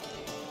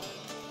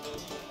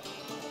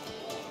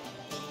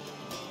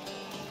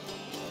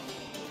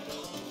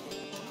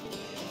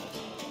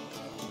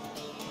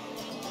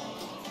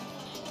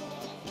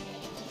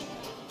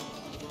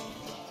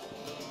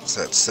 It's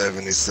at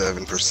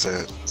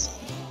 77%.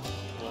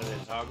 What is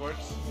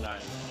Hogwarts?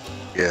 Nice.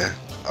 Yeah.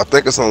 I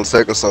think it's only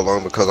taking so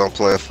long because I'm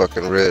playing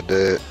fucking Red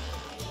Dead.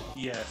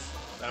 Yes.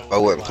 That If I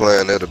wasn't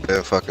playing, it'd have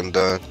been fucking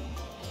done. By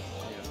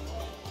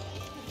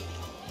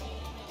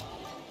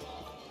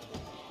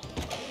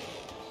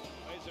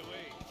the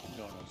way,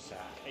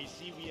 I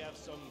see we have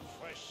some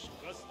fresh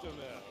customers.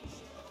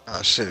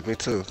 Ah shit, me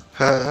too.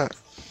 Nice.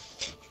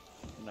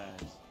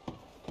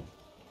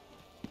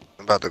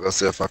 I'm about to go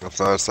see if I can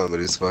find some of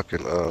these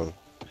fucking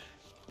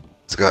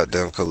these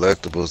goddamn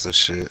collectibles and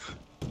shit.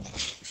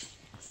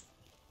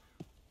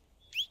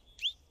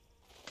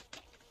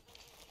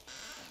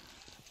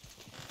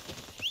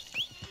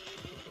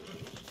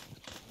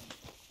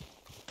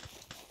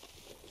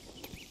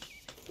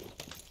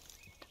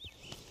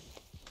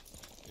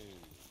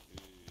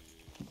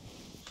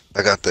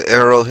 I got the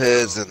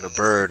arrowheads and the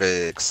bird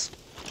eggs.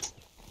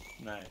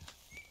 Nice.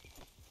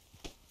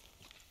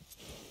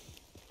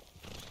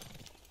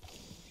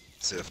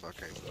 See if I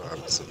can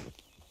find some.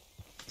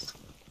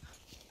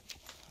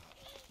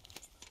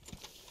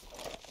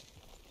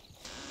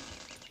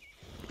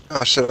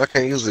 Oh shit, I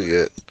can't use it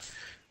yet.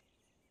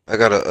 I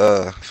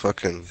gotta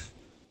fucking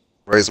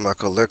raise my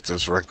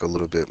collector's rank a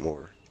little bit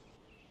more.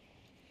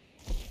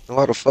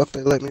 Why the fuck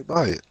they let me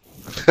buy it?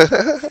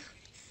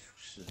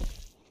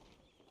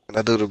 Can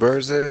I do the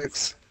bird's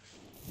eggs?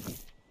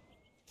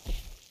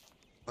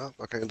 Well,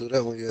 I can't do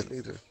that one yet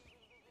either.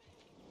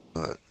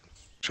 But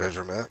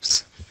treasure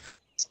maps.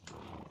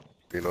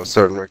 You know,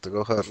 certain rank to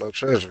go hunt no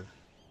treasure.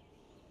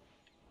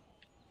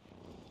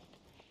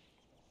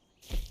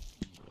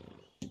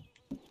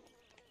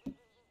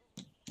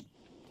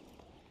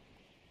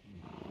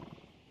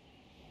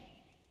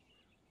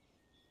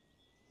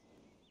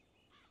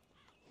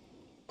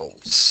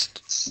 Almost.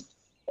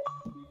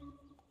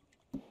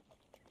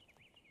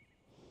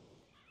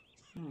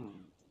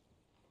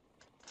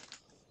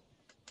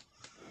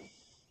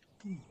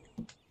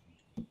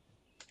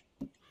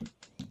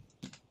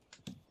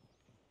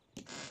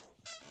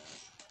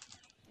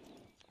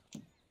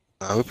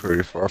 Nah, we're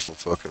pretty far from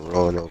fucking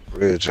Roanoke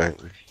Bridge,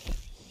 ain't we?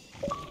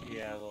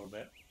 Yeah, a little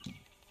bit.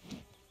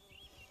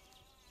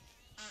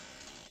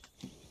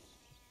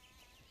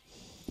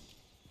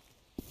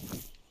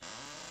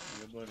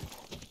 Yeah, buddy.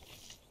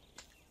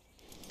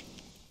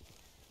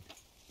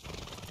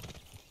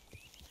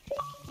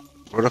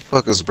 Where the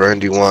fuck is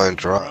Brandywine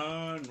Drive?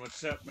 Ron,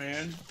 what's up,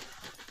 man?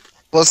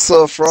 What's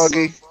up,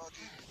 Froggy?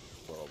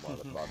 Oh,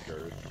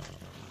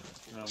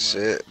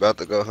 Shit, about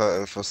to go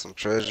hunting for some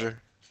treasure.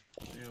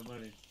 Yeah,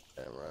 buddy.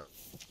 Yeah, right.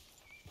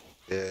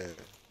 Yeah.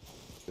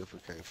 If we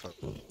can't fuck.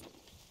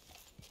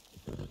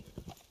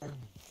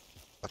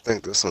 I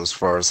think this one's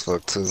far as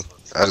fuck too.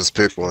 I just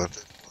picked one.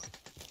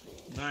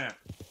 Nah.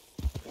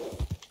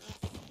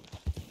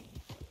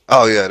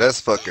 Oh yeah, that's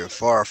fucking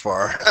far.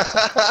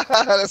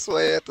 That's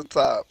way at the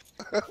top.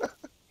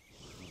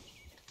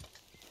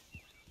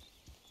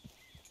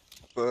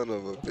 Son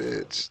of a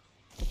bitch.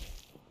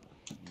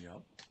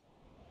 Yep.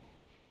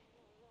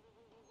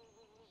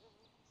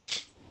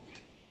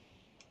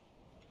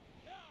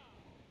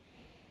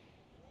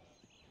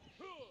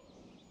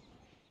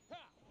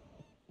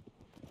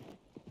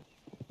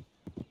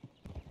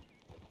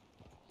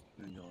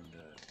 And going to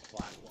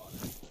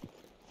Blackwater.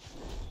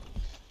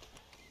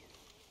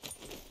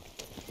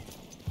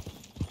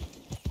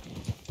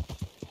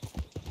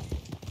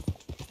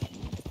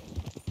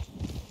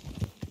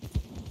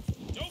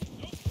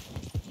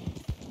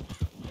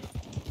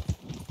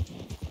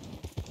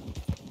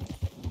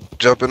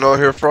 Jumping on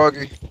here,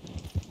 Froggy?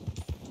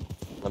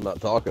 I'm not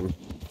talking.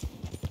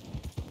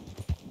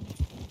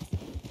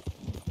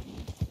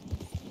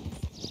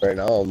 Right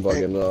now I'm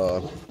fucking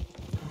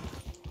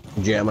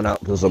jamming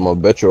out to some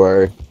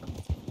obituary.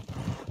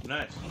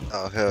 Nice.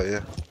 Oh hell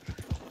yeah.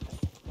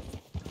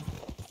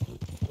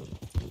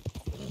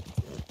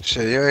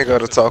 Shit, you ain't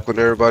gotta talk when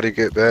everybody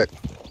get back.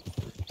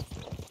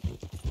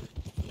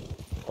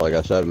 Like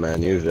I said,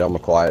 man, usually I'm a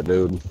quiet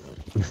dude.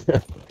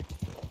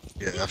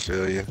 Yeah, I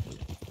feel you.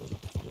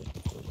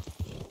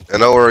 And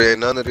don't worry, ain't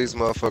none of these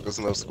motherfuckers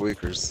no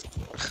squeakers.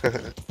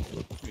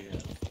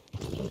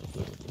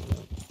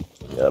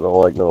 Yeah, I don't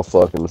like no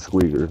fucking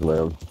squeakers,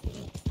 man.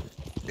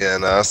 Yeah,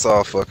 nah, I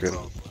saw fucking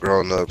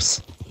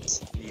grown-ups.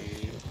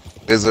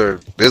 These are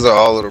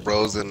all of the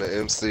bros in the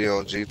MC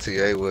on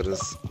GTA with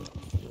us.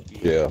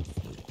 Yeah.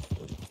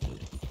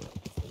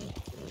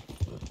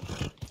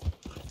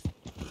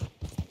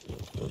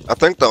 I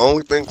think the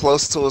only thing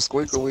close to a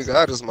squeaker we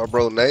got is my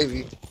bro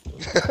Navy.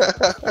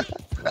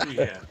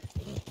 Yeah.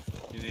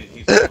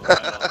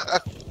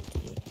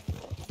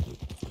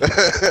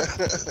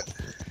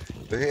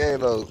 He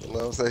ain't no, you know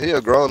what I'm saying? He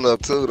a grown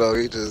up too though.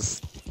 He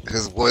just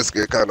his voice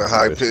get kind of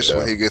high pitched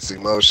when he gets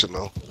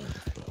emotional.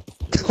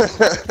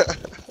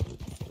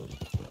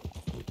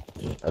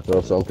 That's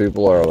what some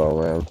people are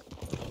though, man.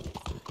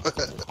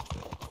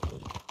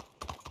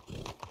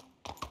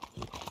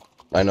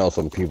 I know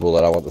some people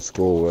that I went to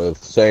school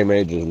with, same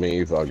age as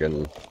me,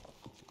 fucking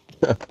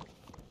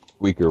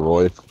weaker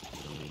voice.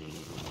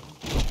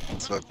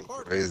 It's fucking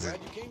crazy.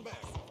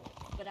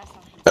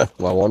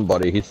 My one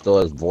buddy, he still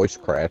has voice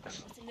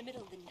cracks.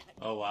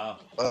 Oh wow.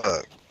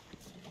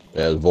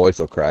 Yeah, his voice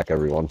will crack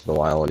every once in a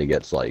while when he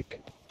gets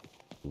like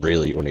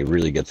when he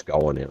really gets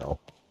going, you know.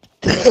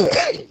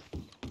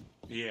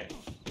 Yeah.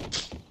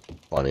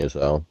 Funny as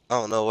hell. I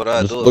don't know what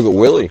I do. Look at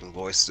Willie.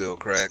 Voice still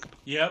cracked.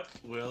 Yep,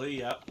 Willie.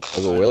 Yep.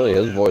 Look at Willie.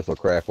 His voice will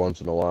crack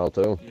once in a while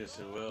too. Yes,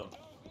 it will.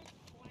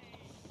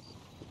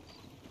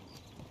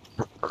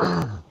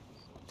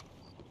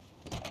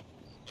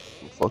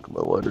 Fuck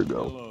my letter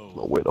go.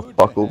 No way to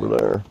fuck over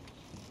there.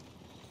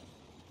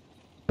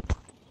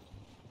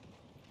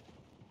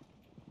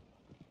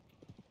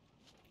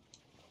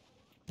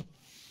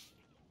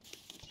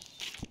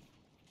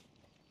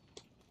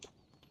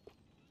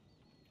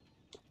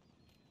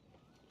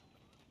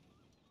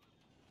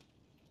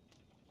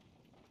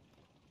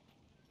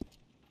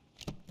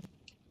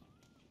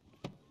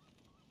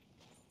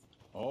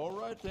 All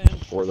right then.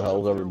 Where the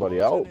hell's everybody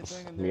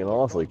else? Being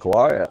awfully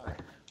quiet.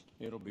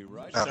 It'll be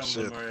right. Oh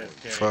shit.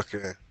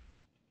 Fucking.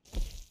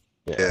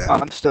 Yeah.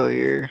 I'm still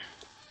here.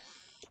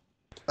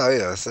 Oh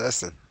yeah,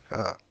 Assassin.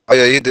 Oh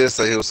yeah, he did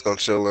say he was gonna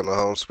chill in the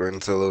home screen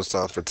until it was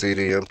time for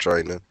TDM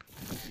training.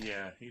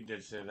 Yeah, he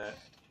did say that.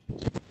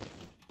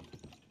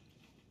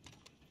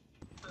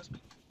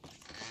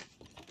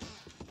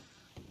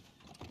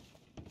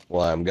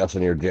 Well, I'm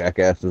guessing your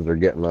jackasses are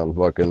getting on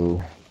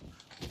fucking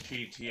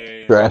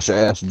GTA. trash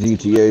ass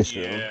GTA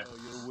soon. Yeah.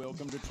 You're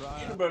welcome to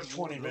try In about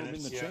 20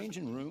 minutes. in the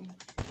changing room.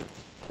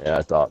 Yeah,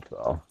 I thought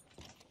so.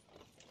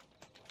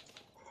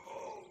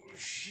 Oh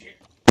shit.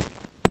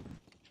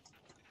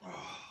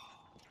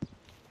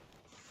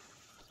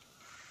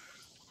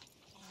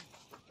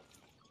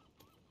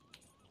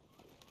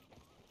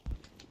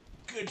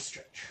 Good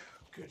stretch.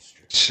 Good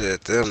stretch.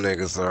 Shit, them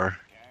niggas are.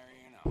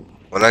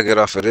 When I get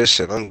off of this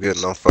shit, I'm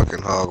getting on fucking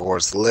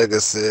Hogwarts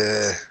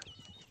Legacy.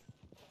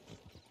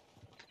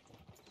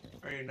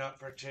 Are you not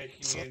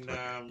partaking in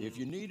If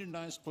you need a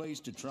nice place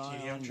to try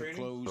TDM on your training?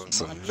 clothes,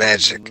 Some my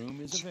magic. changing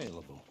room is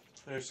available.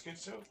 There's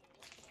schizo?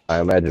 I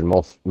imagine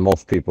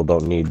most people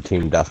don't need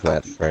team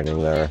deathmatch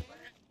training there,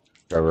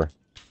 Trevor.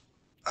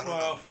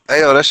 Well, Hey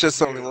yo, that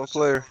shit's only one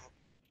player.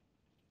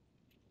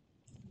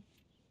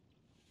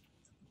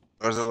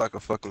 Or is it like a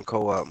fucking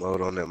co-op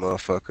mode on that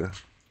motherfucker?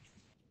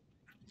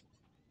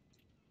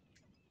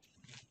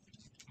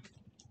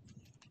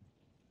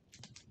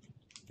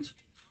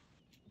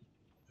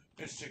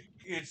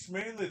 it's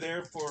mainly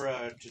there for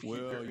to keep Well,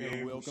 your you're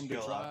aim welcome to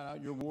skill try up.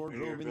 out your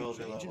wardrobe in the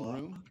ability changing level up.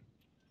 room.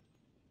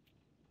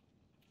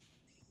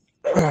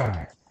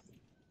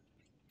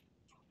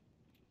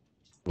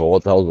 Well,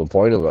 what the hell's the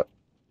point of it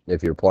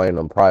if you're playing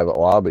in private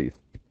lobbies?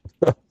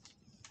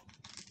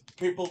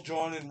 People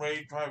join and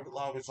raid private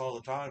lobbies all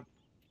the time.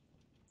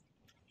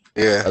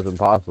 Yeah. That's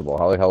impossible.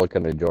 How the hell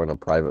can they join a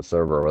private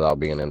server without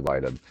being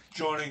invited?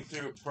 Joining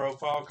through a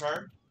profile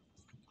card.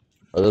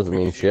 That doesn't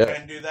mean You shit.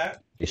 can do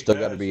that. You still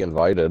got to be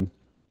invited.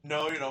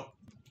 No, you don't.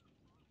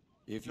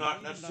 If you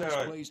Not need a nice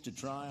necessarily. place to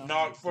try on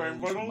Not your for clothes,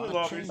 invite only my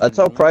lobbies. changing That's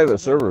how room is private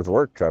available. servers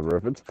work, Trevor.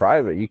 If it's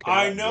private, you can't.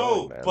 I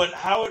know, join, man. but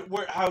how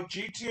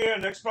GTA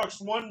on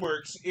Xbox One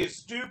works is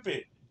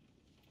stupid.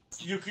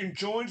 You can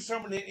join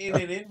someone in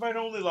an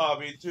invite-only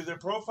lobby through their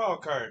profile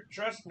card.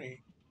 Trust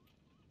me.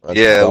 That's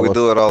Yeah, the we dumbest-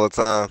 do it all the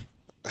time.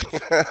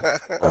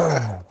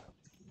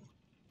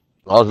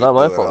 Well, it's not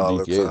my do it fault. all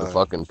the GTA is a time.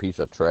 fucking piece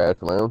of trash,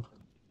 man.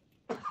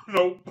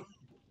 Nope.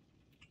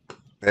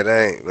 It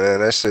ain't, man.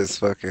 That shit's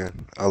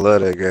fucking. I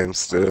love that game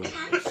still.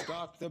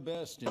 Stock the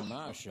best in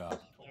my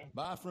shop.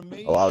 Buy from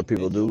me. A lot of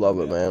people do love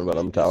it, man, but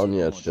I'm telling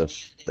you, it's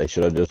just they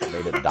should have just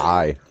made it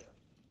die.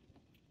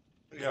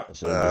 Yeah.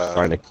 Instead of just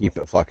trying to keep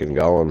it fucking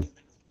going.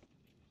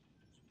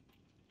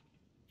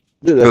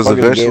 Dude, that Because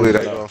fucking eventually game's they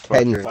been gonna out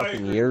 10 fucking-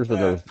 fucking years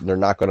and they're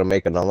not going to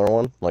make another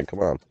one? Like, come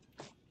on.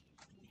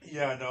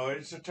 Yeah, no,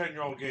 it's a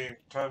 10-year-old game.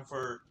 Time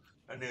for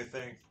a new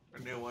thing, a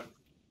new one.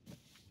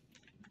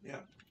 Yeah,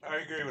 I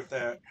agree with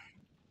that.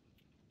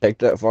 Take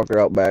that fucker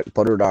out back,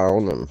 put her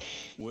down, and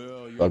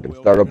Well, you're fucking welcome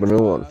start up to a new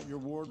try one. out your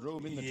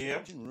wardrobe in the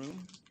Yep. changing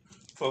room.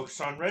 Focus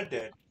on Red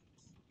Dead.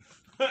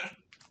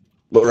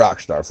 But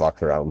Rockstar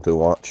fucks around too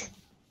much.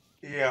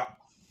 Yeah.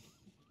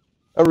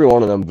 Every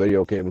one of them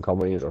video game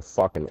companies are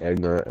fucking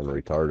ignorant and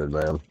retarded,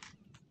 man.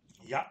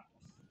 Yeah.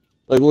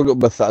 Like, look at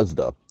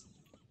Bethesda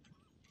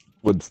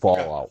with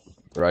Fallout,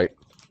 right?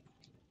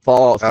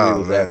 Fallout 3 Oh,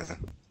 was man.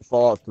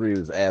 Fallout 3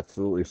 was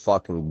absolutely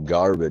fucking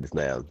garbage,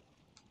 man.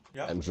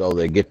 Yep. And so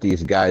they get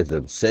these guys at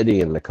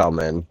Obsidian to come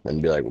in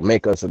and be like,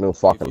 make us a new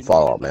fucking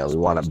Fallout, man. We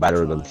want it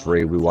better than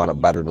 3. We want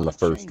it better than the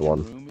first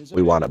one.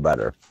 We want it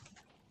better.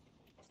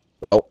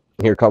 Oh,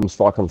 here comes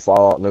fucking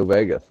Fallout New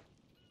Vegas.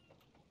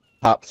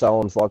 Top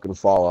selling fucking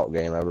Fallout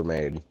game ever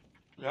made.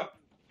 Yep.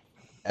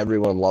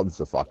 Everyone loves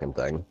the fucking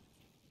thing.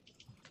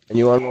 And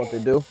you wanna know what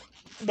they do?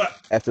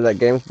 What? After that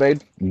game's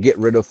made? Get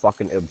rid of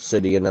fucking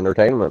Obsidian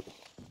Entertainment.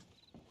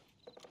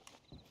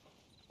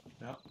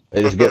 Yep.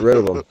 They just get rid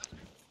of them.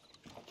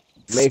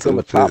 Make them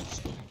a top...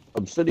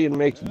 Obsidian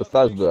makes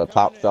Bethesda a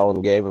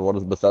top-selling game, and what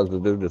does Bethesda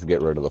do? Just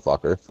get rid of the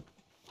fucker.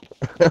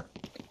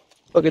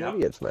 Fucking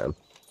idiots, man.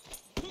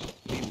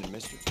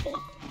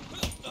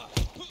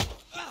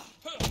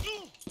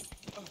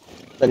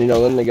 Then, you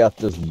know, then they got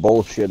this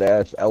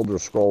bullshit-ass Elder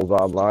Scrolls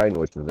Online,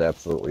 which is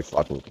absolutely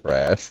fucking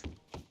trash.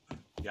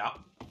 Yeah.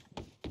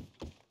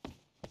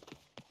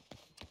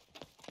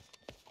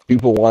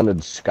 People wanted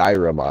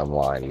Skyrim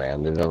Online,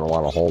 man. They didn't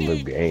want a whole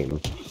new game.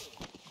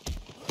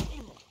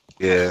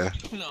 Yeah.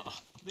 No,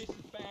 this is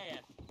bad.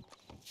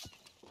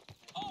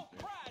 Oh,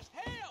 Christ,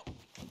 help!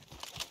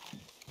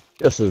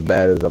 Just as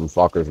bad as them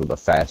fuckers with the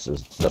Fast and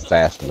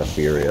the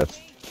Furious.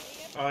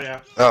 Oh,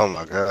 yeah. Oh,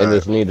 my God. They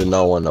just need to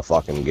know when to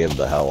fucking give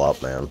the hell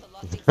up, man.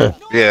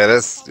 Yeah,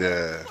 that's...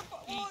 Yeah.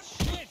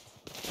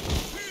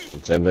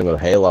 Same thing with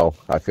Halo.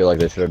 I feel like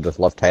they should have just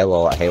left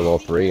Halo at Halo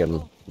 3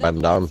 and been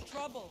done.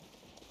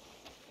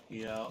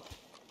 Yeah.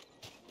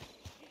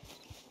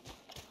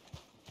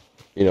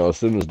 You know, as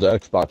soon as the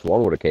Xbox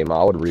One would have came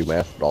out, I would have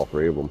remastered all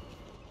three of them.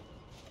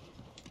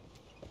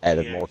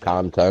 Added more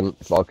content,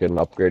 fucking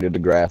upgraded the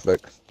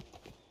graphics.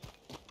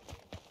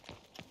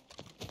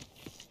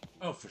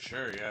 Oh, for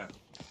sure, yeah.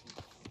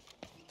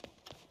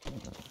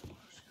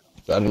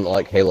 I didn't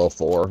like Halo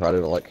 4, I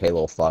didn't like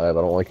Halo 5, I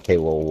don't like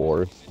Halo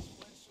Wars.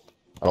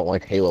 I don't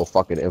like Halo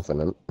fucking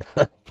Infinite.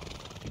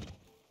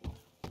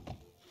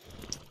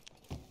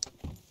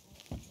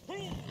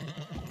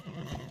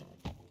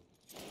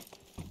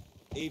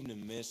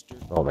 Evening, mister.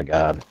 Oh my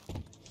god.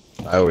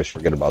 I always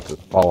forget about this.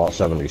 Fallout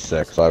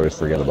 76, I always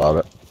forget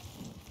about it.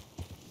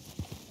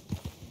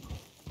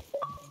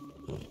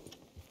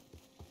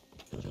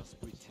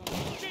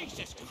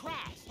 Jesus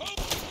Christ!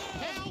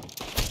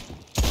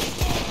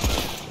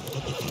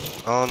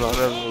 I don't know, I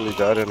never really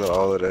got into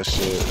all of that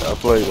shit. I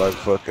played like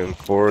fucking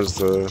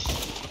Forza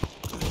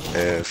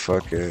and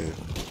fucking...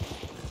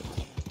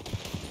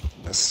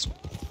 That's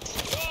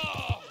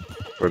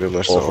pretty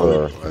much the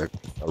only, like...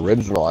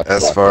 Original Xbox,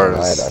 as far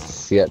I had a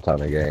as... shit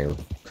ton of games.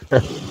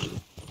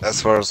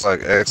 As far as like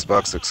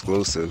Xbox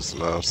exclusives, you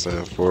know what I'm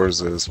saying?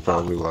 Forza is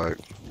probably like...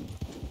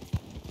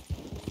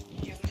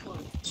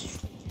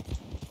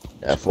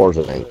 Yeah,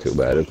 Forza ain't too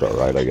bad, it's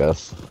alright, I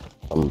guess.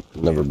 I've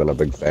never been a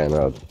big fan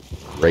of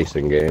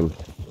racing games.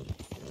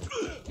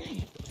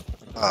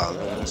 Oh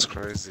man, that's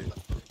crazy.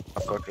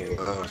 I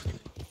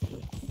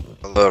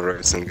love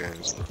racing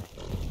games.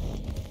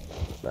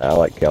 Nah, I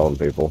like killing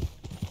people.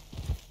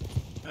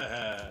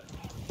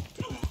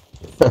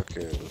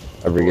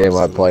 Every game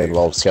I play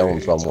involves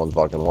killing someone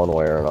fucking one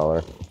way or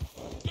another.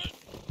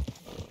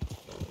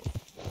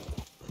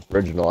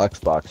 Original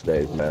Xbox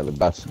days, man, the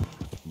best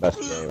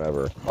game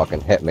ever.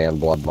 Fucking Hitman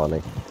Blood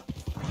Money.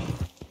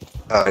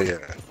 Oh yeah.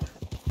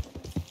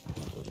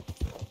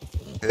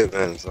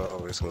 Hitman's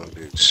always gonna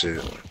be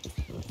shit.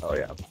 Oh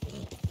yeah.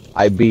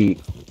 I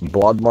beat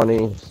Blood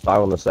Money,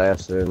 Silent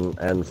Assassin,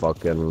 and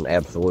fucking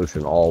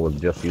Absolution all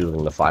with just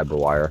using the fiber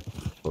wire.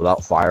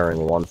 Without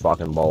firing one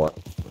fucking bullet.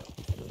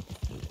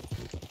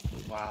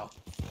 Wow.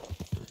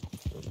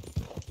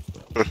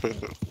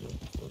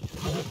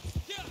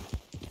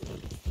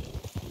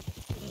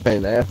 Pain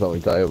in the ass, let me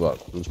tell you,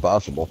 but it's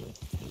possible.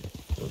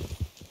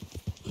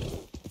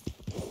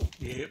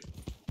 Yep.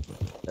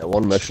 That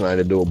one mission I had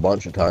to do a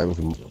bunch of times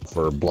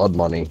for Blood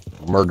Money,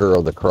 Murder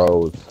of the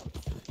Crows.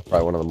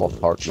 Probably one of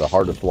the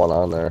hardest one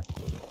on there.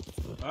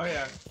 Oh,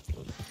 yeah.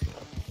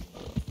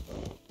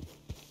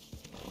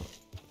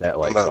 That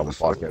like some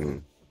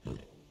fucking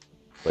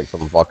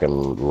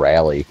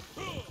rally,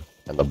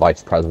 and the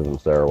vice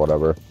president's there or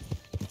whatever,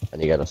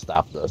 and you gotta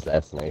stop the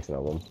assassination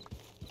of them.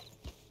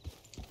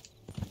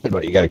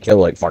 But you gotta kill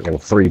like fucking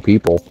 3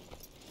 people,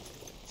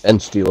 and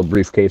steal a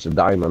briefcase of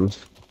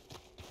diamonds.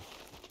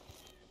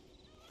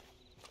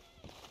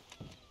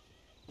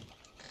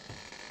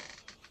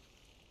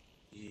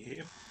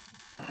 Yep.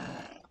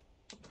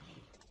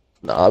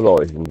 No, I've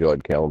always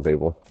enjoyed killing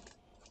people.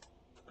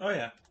 Oh,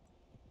 yeah.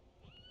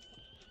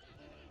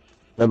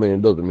 I mean,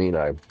 it doesn't mean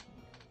I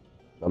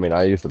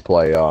used to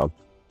play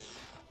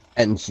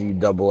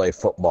NCAA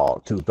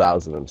football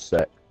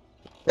 2006.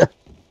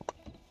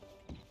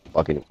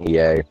 Fucking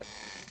EA.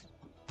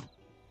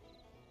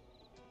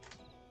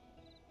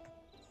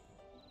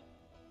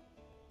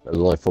 That was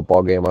the only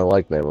football game I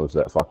liked, man, was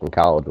that fucking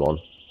college one.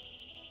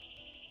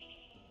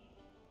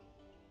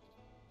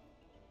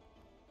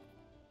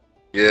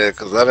 Yeah,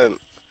 cause I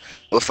didn't.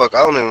 Well, fuck,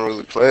 I don't even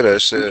really play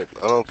that shit.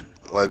 I don't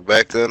like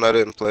back then. I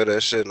didn't play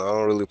that shit, and I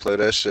don't really play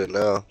that shit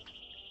now.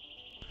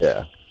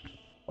 Yeah,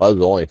 that was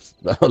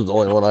the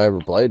only one I ever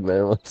played, man.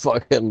 It was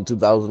fucking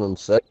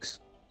 2006.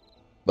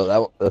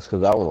 But that's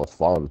because that one was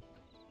fun.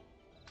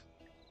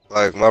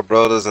 Like my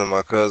brothers and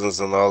my cousins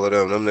and all of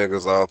them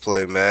niggas all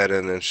play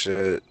Madden and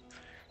shit.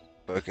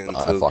 Fucking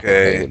I fucking 2K.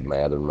 hated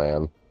Madden,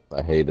 man.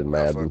 I hated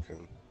Madden.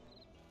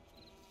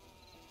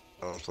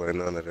 I don't play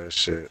none of that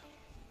shit.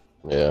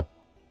 Yeah.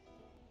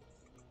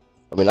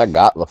 I mean, I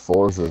got the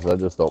Forzas, I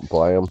just don't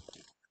play them.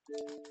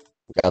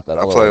 Got that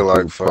I other play one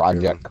like too, fucking.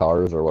 Project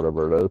Cars or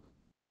whatever it is.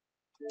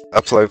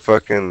 I play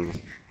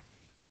fucking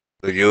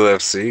the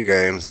UFC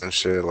games and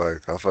shit.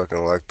 Like I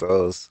fucking like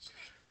those.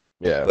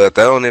 Yeah. But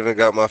they don't even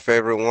got my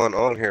favorite one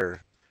on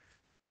here,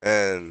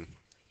 and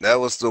that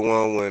was the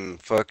one when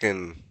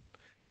fucking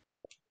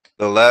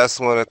the last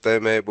one that they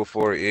made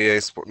before EA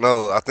Sports.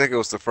 No, I think it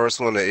was the first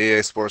one that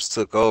EA Sports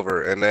took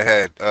over, and they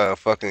had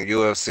fucking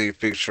UFC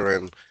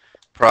featuring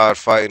Pride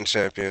Fighting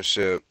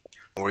Championship,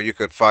 where you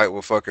could fight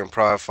with fucking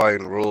Pride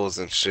Fighting rules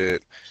and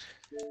shit.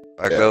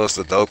 Like that was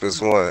the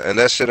dopest one, and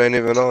that shit ain't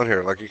even on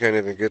here. Like you can't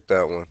even get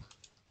that one.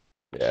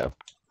 Yeah.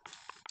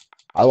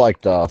 I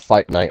liked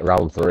Fight Night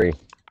Round 3.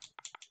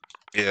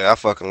 Yeah, I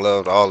fucking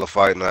loved all the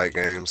Fight Night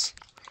games.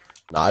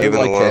 Nah, I Even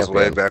didn't the like ones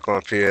way Champion. back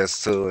on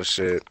PS2 and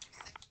shit.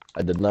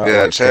 I did not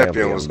Yeah, like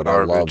Champion was but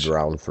I loved garbage.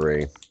 Round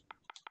 3.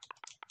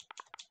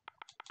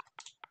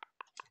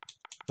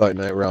 Fight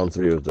Night Round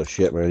 3 was the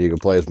shit, man. You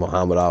could play as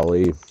Muhammad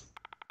Ali.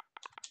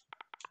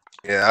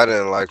 Yeah, I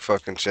didn't like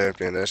fucking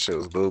Champion. That shit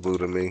was boo-boo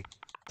to me.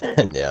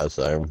 Yeah,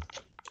 same.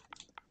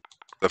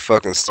 The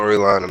fucking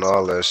storyline and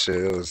all that shit,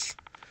 it was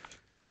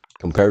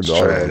Compared to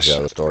other ones, trash. yeah,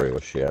 the story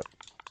was shit.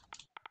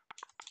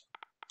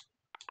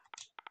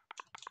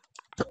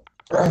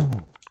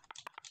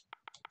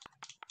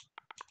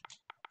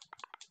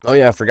 Oh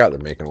yeah, I forgot they're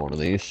making one of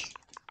these.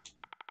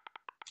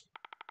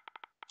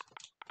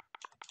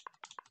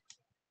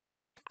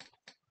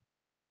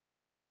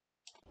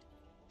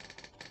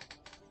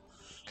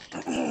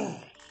 Alright,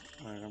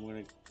 I'm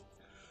gonna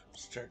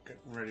start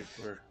getting ready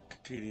for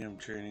TDM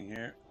training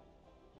here.